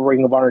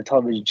Ring of Honor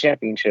Television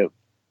Championship.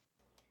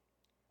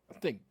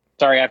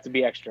 Sorry, I have to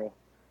be extra.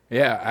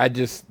 Yeah, I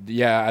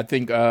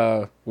think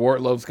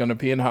Wardlow's going to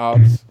pin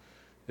Hobbs.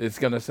 It's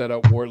going to set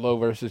up Wardlow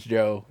versus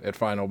Joe at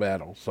Final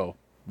Battle. So,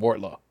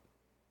 Wardlow.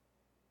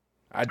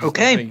 I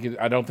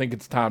don't think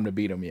it's time to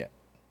beat him yet.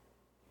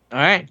 All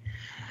right.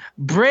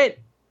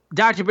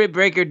 Dr. Britt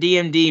Baker,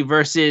 DMD,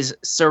 versus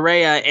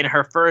Saraya in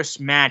her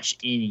first match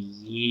in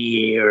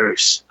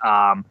years.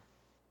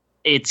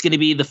 It's going to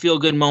be the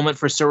feel-good moment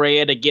for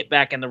Saraya to get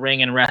back in the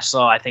ring and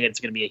wrestle. I think it's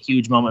going to be a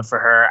huge moment for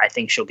her. I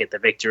think she'll get the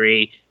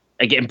victory.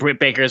 Again, Britt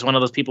Baker is one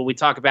of those people we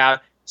talk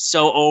about.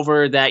 So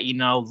over that,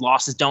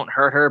 losses don't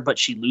hurt her, but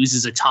she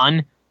loses a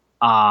ton.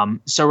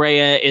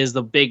 Saraya is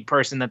the big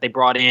person that they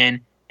brought in,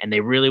 and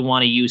they really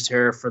want to use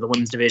her for the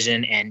women's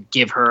division and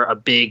give her a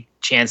big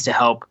chance to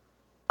help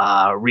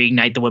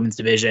reignite the women's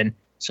division.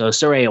 So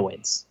Saraya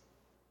wins.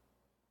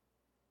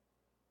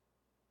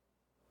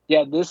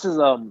 Yeah, this is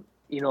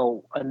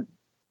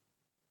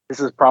this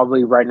is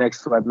probably right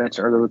next to what I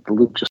mentioned earlier with the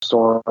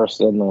Luchasaurus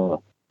and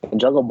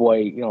Jungle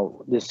Boy.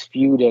 This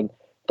feud, and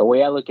the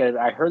way I look at it,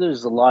 I heard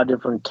there's a lot of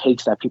different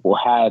takes that people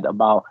had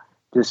about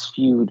this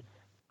feud.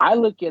 I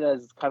look at it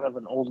as kind of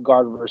an old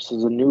guard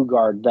versus a new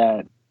guard.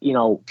 That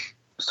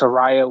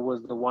Saraya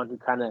was the one who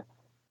kind of,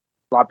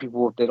 a lot of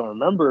people, if they don't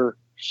remember,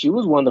 she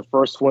was one of the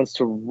first ones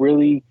to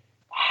really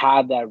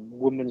have that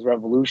women's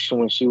revolution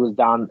when she was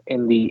down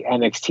in the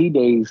NXT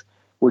days,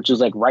 which was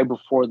like right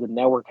before the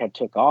network had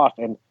took off,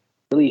 and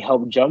really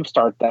helped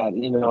jumpstart that.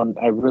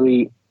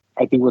 And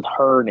I think with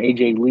her and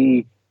AJ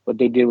Lee, what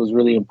they did was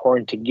really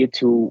important to get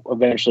to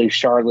eventually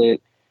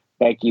Charlotte,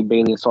 Becky,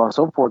 Bayley, and so on and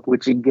so forth,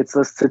 which it gets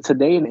us to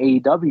today in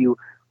AEW,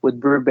 with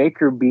Britt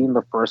Baker being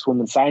the first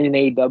woman signed in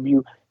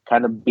AEW,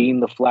 kind of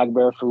being the flag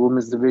bearer for the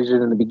women's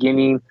division in the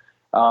beginning,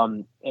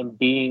 and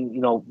being,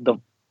 the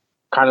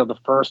kind of the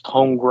first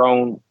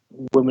homegrown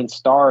women's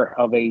star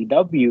of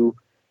AEW.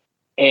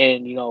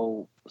 And,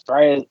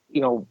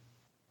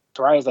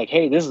 Saraya's like,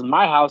 hey, this is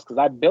my house, because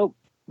I built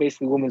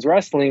basically women's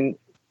wrestling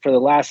for the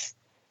last,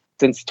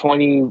 since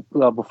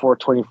before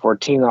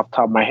 2014 off the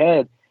top of my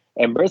head.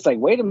 And Britt's like,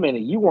 wait a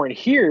minute, you weren't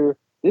here.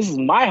 This is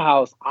my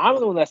house. I'm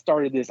the one that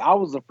started this. I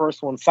was the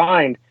first one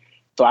signed.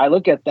 So I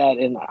look at that,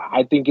 and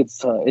I think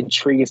it's an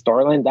intriguing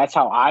storyline. That's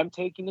how I'm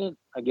taking it.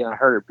 Again, I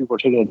heard people are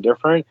taking it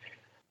different.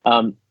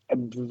 I'm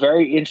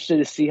very interested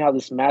to see how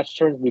this match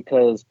turns,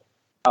 because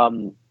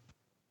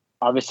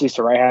Obviously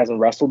Saraya hasn't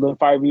wrestled in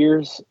 5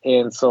 years,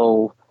 and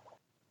so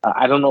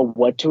I don't know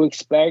what to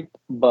expect.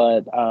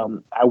 But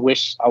I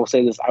will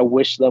say this: I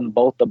wish them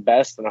both the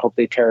best, and I hope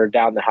they tear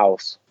down the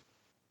house.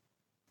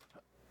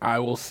 I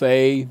will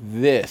say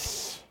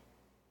this: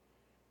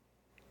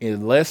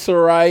 unless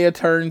Saraya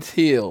turns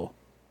heel,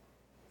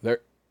 if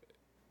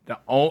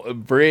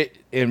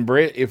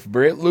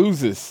Britt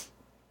loses,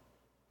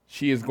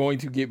 she is going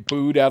to get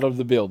booed out of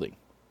the building.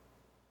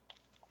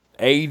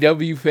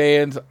 AEW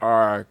fans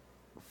are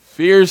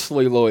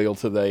fiercely loyal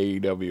to the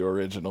AEW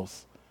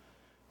originals.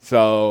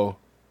 So,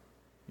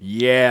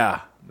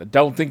 yeah, I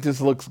don't think this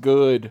looks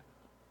good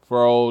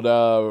for old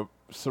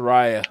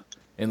Saraya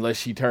unless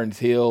she turns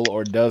heel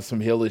or does some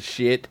heelish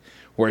shit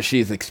where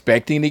she's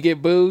expecting to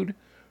get booed.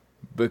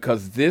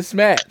 Because this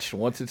match,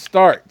 once it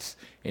starts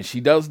and she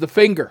does the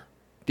finger,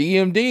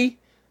 DMD,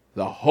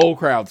 the whole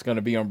crowd's going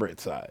to be on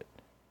Britt's side.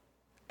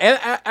 And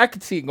I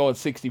could see it going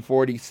 60-40,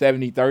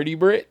 70-30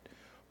 Britt,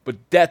 but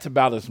that's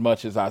about as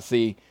much as I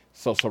see.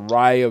 So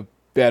Saraya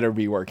better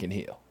be working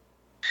heel.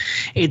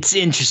 It's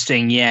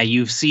interesting. Yeah,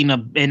 you've seen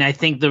and I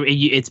think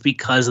it's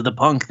because of the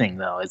Punk thing,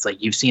 though. It's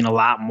like you've seen a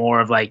lot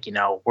more of like,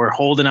 we're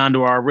holding on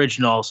to our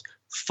originals.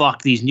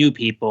 Fuck these new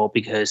people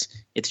because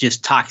it's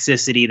just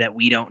toxicity that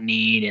we don't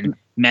need and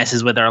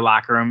messes with our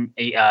locker room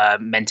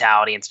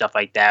mentality and stuff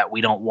like that.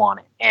 We don't want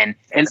it. And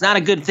it's not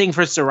a good thing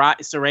for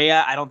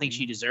Saraya. I don't think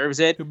she deserves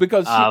it.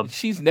 Because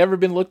she's never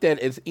been looked at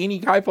as any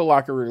type of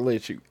locker room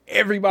issue.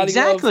 Everybody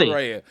loves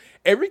Saraya.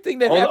 Everything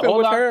that happened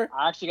with her.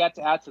 I actually got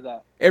to add to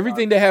that.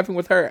 Everything that happened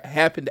with her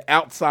happened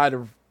outside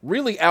of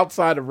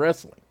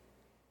wrestling.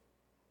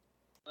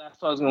 That's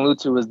what I was going to allude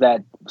to, is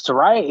that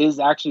Saraya is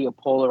actually a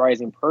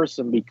polarizing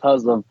person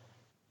because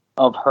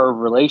of her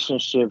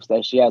relationships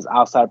that she has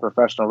outside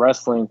professional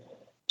wrestling.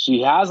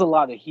 She has a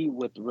lot of heat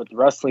with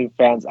wrestling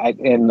fans,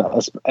 and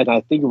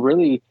I think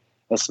really,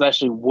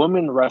 especially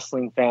women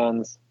wrestling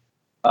fans,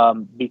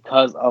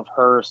 because of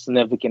her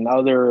significant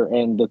other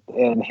and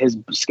his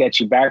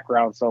sketchy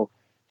background. So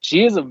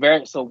she is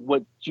so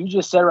what you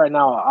just said right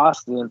now,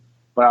 Austin.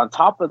 But on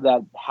top of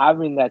that,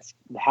 having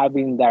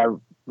that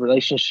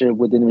relationship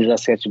with individual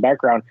sketchy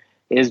background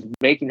is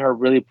making her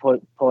really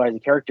polarizing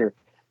character.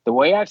 The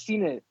way I've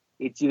seen it,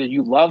 it's either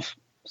you love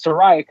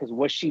Saraya because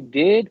what she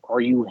did, or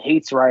you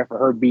hate Saraya for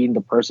her being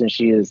the person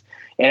she is.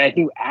 And I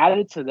think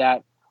added to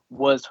that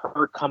was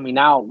her coming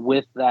out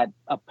with that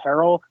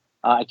apparel.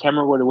 I can't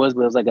remember what it was,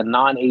 but it was like a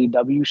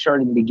non-AEW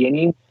shirt in the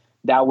beginning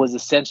that was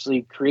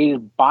essentially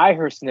created by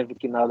her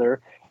significant other.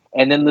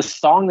 And then the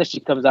song that she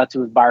comes out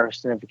to is by her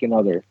significant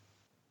other.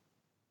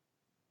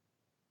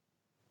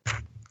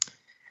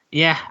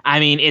 Yeah, I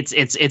mean it's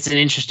an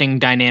interesting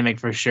dynamic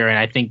for sure, and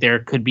I think there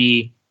could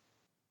be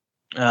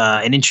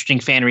an interesting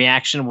fan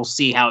reaction. We'll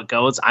see how it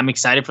goes. I'm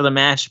excited for the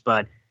match,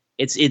 but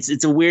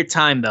it's a weird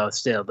time though.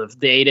 Still, the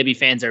AEW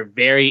fans are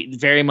very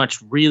very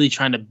much really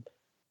trying to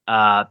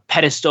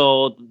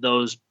pedestal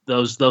those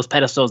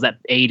pedestals that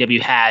AEW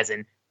has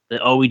and the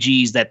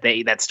OEGs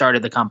that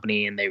started the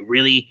company, and they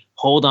really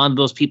hold on to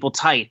those people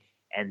tight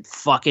and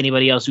fuck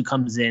anybody else who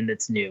comes in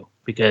that's new,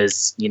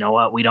 because you know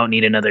what, we don't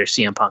need another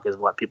CM Punk is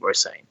what people are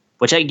saying,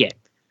 which I get.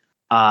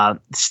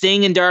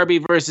 Sting and Darby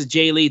versus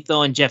Jay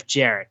Lethal and Jeff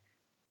Jarrett.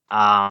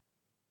 And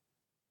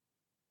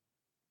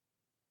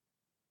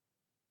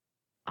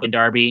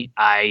Darby,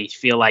 I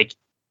feel like,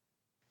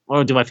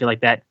 or do I feel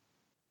like that?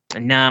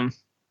 Nah,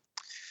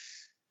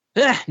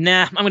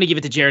 I'm going to give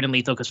it to Jarrett and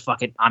Lethal because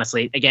fuck it,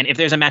 honestly. Again, if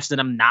there's a match that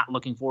I'm not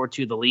looking forward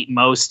to the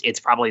most, it's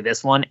probably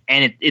this one.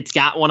 And it's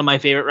got one of my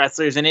favorite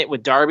wrestlers in it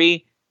with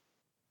Darby.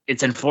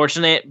 It's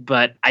unfortunate,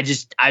 but I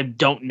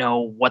don't know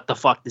what the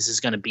fuck this is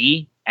going to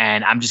be.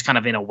 And I'm just kind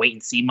of in a wait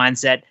and see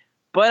mindset.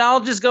 But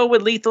I'll just go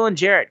with Lethal and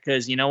Jarrett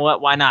because you know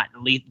what? Why not?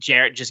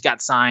 Jarrett just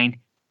got signed.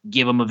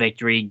 Give him a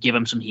victory. Give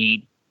him some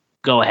heat.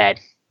 Go ahead.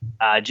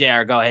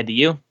 JR, go ahead to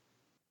you.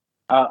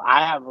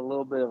 I have a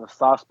little bit of a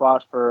soft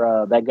spot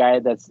for that guy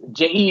that's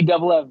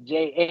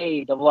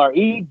JEFFJARRET.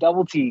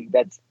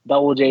 That's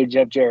Double J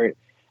Jeff Jarrett,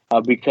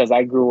 because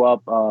I grew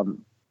up,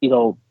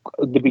 the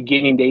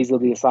beginning days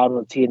of the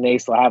assignment of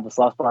TNA, so I have a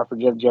soft spot for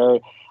Jeff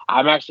Jarrett.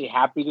 I'm actually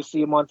happy to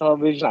see him on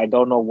television. I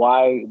don't know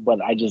why,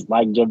 but I just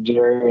like Jeff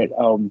Jarrett.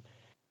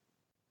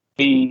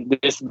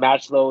 This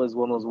match though is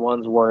one of those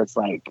ones where it's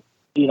like,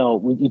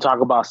 when you talk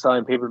about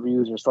selling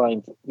pay-per-views or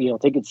selling,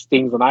 tickets,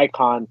 Sting's an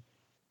icon.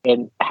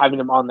 And having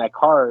him on that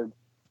card,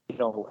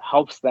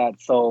 helps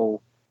that.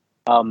 So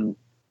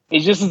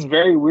it's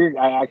very weird.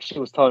 I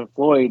actually was telling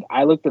Floyd,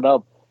 I looked it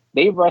up.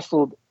 They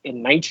wrestled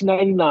in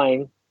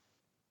 1999,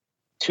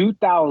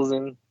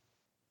 2000,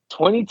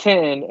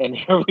 2010, and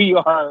here we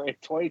are in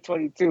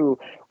 2022.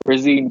 We're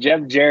seeing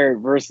Jeff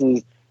Jarrett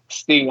versus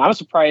Sting. I'm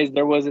surprised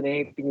there wasn't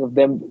anything of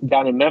them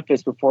down in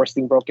Memphis before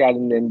Sting broke out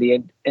in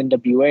the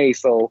NWA.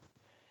 So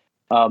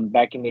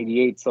back in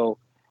 '88. So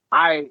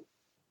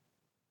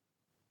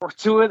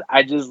to it,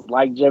 I just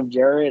like Jeff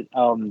Jarrett,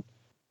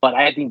 but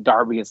I think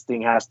Darby and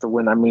Sting has to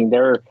win. I mean,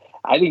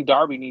 I think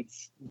Darby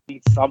needs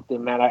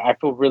something, man. I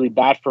feel really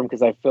bad for him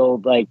because I feel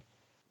like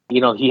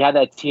he had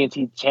that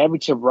TNT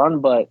championship run,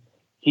 but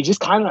he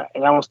just kind of,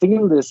 and I was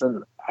thinking of this,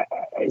 and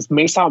it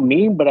may sound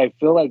mean, but I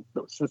feel like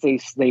since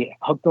they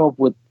hooked him up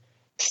with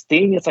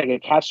Sting, it's like a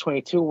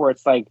catch-22 where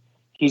it's like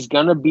he's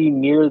going to be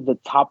near the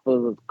top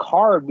of the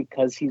card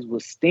because he's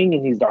with Sting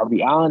and he's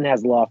Darby Allin,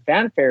 has a lot of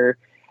fanfare,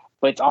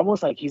 but it's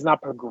almost like he's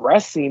not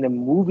progressing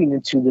and moving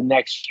into the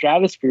next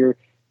stratosphere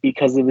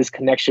because of his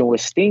connection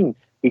with Sting,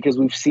 because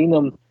we've seen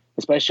him,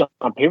 especially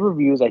on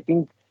pay-per-views. I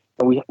think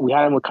we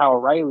had him with Kyle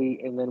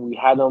O'Reilly, and then we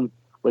had him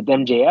with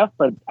MJF,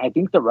 but I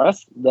think the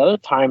other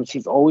times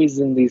he's always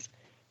in these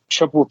these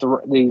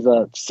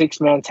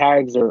 6-man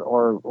tags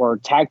or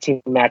tag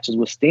team matches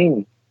with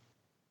Sting.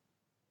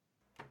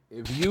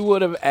 If you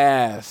would have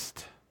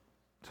asked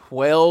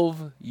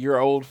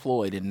 12-year-old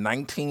Floyd in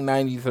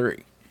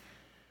 1993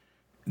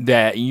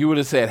 that you would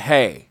have said,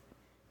 hey,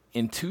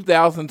 in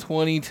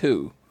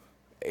 2022,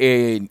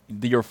 in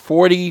your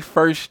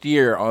 41st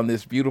year on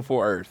this beautiful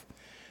earth,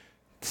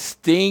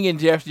 Sting and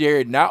Jeff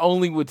Jarrett not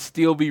only would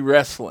still be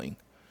wrestling,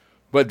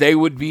 but they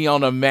would be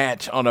on a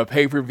match on a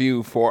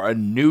pay-per-view for a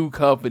new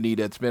company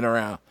that's been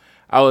around,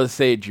 I would have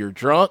said, you're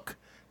drunk.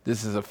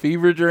 This is a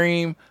fever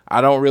dream.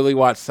 I don't really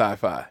watch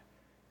sci-fi.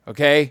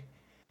 Okay?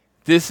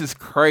 This is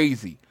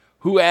crazy.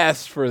 Who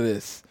asked for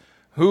this?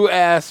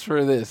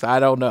 I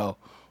don't know.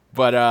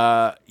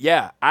 But,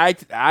 yeah,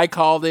 I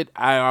called it.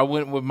 I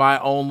went with my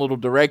own little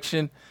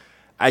direction.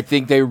 I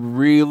think they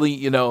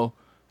really,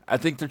 I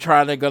think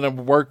they're going to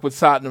work with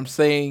Satnam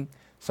Singh.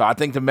 So I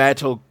think the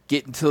match will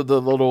get into the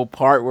little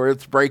part where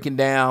it's breaking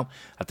down.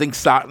 I think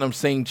Satnam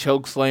Singh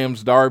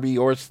chokeslams Darby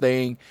or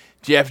Sting.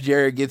 Jeff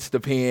Jarrett gets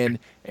the pin,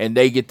 and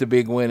they get the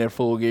big win at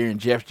Full Gear. And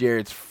Jeff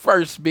Jarrett's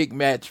first big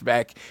match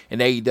back in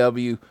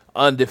AEW,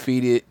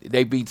 undefeated.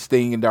 They beat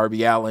Sting and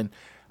Darby Allin.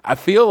 I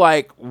feel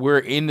like we're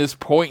in this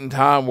point in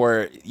time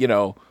where,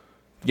 Sting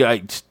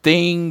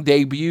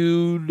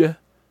debuted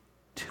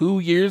 2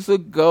 years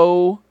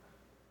ago.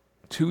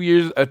 2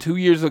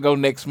 years ago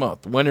next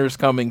month. Winter's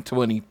Coming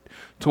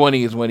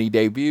 2020 is when he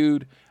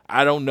debuted.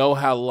 I don't know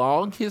how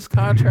long his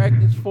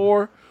contract is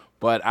for,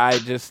 but I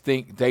just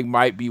think they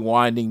might be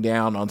winding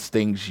down on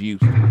Sting's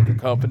use with the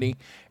company,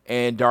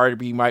 and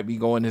Darby might be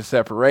going his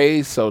separate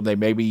ways, so they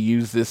maybe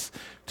use this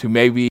to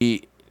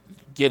maybe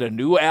get a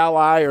new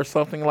ally or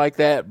something like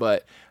that,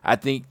 but I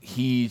think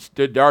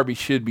Darby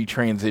should be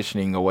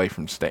transitioning away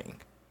from Sting.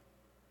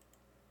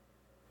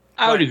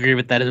 I would agree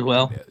with that as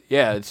well.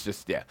 Yeah, it's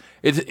just, yeah.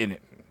 It's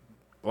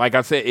like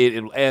I said,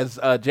 as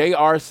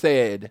JR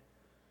said,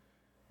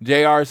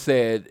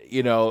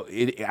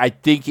 I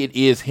think it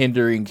is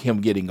hindering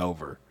him getting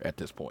over at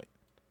this point.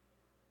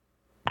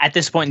 At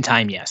this point in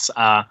time, yes.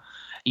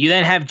 You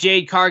then have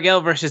Jade Cargill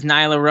versus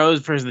Nyla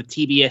Rose versus the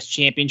TBS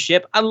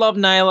Championship. I love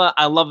Nyla.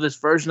 I love this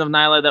version of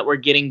Nyla that we're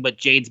getting, but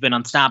Jade's been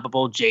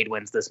unstoppable. Jade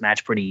wins this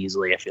match pretty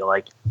easily, I feel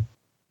like.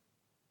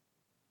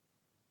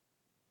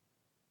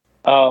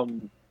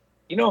 Man,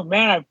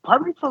 part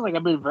of me feels like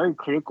I've been very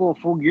critical of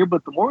Full Gear,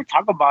 but the more we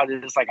talk about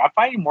it, it's like I'm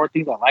finding more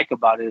things I like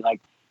about it.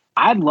 Like,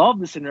 I love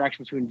this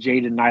interaction between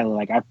Jade and Nyla.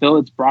 Like, I feel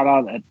it's brought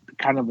out a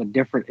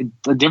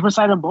different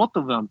side of both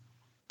of them.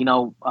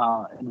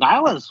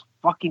 Nyla's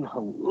fucking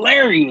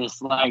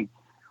hilarious. Like,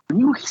 when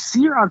you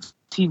see her on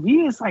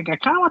TV, it's like I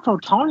kind of want to tell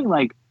Tony,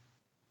 like,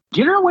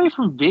 get her away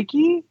from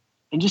Vicky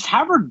and just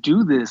have her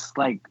do this,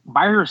 like,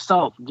 by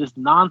herself, just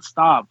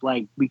nonstop,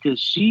 like, because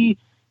she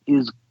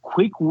is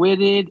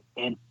quick-witted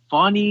and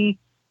funny.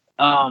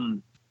 The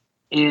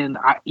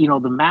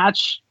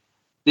match,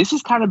 this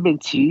has kind of been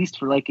teased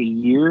for like a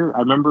year. I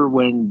remember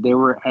when they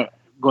were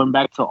going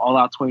back to All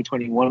Out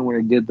 2021 when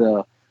they did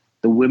the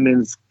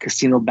women's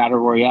casino battle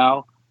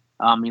royale.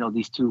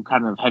 These two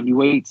kind of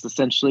heavyweights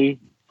essentially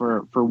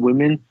for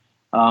women.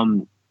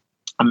 I'm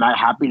not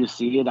happy to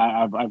see it.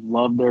 I've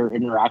loved their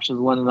interactions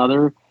with one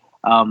another.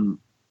 And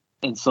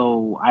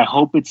so I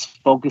hope it's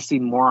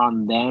focusing more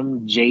on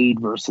them,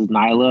 Jade versus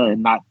Nyla,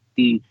 and not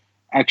the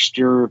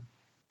extra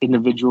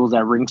individuals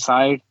at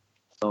ringside.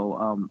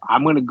 So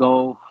I'm going to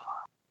go.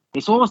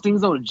 It's one of those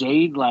things though,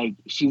 Jade, like,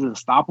 she's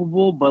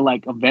unstoppable, but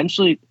like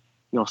eventually,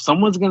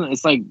 someone's going to,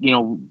 it's like,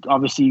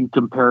 obviously you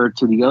compare it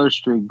to the other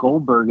streak,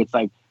 Goldberg. It's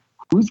like,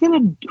 who's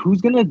going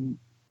to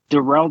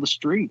derail the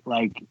streak?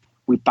 Like,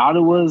 we thought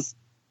it was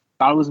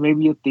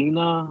maybe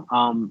Athena.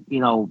 I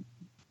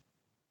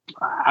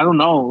don't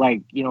know.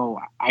 Like,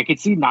 I could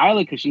see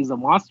Nyla because she's a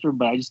monster,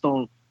 but I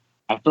feel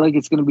like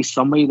it's going to be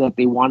somebody that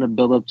they want to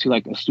build up to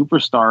like a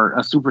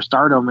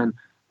superstardom. And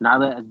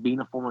Nyla, as being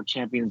a former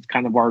champion, is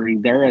kind of already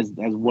there as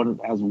was one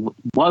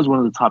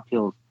of the top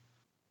heels.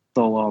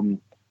 So I'm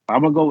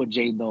going to go with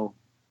Jade, though.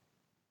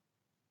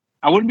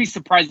 I wouldn't be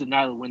surprised if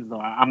Nyla wins,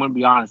 though. I'm going to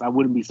be honest. I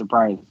wouldn't be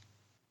surprised.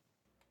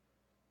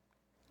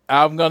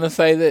 I'm going to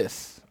say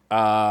this.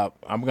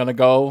 I'm going to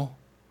go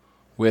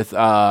with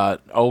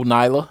old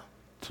Nyla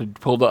to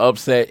pull the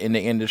upset in the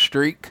end of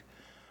streak.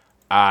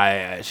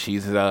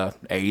 She's a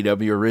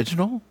AEW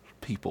original.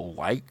 People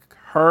like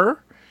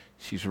her.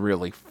 She's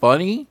really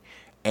funny,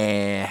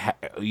 and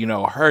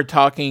her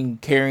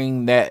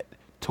carrying that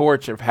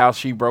torch of how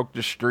she broke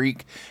the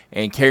streak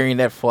and carrying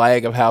that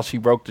flag of how she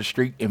broke the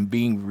streak and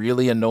being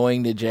really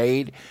annoying to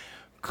Jade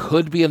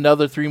could be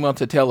another 3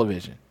 months of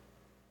television.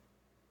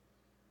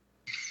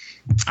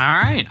 All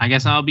right. I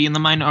guess I'll be in the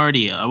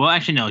minority. Well,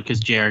 actually, no, because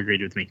JR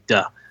agreed with me.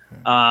 Duh.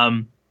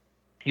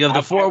 You have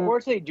the four.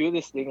 Before they do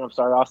this thing, I'm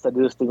sorry, Austin,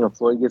 do this thing, and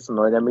Floyd gets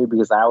annoyed at me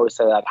because I always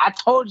say, like, I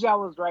told you I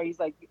was right. He's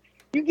like,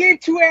 you gave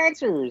 2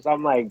 answers.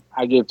 I'm like,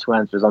 I gave 2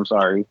 answers. I'm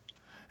sorry.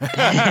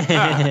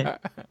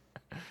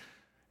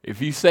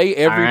 If you say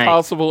every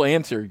possible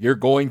answer, you're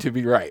going to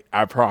be right.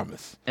 I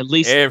promise. At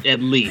least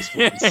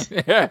once.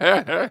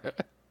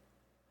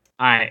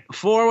 All right,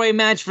 4-way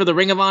match for the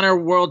Ring of Honor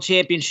World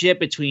Championship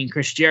between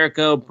Chris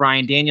Jericho,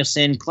 Bryan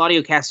Danielson,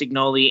 Claudio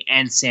Castagnoli,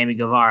 and Sammy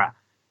Guevara.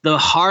 The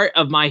heart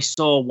of my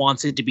soul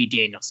wants it to be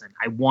Danielson.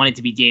 I want it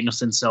to be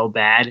Danielson so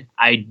bad.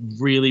 I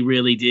really,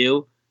 really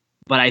do.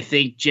 But I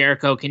think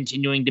Jericho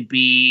continuing to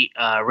be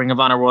Ring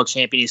of Honor World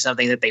Champion is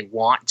something that they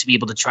want to be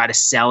able to try to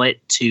sell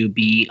it to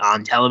be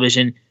on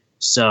television.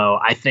 So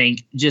I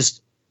think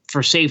just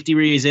for safety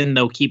reason,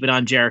 they'll keep it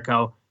on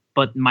Jericho.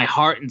 But my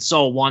heart and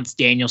soul wants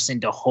Danielson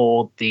to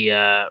hold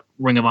the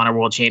Ring of Honor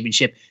World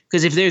Championship.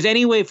 Because if there's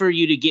any way for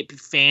you to get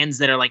fans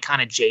that are like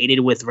kind of jaded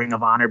with Ring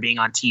of Honor being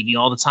on TV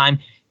all the time,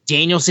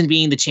 Danielson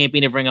being the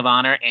champion of Ring of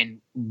Honor and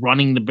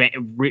running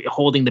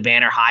holding the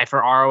banner high for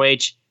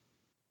ROH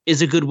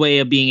is a good way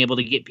of being able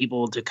to get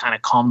people to kind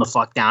of calm the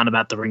fuck down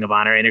about the Ring of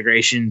Honor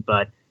integration.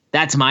 But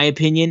that's my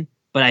opinion.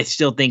 But I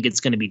still think it's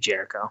going to be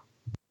Jericho.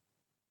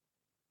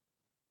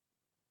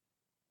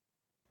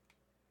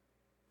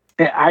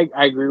 I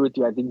agree with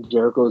you. I think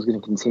Jericho is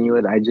going to continue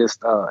it. I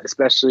just,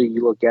 especially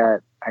you look at,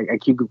 I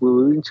keep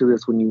alluding to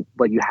this when you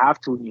have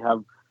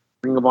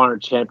Ring of Honor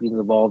champions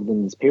involved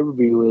in this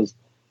pay-per-view is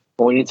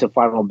going into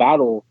Final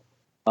Battle.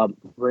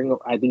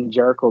 I think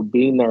Jericho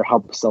being there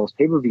helps sell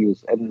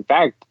pay-per-views. And in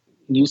fact,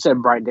 you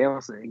said Bryan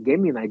Danielson. It gave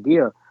me an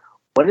idea.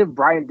 What if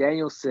Bryan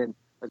Danielson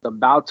is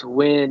about to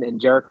win and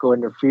Jericho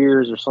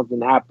interferes or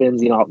something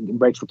happens,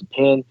 breaks with the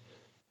pin,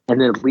 and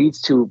then it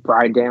leads to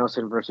Bryan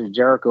Danielson versus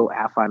Jericho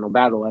at Final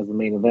Battle as the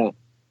main event?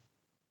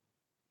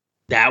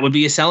 That would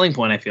be a selling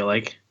point, I feel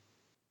like.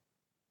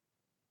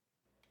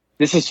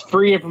 This is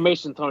free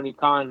information, Tony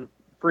Khan.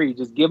 Free.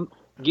 Just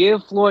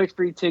give Floyd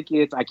free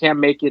tickets. I can't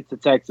make it to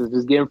Texas.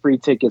 Just give him free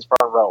tickets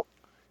front row.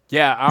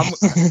 Yeah,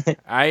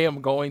 I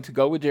am going to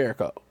go with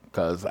Jericho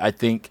because I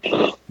think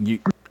you,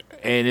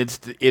 and it's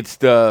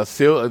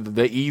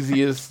the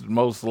easiest,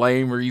 most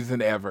lame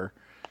reason ever.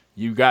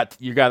 You got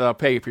a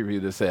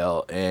pay-per-view to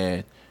sell,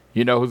 and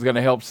you know who's going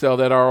to help sell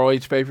that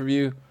ROH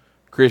pay-per-view?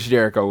 Chris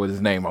Jericho with his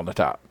name on the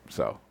top.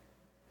 So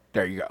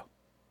there you go.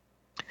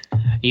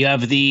 You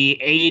have the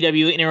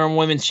AEW Interim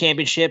Women's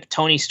Championship,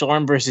 Toni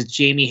Storm versus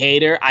Jamie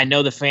Hayter. I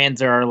know the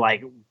fans are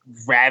like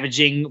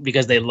ravaging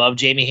because they love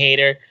Jamie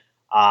Hayter.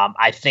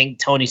 I think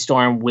Toni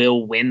Storm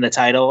will win the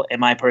title, in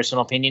my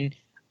personal opinion,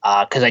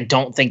 because I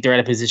don't think they're at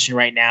a position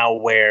right now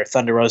where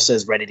Thunder Rosa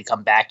is ready to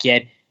come back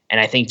yet. And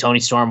I think Toni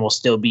Storm will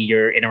still be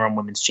your interim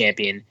women's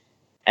champion.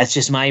 That's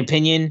just my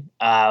opinion,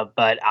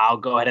 but I'll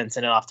go ahead and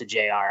send it off to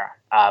JR.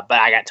 But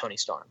I got Toni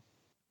Storm.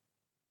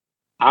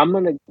 I'm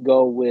going to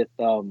go with,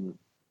 because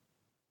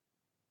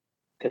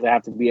I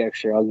have to be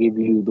extra, I'll give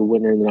you the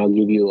winner and then I'll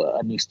give you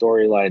a new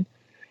storyline.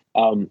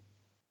 I'm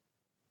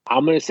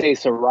going to say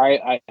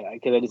Saraya,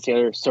 because I didn't say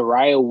her,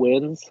 Saraya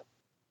wins.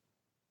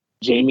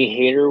 Jamie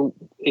Hayter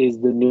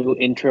is the new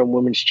interim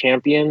women's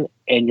champion,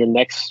 and your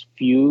next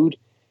feud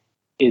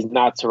is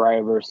not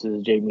Saraya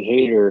versus Jamie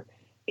Hayter.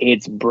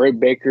 It's Britt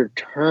Baker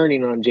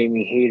turning on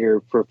Jamie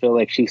Hayter for feel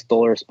like she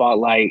stole her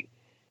spotlight,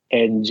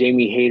 and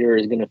Jamie Hayter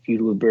is going to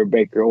feud with Britt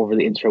Baker over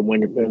the interim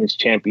women's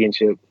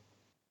championship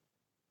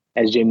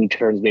as Jamie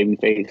turns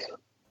babyface.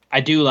 I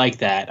do like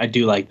that.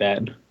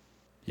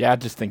 Yeah, I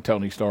just think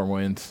Toni Storm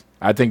wins.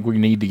 I think we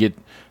need to get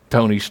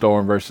Toni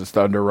Storm versus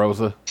Thunder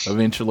Rosa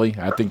eventually.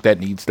 I think that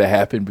needs to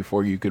happen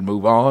before you can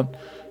move on.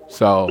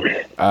 So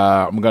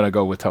I'm going to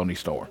go with Toni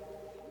Storm.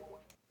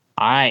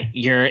 All right,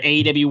 your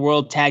AEW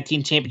World Tag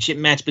Team Championship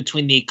match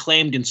between the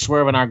Acclaimed and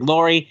Swerve in Our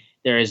Glory.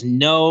 There is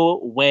no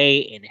way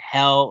in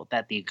hell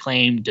that the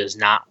Acclaimed does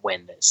not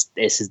win this.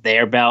 This is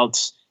their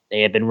belts.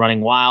 They have been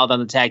running wild on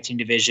the tag team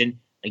division.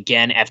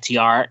 Again,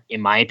 FTR, in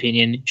my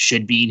opinion,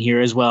 should be in here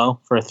as well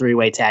for a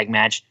 3-way tag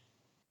match.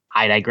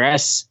 I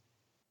digress.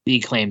 The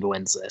Acclaimed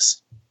wins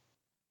this.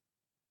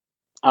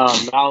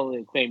 Not only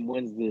the Acclaimed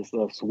wins this,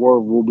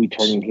 Swerve will be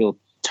turning heel.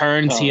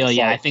 Turns heel,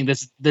 yeah. I think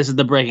this is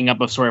the breaking up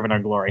of Swerve in Our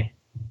Glory.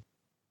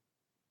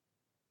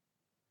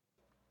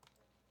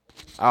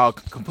 I'll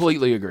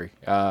completely agree.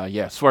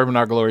 Yeah, Swerve in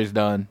Our Glory is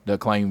done. The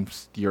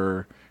Acclaims,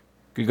 you're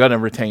going to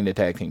retain the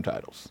tag team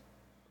titles.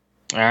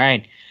 All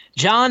right.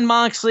 Jon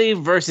Moxley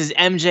versus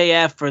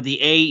MJF for the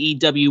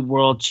AEW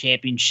World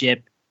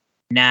Championship.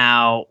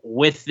 Now,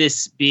 with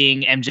this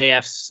being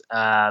MJF's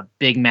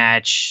big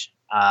match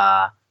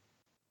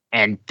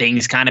and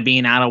things kind of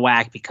being out of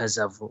whack because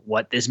of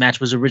what this match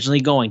was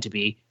originally going to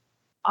be,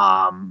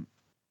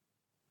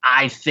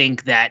 I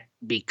think that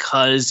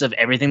because of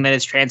everything that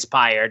has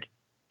transpired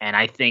And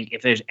I think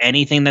if there's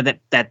anything that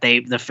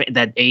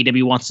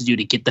AEW wants to do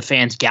to get the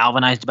fans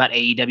galvanized about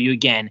AEW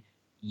again,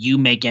 you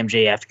make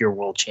MJF your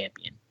world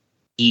champion.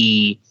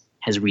 He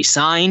has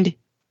re-signed.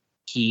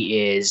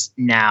 He is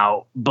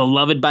now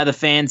beloved by the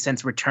fans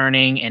since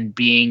returning and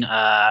being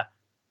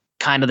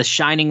kind of the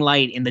shining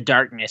light in the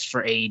darkness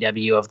for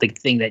AEW of the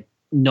thing that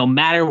no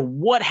matter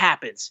what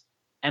happens,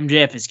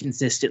 MJF is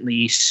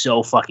consistently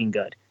so fucking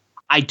good.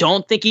 I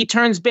don't think he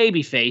turns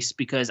babyface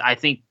because I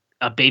think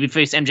a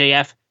babyface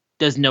MJF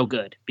does no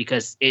good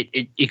because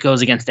it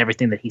goes against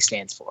everything that he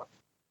stands for.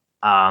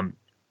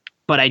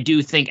 But I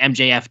do think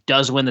MJF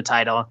does win the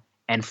title.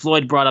 And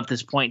Floyd brought up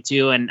this point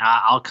too, and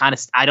I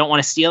don't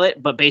want to steal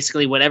it, but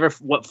basically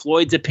what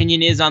Floyd's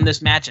opinion is on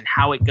this match and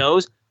how it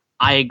goes,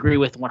 I agree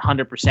with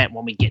 100%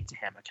 when we get to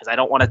him because I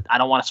don't want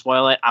to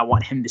spoil it. I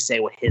want him to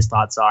say what his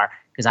thoughts are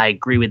because I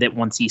agree with it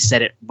once he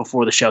said it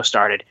before the show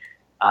started.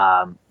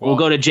 We'll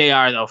go to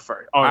JR though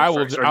first. I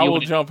will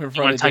jump in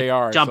front of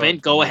JR. Jump in.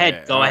 Go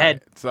ahead. Go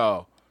ahead. Right.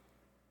 So,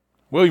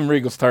 William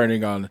Regal's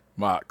turning on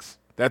Mox.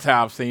 That's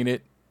how I've seen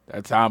it.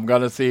 That's how I'm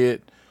gonna see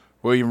it.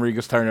 William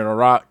Regal's turning on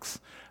Rocks.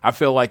 I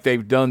feel like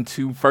they've done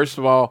two. First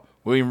of all,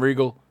 William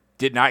Regal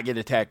did not get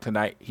attacked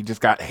tonight. He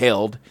just got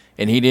held,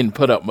 and he didn't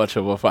put up much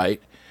of a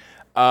fight.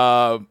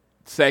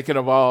 Second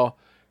of all,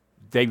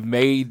 they've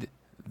made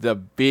the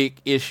big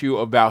issue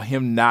about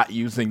him not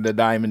using the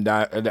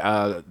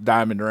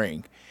diamond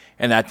ring.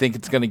 And I think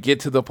it's going to get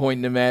to the point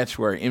in the match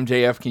where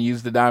MJF can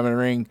use the diamond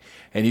ring,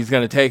 and he's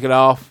going to take it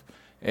off,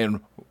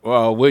 and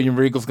William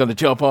Regal's going to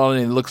jump on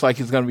it, and it looks like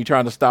he's going to be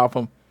trying to stop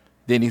him.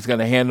 Then he's going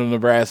to hand him the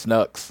brass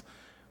knucks.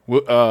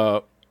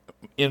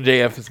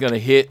 MJF is going to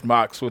hit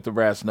Mox with the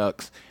brass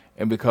knucks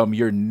and become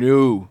your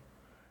new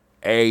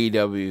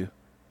AEW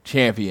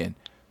champion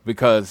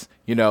because,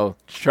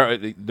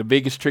 the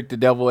biggest trick the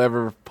devil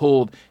ever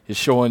pulled is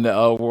showing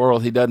the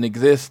world he doesn't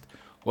exist.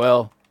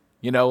 Well,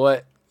 you know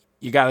what?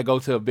 You got to go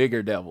to a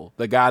bigger devil,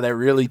 the guy that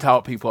really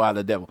taught people how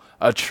to devil,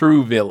 a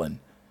true villain,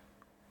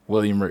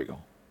 William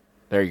Regal.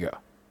 There you go.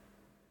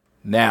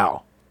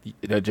 Now,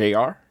 the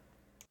JR?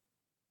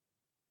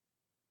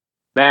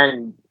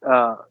 Man,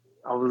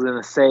 I was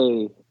going to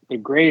say the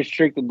greatest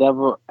trick the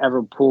devil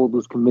ever pulled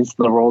was convincing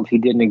the world he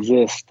didn't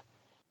exist.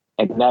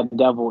 And that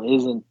devil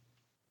isn't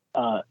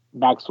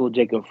Maxwell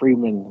Jacob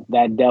Friedman.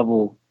 That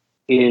devil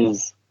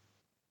is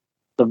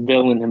the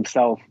villain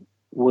himself,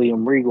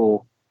 William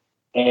Regal.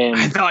 And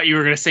I thought you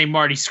were going to say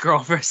Marty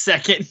Scurll for a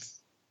second.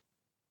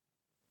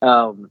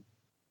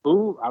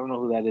 Who? I don't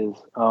know who that is.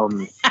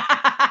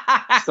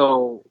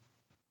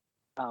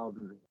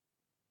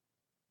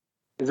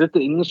 Is it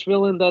the English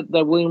villain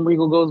that William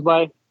Regal goes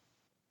by?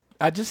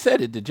 I just said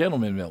it, the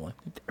gentleman villain.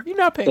 Are you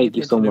not paying Thank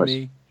you so attention to much.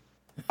 me?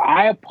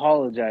 I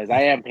apologize.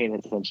 I am paying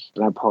attention.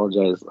 I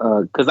apologize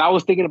because I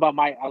was thinking about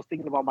my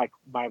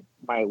what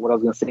I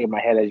was going to say in my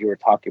head as you were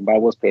talking, but I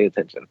was paying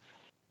attention.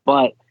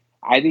 But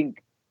I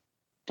think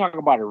talk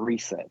about a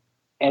reset.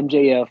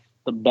 MJF,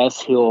 the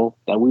best heel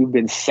that we've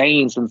been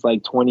saying since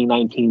like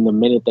 2019. The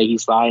minute that he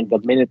signed, the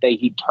minute that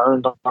he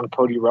turned on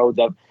Cody Rhodes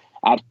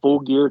at Full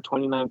Gear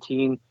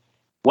 2019.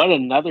 What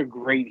another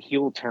great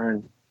heel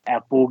turn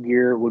at Full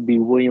Gear would be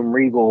William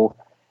Regal.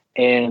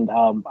 And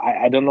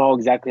I don't know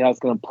exactly how it's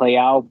going to play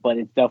out, but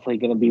it's definitely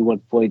going to be what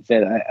Floyd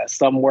said,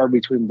 somewhere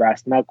between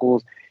brass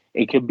knuckles.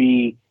 It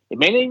may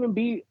not even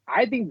be,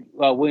 I think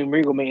William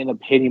Regal may end up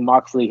hitting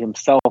Moxley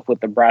himself with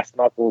the brass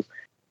knuckles.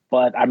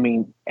 But, I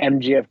mean,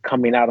 MJF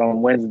coming out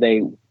on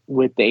Wednesday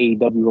with the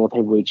AEW World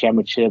Heavyweight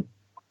Championship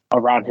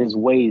around his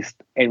waist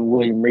and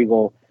William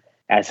Regal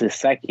as his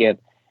second.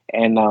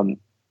 And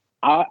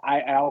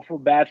I feel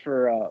bad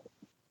for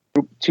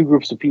two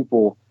groups of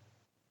people.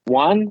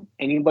 One,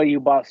 anybody who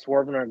bought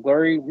Swerve in Our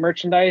Glory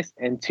merchandise,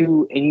 and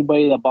two,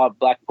 anybody that bought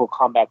Blackpool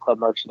Combat Club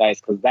merchandise,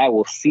 because that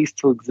will cease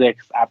to exist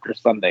after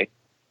Sunday.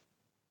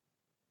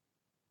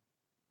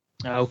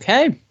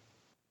 Okay.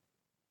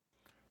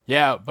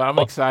 Yeah, but I'm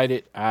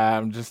excited.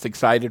 I'm just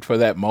excited for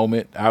that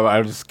moment.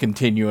 I'm just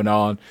continuing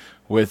on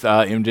with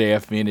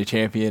MJF being the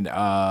champion.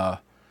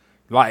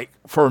 Like,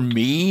 for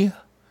me,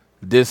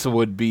 this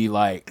would be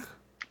like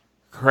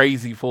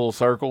crazy full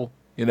circle,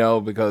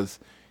 because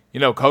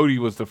Cody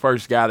was the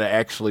first guy to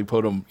actually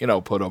put him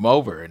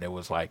over, and it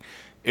was like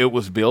it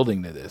was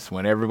building to this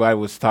when everybody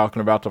was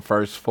talking about the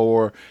first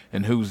four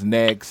and who's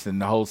next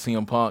and the whole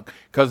CM Punk.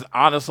 Because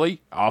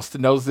honestly,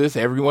 Austin knows this,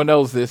 everyone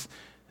knows this.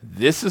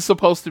 This is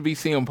supposed to be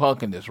CM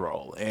Punk in this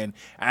role, and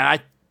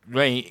I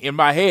mean, in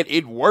my head,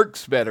 it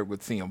works better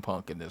with CM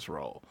Punk in this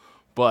role.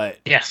 But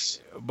yes,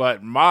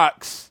 but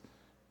Mox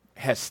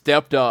has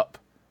stepped up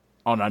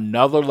on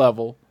another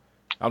level.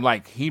 I'm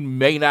like, he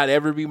may not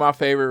ever be my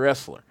favorite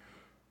wrestler,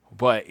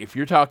 but if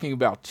you're talking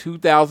about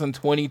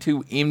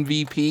 2022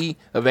 MVP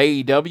of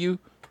AEW,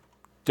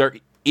 there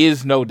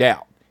is no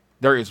doubt.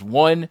 There is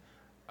one,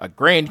 a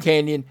Grand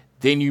Canyon,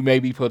 then you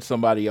maybe put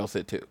somebody else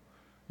at two.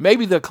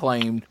 Maybe the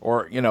claimed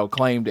or,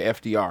 claimed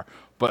FDR,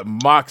 but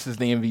Mox is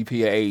the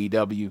MVP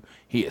of AEW.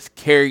 He has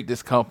carried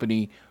this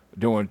company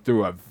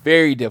through a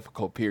very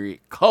difficult period,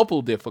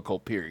 couple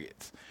difficult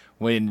periods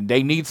when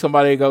they need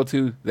somebody to go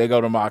to, they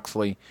go to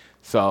Moxley.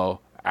 So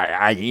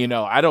I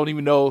don't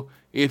even know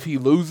if he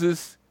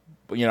loses.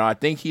 I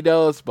think he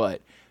does,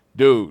 but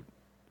dude,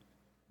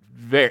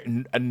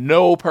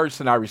 no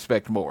person I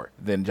respect more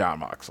than Jon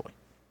Moxley.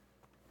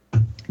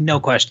 No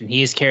question.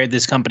 He has carried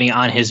this company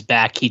on his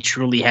back. He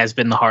truly has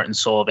been the heart and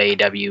soul of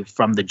AEW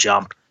from the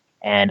jump,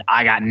 and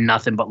I got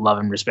nothing but love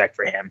and respect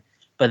for him.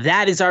 But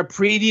that is our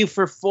preview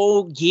for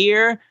Full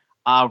Gear.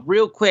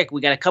 Real quick, we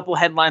got a couple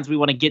headlines we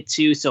want to get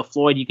to, so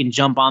Floyd, you can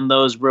jump on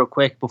those real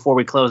quick before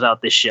we close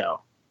out this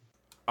show.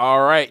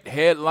 All right,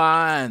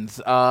 headlines.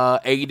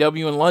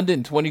 AEW in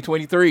London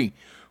 2023.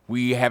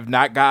 We have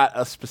not got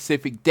a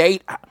specific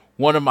date.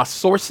 One of my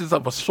sources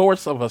of a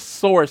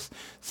source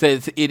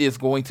says it is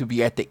going to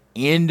be at the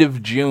end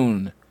of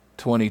June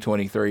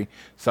 2023.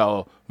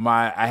 So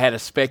I had a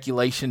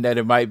speculation that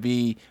it might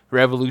be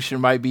Revolution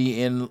might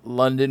be in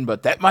London,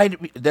 but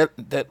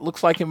that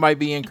looks like it might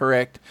be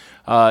incorrect.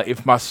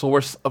 If my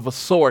source of a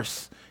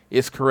source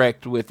is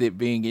correct with it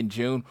being in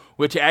June,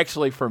 which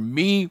actually for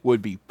me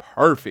would be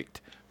perfect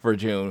for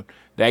June.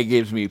 That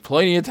gives me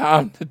plenty of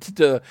time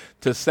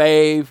to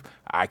save.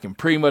 I can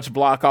pretty much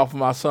block off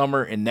my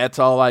summer, and that's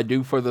all I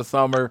do for the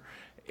summer.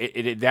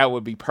 That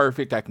would be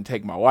perfect. I can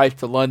take my wife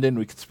to London.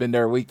 We could spend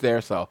our week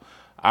there. So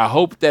I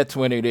hope that's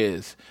when it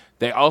is.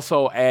 They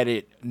also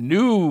added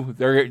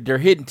they're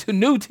hitting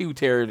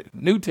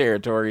new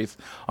territories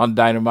on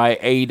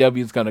Dynamite.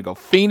 AEW is going to go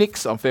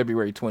Phoenix on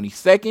February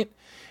 22nd.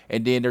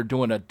 And then they're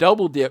doing a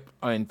double dip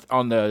on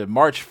the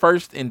March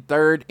 1st and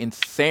 3rd in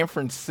San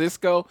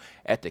Francisco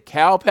at the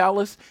Cow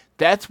Palace.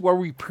 That's where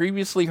we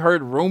previously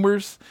heard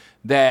rumors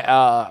that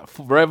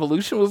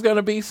Revolution was going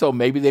to be. So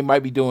maybe they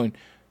might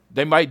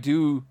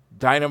do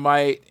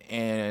Dynamite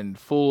and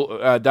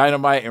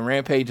Dynamite and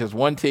Rampage as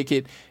one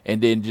ticket,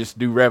 and then just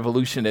do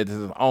Revolution as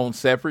its own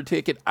separate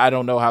ticket. I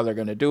don't know how they're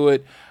going to do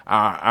it.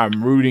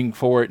 I'm rooting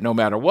for it no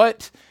matter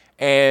what.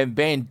 And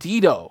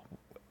Bandito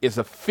is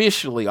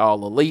officially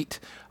All Elite.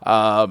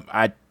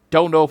 I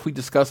don't know if we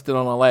discussed it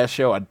on the last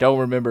show. I don't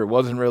remember. It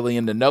wasn't really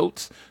in the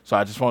notes, so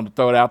I just wanted to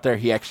throw it out there.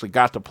 He actually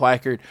got the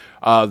placard.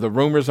 The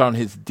rumors on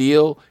his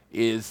deal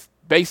is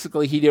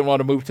basically he didn't want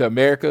to move to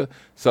America,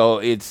 so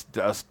it's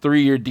a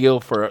 3-year deal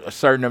for a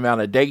certain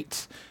amount of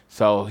dates.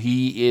 So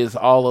he is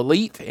All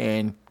Elite,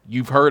 and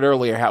you've heard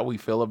earlier how we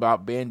feel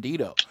about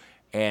Bandito.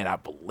 And I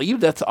believe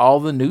that's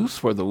all the news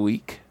for the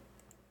week.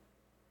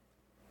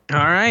 All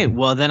right.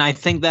 Well, then I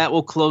think that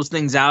will close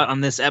things out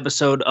on this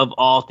episode of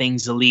All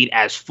Things Elite,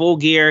 as Full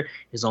Gear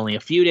is only a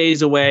few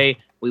days away.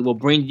 We will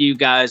bring you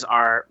guys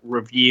our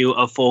review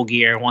of Full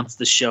Gear once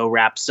the show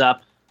wraps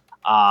up.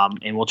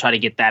 And we'll try to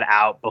get that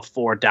out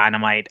before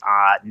Dynamite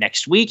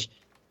next week.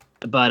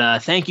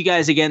 But thank you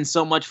guys again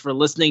so much for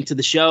listening to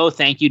the show.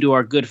 Thank you to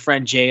our good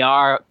friend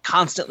JR,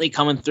 constantly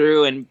coming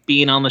through and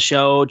being on the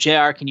show.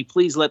 JR, can you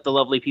please let the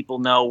lovely people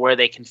know where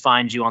they can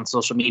find you on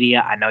social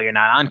media? I know you're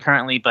not on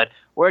currently, but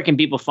where can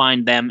people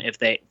find them if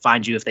they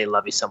find you, if they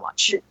love you so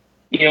much?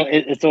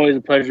 It's always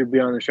a pleasure to be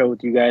on the show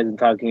with you guys and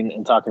talking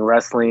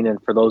wrestling.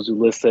 And for those who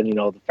listen,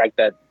 the fact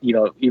that,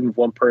 even if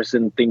one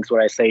person thinks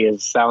what I say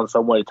sounds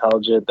somewhat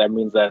intelligent, that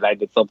means that I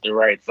did something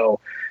right. So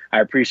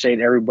I appreciate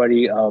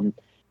everybody.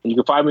 You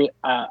can find me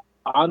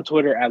on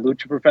Twitter at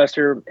Lucha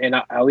Professor. And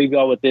I'll leave you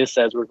all with this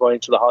as we're going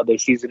into the holiday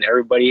season.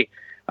 Everybody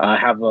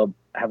have a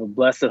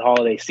blessed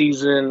holiday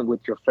season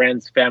with your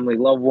friends, family,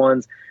 loved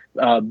ones.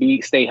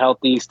 Stay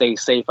healthy, stay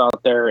safe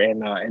out there,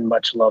 and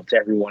much love to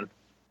everyone.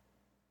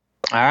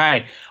 All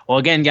right. Well,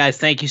 again, guys,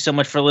 thank you so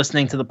much for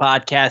listening to the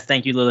podcast.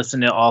 Thank you for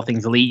listening to All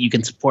Things Elite. You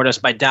can support us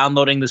by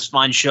downloading this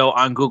fun show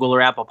on Google or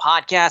Apple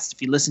Podcasts.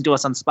 If you listen to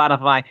us on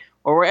Spotify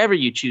or wherever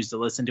you choose to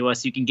listen to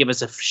us, you can give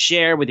us a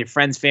share with your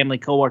friends, family,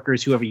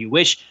 coworkers, whoever you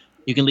wish.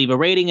 You can leave a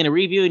rating and a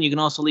review, and you can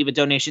also leave a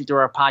donation through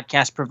our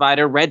podcast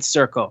provider, Red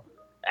Circle.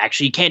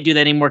 Actually, you can't do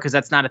that anymore because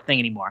that's not a thing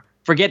anymore.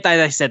 Forget that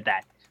I said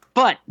that.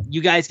 But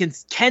you guys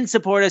can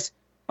support us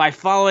by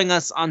following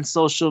us on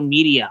social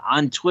media.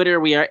 On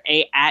Twitter, we are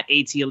at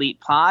AT Elite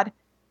Pod.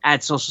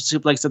 At Social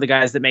Suplex are the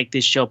guys that make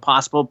this show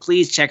possible.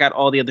 Please check out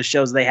all the other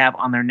shows they have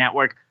on their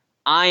network.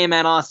 I am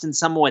at Austin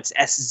Szumowicz,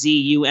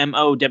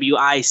 SZUMOWICZ.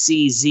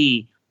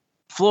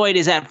 Floyd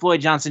is at Floyd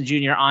Johnson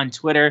Jr. on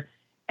Twitter.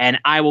 And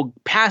I will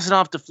pass it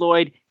off to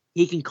Floyd.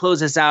 He can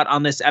close us out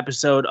on this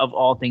episode of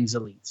All Things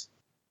Elite.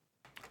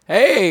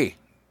 Hey!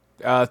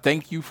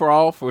 Thank you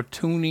for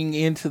tuning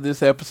into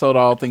this episode of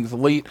All Things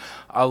Elite.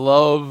 I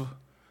love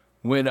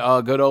when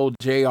good old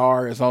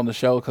JR is on the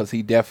show because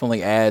he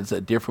definitely adds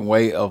a different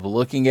way of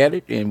looking at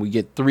it, and we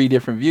get 3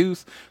 different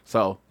views.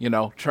 So,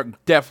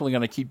 definitely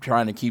going to keep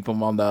trying to keep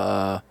him on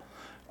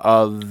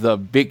the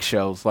big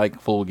shows like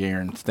Full Gear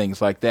and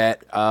things like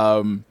that.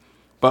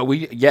 But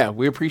we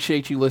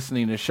appreciate you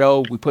listening to the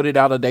show. We put it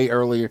out a day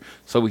earlier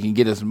so we can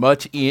get as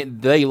much in,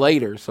 day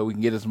later so we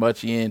can get as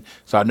much in.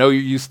 So I know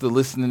you're used to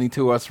listening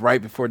to us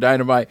right before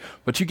Dynamite,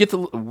 but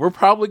we're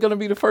probably going to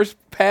be the first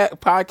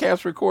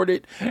podcast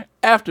recorded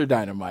after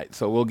Dynamite.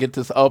 So we'll get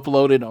this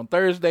uploaded on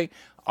Thursday.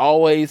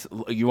 Always,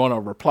 you want to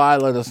reply,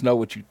 let us know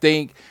what you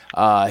think.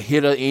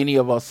 Hit any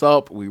of us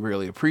up. We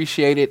really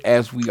appreciate it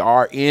as we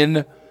are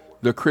in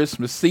the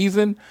Christmas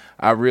season.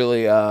 I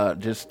really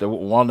just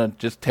want to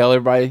just tell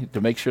everybody to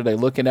make sure they're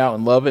looking out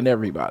and loving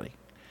everybody.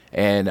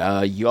 And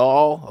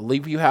y'all, I'll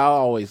leave you how I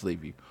always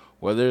leave you.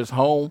 Whether it's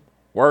home,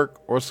 work,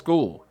 or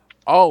school,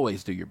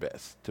 always do your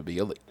best to be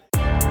elite.